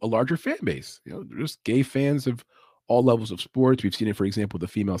into a larger fan base. There's gay fans of all levels of sports. We've seen it, for example, the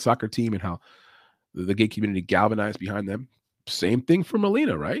female soccer team and how the gay community galvanized behind them. Same thing for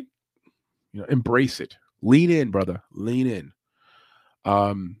Molina, right? Embrace it. Lean in, brother. Lean in.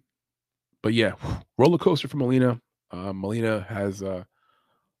 But yeah, roller coaster for Molina. Molina has a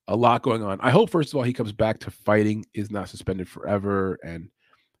lot going on. I hope, first of all, he comes back to fighting, is not suspended forever, and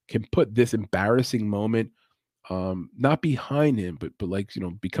can put this embarrassing moment not behind him, but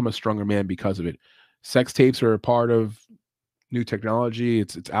become a stronger man because of it. Sex tapes are a part of new technology.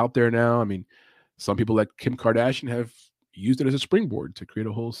 It's out there now. I mean, some people like Kim Kardashian have used it as a springboard to create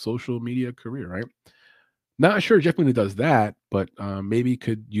a whole social media career, right? Not sure Jeff Molina does that, but maybe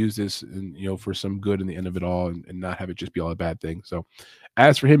could use this for some good in the end of it all, and not have it just be all a bad thing. So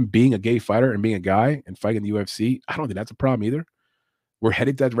as for him being a gay fighter and being a guy and fighting in the UFC, I don't think that's a problem either. We're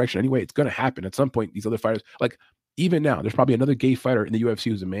headed that direction anyway. It's going to happen at some point. These other fighters, like even now, there's probably another gay fighter in the UFC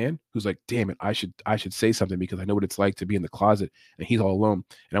who's a man who's like, damn it, I should say something because I know what it's like to be in the closet and he's all alone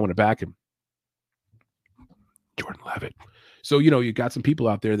and I want to back him. Jordan Levitt. So, you got some people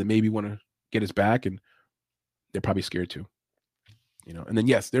out there that maybe want to get his back, and they're probably scared too. And then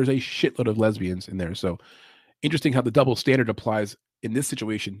yes, there's a shitload of lesbians in there. So interesting how the double standard applies in this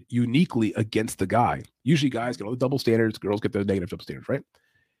situation uniquely against the guy. Usually guys get all the double standards, girls get the negative double standards, right?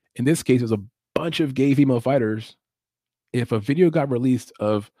 In this case, there's a bunch of gay female fighters. If a video got released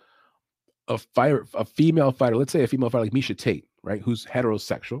of a female fighter, let's say a female fighter like Miesha Tate, right, who's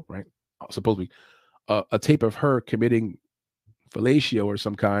heterosexual, right, supposedly, a tape of her committing fellatio or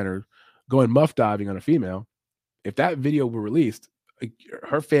some kind, or going muff diving on a female, if that video were released,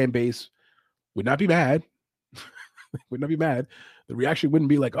 her fan base would not be mad. Would not be mad. The reaction wouldn't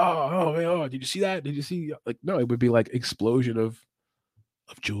be like, oh, did you see that? Did you see? Like, no, it would be like explosion of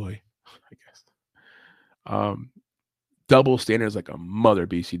joy, I guess. Double standards like a mother,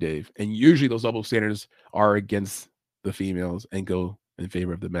 BC Dave. And usually those double standards are against the females and go in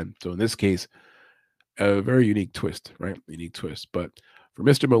favor of the men. So in this case, a very unique twist, right? Unique twist. But for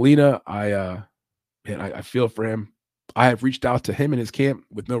Mr. Molina, I feel for him. I have reached out to him in his camp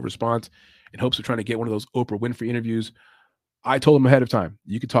with no response in hopes of trying to get one of those Oprah Winfrey interviews. I told him ahead of time,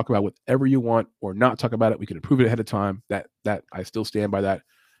 you can talk about whatever you want or not talk about it. We can approve it ahead of time. That I still stand by that.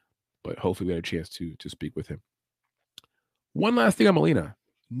 But hopefully we had a chance to speak with him. One last thing on Molina.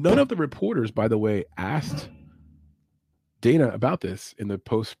 None of the reporters, by the way, asked Dana about this in the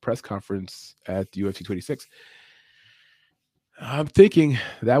post-press conference at the UFC 26. I'm thinking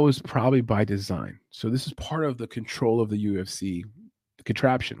that was probably by design. So this is part of the control of the UFC, the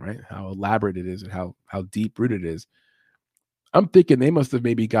contraption, right? How elaborate it is and how deep-rooted it is. I'm thinking they must have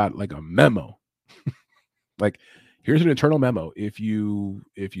maybe got like a memo. Like, here's an internal memo. If you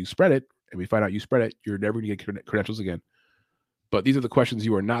spread it and we find out you spread it, you're never going to get credentials again. But these are the questions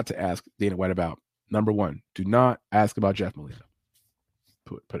you are not to ask Dana White about. Number one, do not ask about Jeff Molina.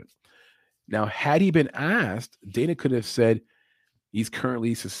 Put it. Now, had he been asked, Dana could have said he's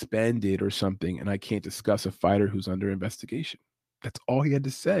currently suspended or something, and I can't discuss a fighter who's under investigation. That's all he had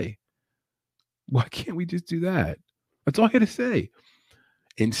to say. Why can't we just do that? That's all he had to say.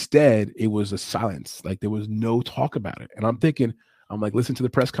 Instead, it was a silence. Like, there was no talk about it. And I'm like, listen to the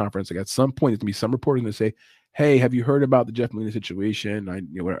press conference. Like, at some point, there's going to be some reporting to say, hey, have you heard about the Jeff Molina situation?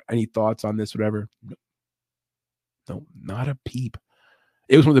 Any thoughts on this, whatever? No, not a peep.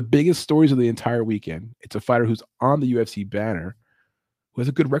 It was one of the biggest stories of the entire weekend. It's a fighter who's on the UFC banner, who has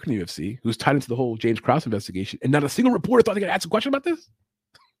a good record in the UFC, who's tied into the whole James Krause investigation, and not a single reporter thought they could ask a question about this?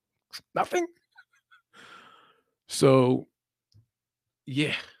 Nothing? So,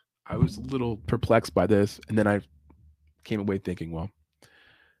 yeah, I was a little perplexed by this, and then I came away thinking, well,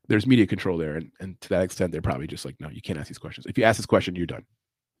 there's media control there, and to that extent, they're probably just like, no, you can't ask these questions. If you ask this question, you're done.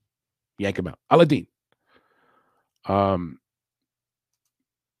 Yank him out. Aladdin.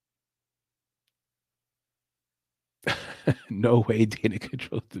 No way Dana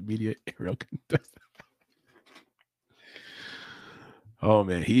controls the media. Oh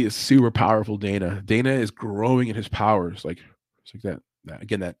man, he is super powerful. Dana is growing in his powers. Like it's like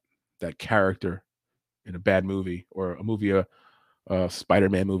that character in a bad movie or a movie, a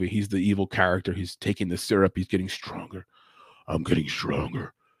Spider-Man movie. He's the evil character. He's taking the syrup. He's getting stronger. I'm getting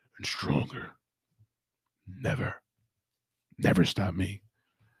stronger and stronger. Never stop me.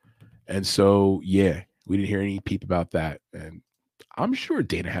 And so, yeah, we didn't hear any peep about that. And I'm sure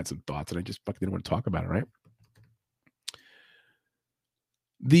Dana had some thoughts, and I just fucking didn't want to talk about it, right?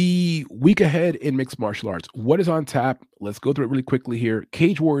 The week ahead in mixed martial arts. What is on tap? Let's go through it really quickly here.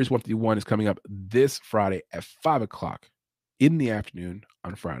 Cage Warriors 151 is coming up this Friday at 5 o'clock in the afternoon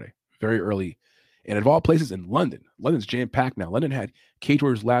on Friday. Very early And of all places, in London. London's jam-packed now. London had Cage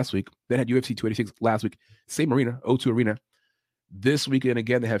Warriors last week, then had UFC 286 last week, same arena, O2 Arena. This weekend,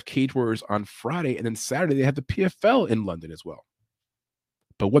 again, they have Cage Warriors on Friday, and then Saturday they have the PFL in London as well.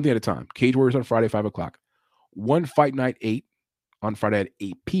 But one thing at a time. Cage Warriors on Friday, 5 o'clock. One Fight Night 8 on Friday at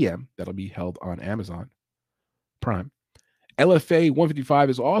 8 p.m. That'll be held on Amazon Prime. LFA 155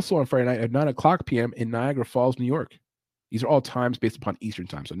 is also on Friday night at 9 o'clock p.m. in Niagara Falls, New York. These are all times based upon Eastern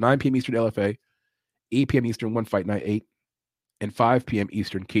time. So 9 p.m. Eastern LFA, 8 p.m. Eastern, One Fight Night 8, and 5 p.m.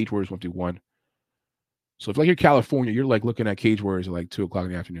 Eastern, Cage Warriors 151. So if like you're California, you're like looking at Cage Warriors at like 2 o'clock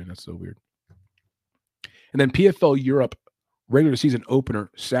in the afternoon. That's so weird. And then PFL Europe regular season opener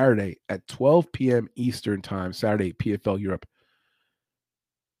Saturday at 12 p.m. Eastern time, Saturday, PFL Europe.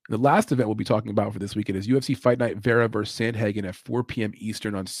 The last event we'll be talking about for this weekend is UFC Fight Night Vera versus Sandhagen at 4 p.m.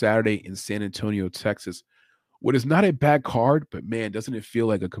 Eastern on Saturday in San Antonio, Texas. What is not a bad card, but man, doesn't it feel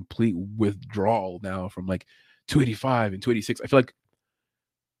like a complete withdrawal now from like 285 and 286? I feel like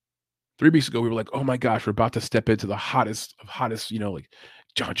 3 weeks ago we were like, oh my gosh, we're about to step into the hottest of hottest, like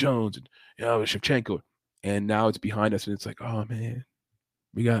John Jones and Shevchenko. And now it's behind us, and it's like, oh man,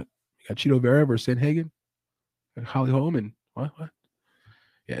 we got Chito Vera versus Sandhagen, and Holly Holm, and what?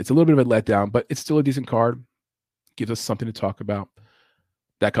 Yeah, it's a little bit of a letdown, but it's still a decent card. Gives us something to talk about.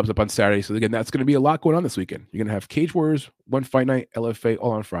 That comes up on Saturday. So again, that's going to be a lot going on this weekend. You're going to have Cage Warriors, One Fight Night, LFA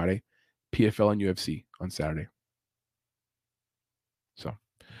all on Friday, PFL and UFC on Saturday. So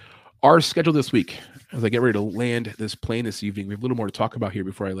our schedule this week, as I get ready to land this plane this evening, we have a little more to talk about here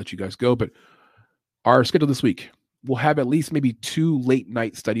before I let you guys go, but our schedule this week, we'll have at least maybe 2 late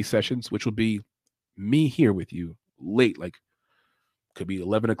night study sessions, which will be me here with you late, like could be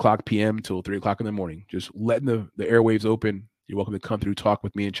 11 o'clock p.m. till 3 o'clock in the morning, just letting the airwaves open. You're welcome to come through, talk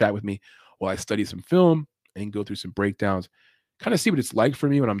with me, and chat with me while I study some film and go through some breakdowns, kind of see what it's like for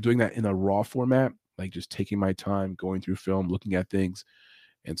me when I'm doing that in a raw format, like just taking my time, going through film, looking at things.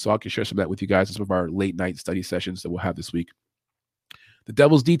 And so I can share some of that with you guys in some of our late night study sessions that we'll have this week. The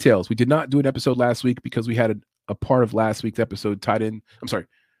Devil's Details. We did not do an episode last week because we had a part of last week's episode tied in. I'm sorry,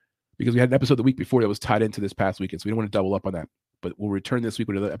 because we had an episode the week before that was tied into this past weekend. So we don't want to double up on that. But we'll return this week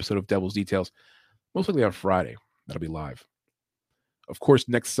with another episode of Devil's Details, most likely on Friday. That'll be live. Of course,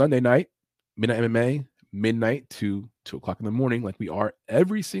 next Sunday night, Midnight MMA, midnight to 2 o'clock in the morning, like we are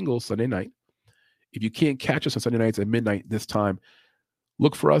every single Sunday night. If you can't catch us on Sunday nights at midnight this time,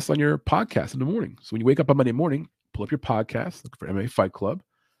 look for us on your podcast in the morning. So when you wake up on Monday morning, pull up your podcast, look for MMA Fight Club,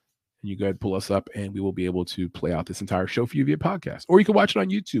 and you go ahead and pull us up, and we will be able to play out this entire show for you via podcast. Or you can watch it on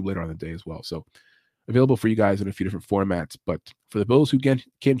YouTube later on in the day as well. So available for you guys in a few different formats. But for those who can't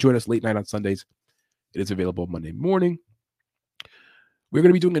join us late night on Sundays, it is available Monday morning. We're going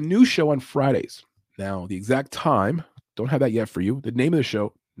to be doing a new show on Fridays. Now, the exact time, don't have that yet for you. The name of the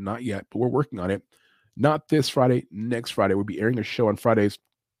show, not yet, but we're working on it. Not this Friday, next Friday. We'll be airing a show on Fridays.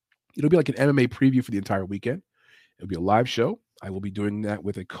 It'll be like an MMA preview for the entire weekend. It'll be a live show. I will be doing that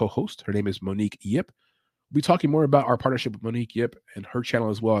with a co-host. Her name is Monique Yip. We'll be talking more about our partnership with Monique Yip and her channel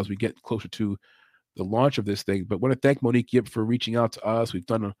as well as we get closer to the launch of this thing. But I want to thank Monique Yip for reaching out to us. We've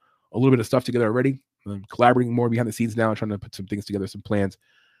done a little bit of stuff together already. I'm collaborating more behind the scenes now, trying to put some things together, some plans.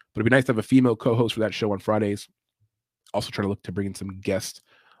 But it'd be nice to have a female co-host for that show on Fridays. Also trying to look to bring in some guests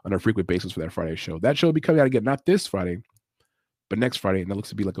on a frequent basis for that Friday show. That show will be coming out again, not this Friday, but next Friday. And that looks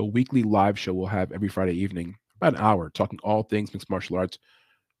to be like a weekly live show we'll have every Friday evening, about an hour, talking all things mixed martial arts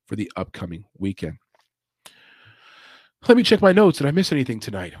for the upcoming weekend. Let me check my notes. Did I miss anything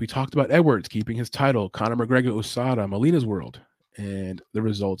tonight? We talked about Edwards keeping his title, Conor McGregor, USADA, Molina's World, and the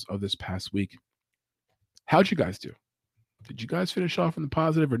results of this past week. How'd you guys do? Did you guys finish off in the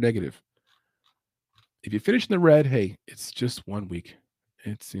positive or negative? If you finish in the red, hey, it's just 1 week.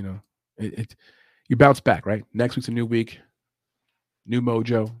 It's, you bounce back, right? Next week's a new week, new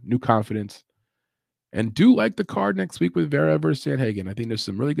mojo, new confidence. And do like the card next week with Vera versus Sandhagen. I think there's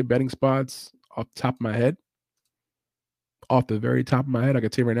some really good betting spots off the top of my head. Off the very top of my head, I can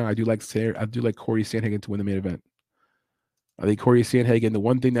tell you right now, I do like Corey Sandhagen to win the main event. I think Corey Sandhagen, the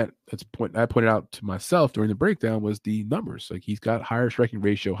one thing I pointed out to myself during the breakdown was the numbers. Like he's got higher striking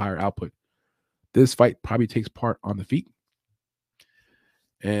ratio, higher output. This fight probably takes part on the feet.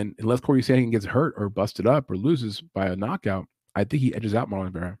 And unless Corey Sandhagen gets hurt or busted up or loses by a knockout, I think he edges out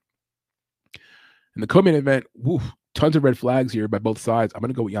Marlon Vera. In the co-main event, tons of red flags here by both sides. I'm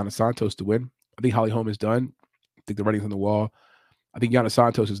going to go with Yana Santos to win. I think Holly Holm is done. I think the writing's on the wall. I think Yana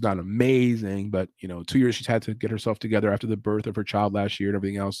Santos is not amazing, but 2 years she's had to get herself together after the birth of her child last year and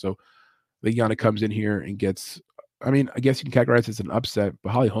everything else. So I think Yana comes in here and gets, I guess you can categorize it as an upset,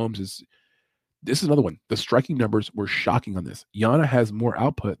 but Holly Holmes this is another one. The striking numbers were shocking on this. Yana has more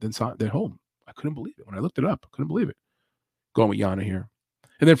output than Holm. I couldn't believe it. When I looked it up, I couldn't believe it. Going with Yana here.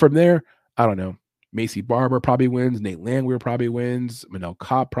 And then from there, I don't know. Macy Barber probably wins. Nate Landwehr probably wins. Manel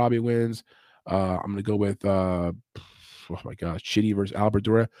Kopp probably wins. I'm going to go with, oh my gosh, Chidi versus Albert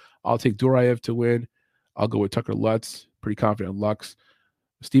Dura. I'll take Duraev to win. I'll go with Tucker Lutz. Pretty confident in Lux.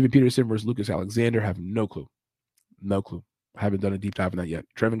 Steven Peterson versus Lucas Alexander. Have no clue. No clue. I haven't done a deep dive on that yet.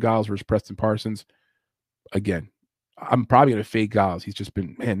 Trevin Giles versus Preston Parsons. Again, I'm probably going to fade Giles. He's just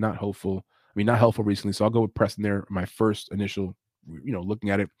been, man, not hopeful. I mean, not helpful recently. So I'll go with Preston there. My first initial, looking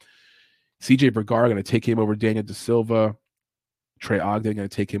at it. CJ Vergara going to take him over Daniel De Silva. Trey Ogden going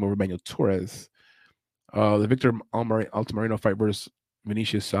to take him over Manuel Torres. The Victor Altamirano fight versus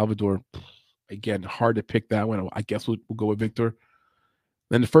Vinicius Salvador. Again, hard to pick that one. I guess we'll go with Victor.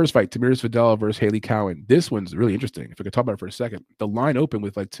 Then the first fight, Tamiris Vidal versus Haley Cowan. This one's really interesting. If I could talk about it for a second. The line opened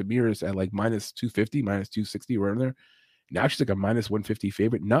with like Tamiris at like minus 250, minus 260, around there. Now she's like a minus 150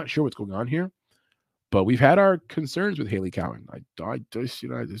 favorite. Not sure what's going on here. But we've had our concerns with Haley Cowan.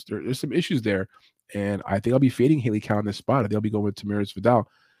 There's some issues there. And I think I'll be fading Haley Cowan this spot. I think I'll be going with Tamiris Vidal.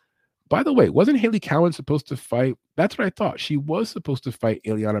 By the way, wasn't Haley Cowan supposed to fight? That's what I thought. She was supposed to fight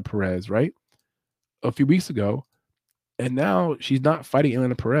Eliana Perez, right? A few weeks ago. And now she's not fighting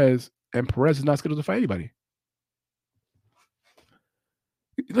Eliana Perez, and Perez is not scheduled to fight anybody.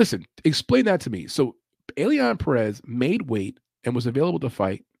 Listen, explain that to me. So Eliana Perez made weight and was available to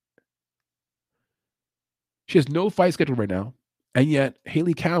fight. She has no fight scheduled right now. And yet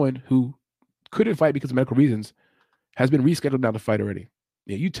Haley Cowan, who couldn't fight because of medical reasons, has been rescheduled now to fight already.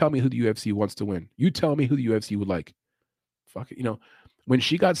 Yeah, you tell me who the UFC wants to win. You tell me who the UFC would like. Fuck it. When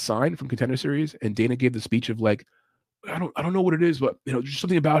she got signed from Contender Series and Dana gave the speech of like, I don't know what it is, but there's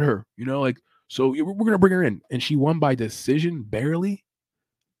something about her, so we're going to bring her in. And she won by decision barely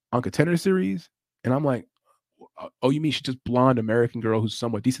on Contender Series. And I'm like, oh, you mean she's just blonde American girl who's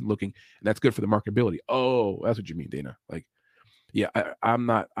somewhat decent looking, and that's good for the marketability. Oh, that's what you mean, Dana. Like, yeah, I'm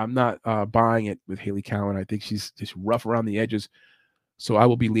not buying it with Haley Cowan. I think she's just rough around the edges. So I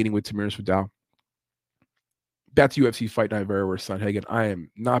will be leaning with Tamiris Vidal. That's UFC Fight Night versus Sandhagen. I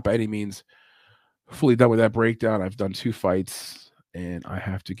am not by any means fully done with that breakdown. I've done 2 fights, and I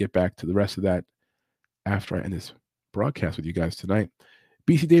have to get back to the rest of that after I end this broadcast with you guys tonight.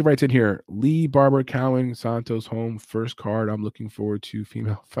 BC Dave writes in here, Lee, Barber, Cowan, Santos, home, first card. I'm looking forward to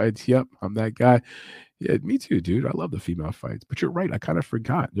female fights. Yep, I'm that guy. Yeah, me too, dude. I love the female fights. But you're right. I kind of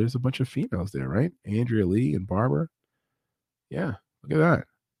forgot. There's a bunch of females there, right? Andrea Lee and Barber. Yeah, look at that.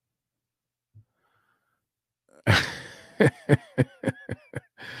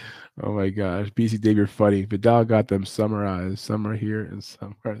 Oh my gosh. BC Dave, you're funny. Vidal got them summarized. Some are here and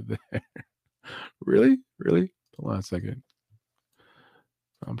some are there. Really? Hold on a second.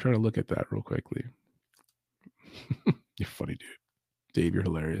 I'm trying to look at that real quickly. You're funny, dude. Dave, you're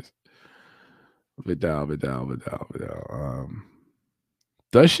hilarious. Vidal.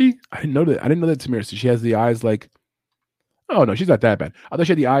 Does she? I didn't know that Tamir. So she has the eyes like, oh no, she's not that bad. I thought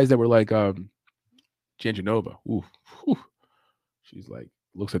she had the eyes that were like Janjanova. Ooh. Whew. She's like,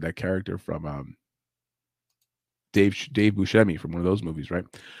 looks like that character from Dave Buscemi from one of those movies, right?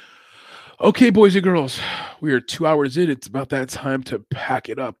 Okay, boys and girls, we are 2 hours in. It's about that time to pack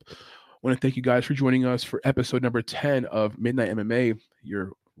it up. I want to thank you guys for joining us for episode number 10 of Midnight MMA,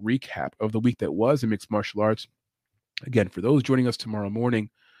 your recap of the week that was in mixed martial arts. Again, for those joining us tomorrow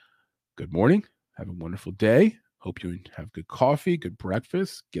morning, good morning. Have a wonderful day. Hope you have good coffee, good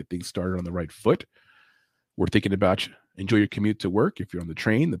breakfast, get things started on the right foot. We're thinking about you. Enjoy your commute to work. If you're on the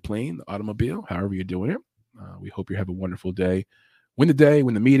train, the plane, the automobile, however you're doing it, we hope you have a wonderful day. Win the day,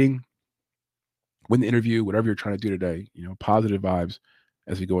 win the meeting, win the interview, whatever you're trying to do today. Positive vibes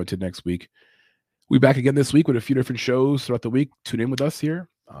as we go into next week. We'll be back again this week with a few different shows throughout the week. Tune in with us here.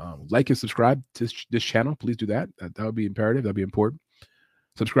 Like and subscribe to this channel. Please do that. That would be imperative. That would be important.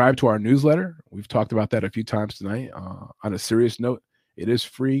 Subscribe to our newsletter. We've talked about that a few times tonight. On a serious note, it is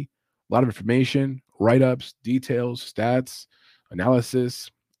free. A lot of information, write-ups, details, stats, analysis,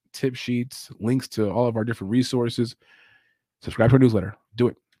 tip sheets, links to all of our different resources. Subscribe to our newsletter. Do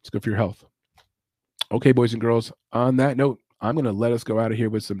it. It's good for your health. Okay, boys and girls, on that note, I'm going to let us go out of here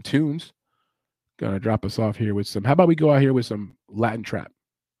with some tunes. Going to drop us off here with some, how about we go out here with some Latin trap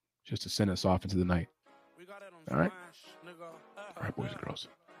just to send us off into the night. All right? All right, boys and girls.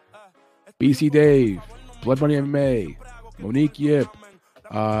 BC Dave, Blood Money MMA, Monique Yip,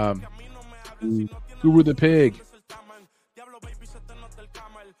 Guru the Pig,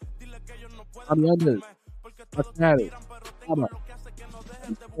 Amiandes,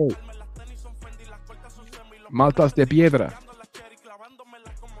 Maltas de Piedra,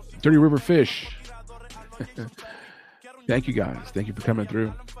 Dirty River Fish. Thank you guys. Thank you for coming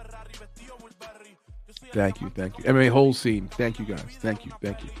through. Thank you. MMA whole scene. Thank you guys. Thank you.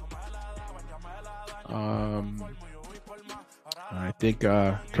 I think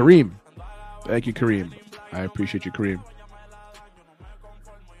Kareem. Thank you, Kareem. I appreciate you, Kareem.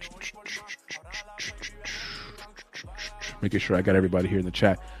 Making sure I got everybody here in the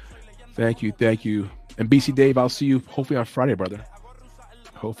chat. Thank you. And BC Dave, I'll see you hopefully on Friday, brother.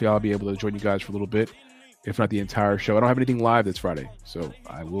 Hopefully I'll be able to join you guys for a little bit, if not the entire show. I don't have anything live this Friday, so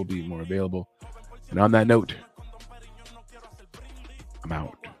I will be more available. And on that note, I'm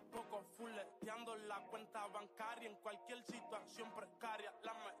out.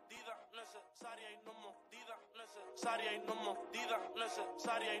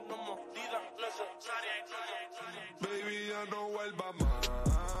 Baby, ya no vuelva más.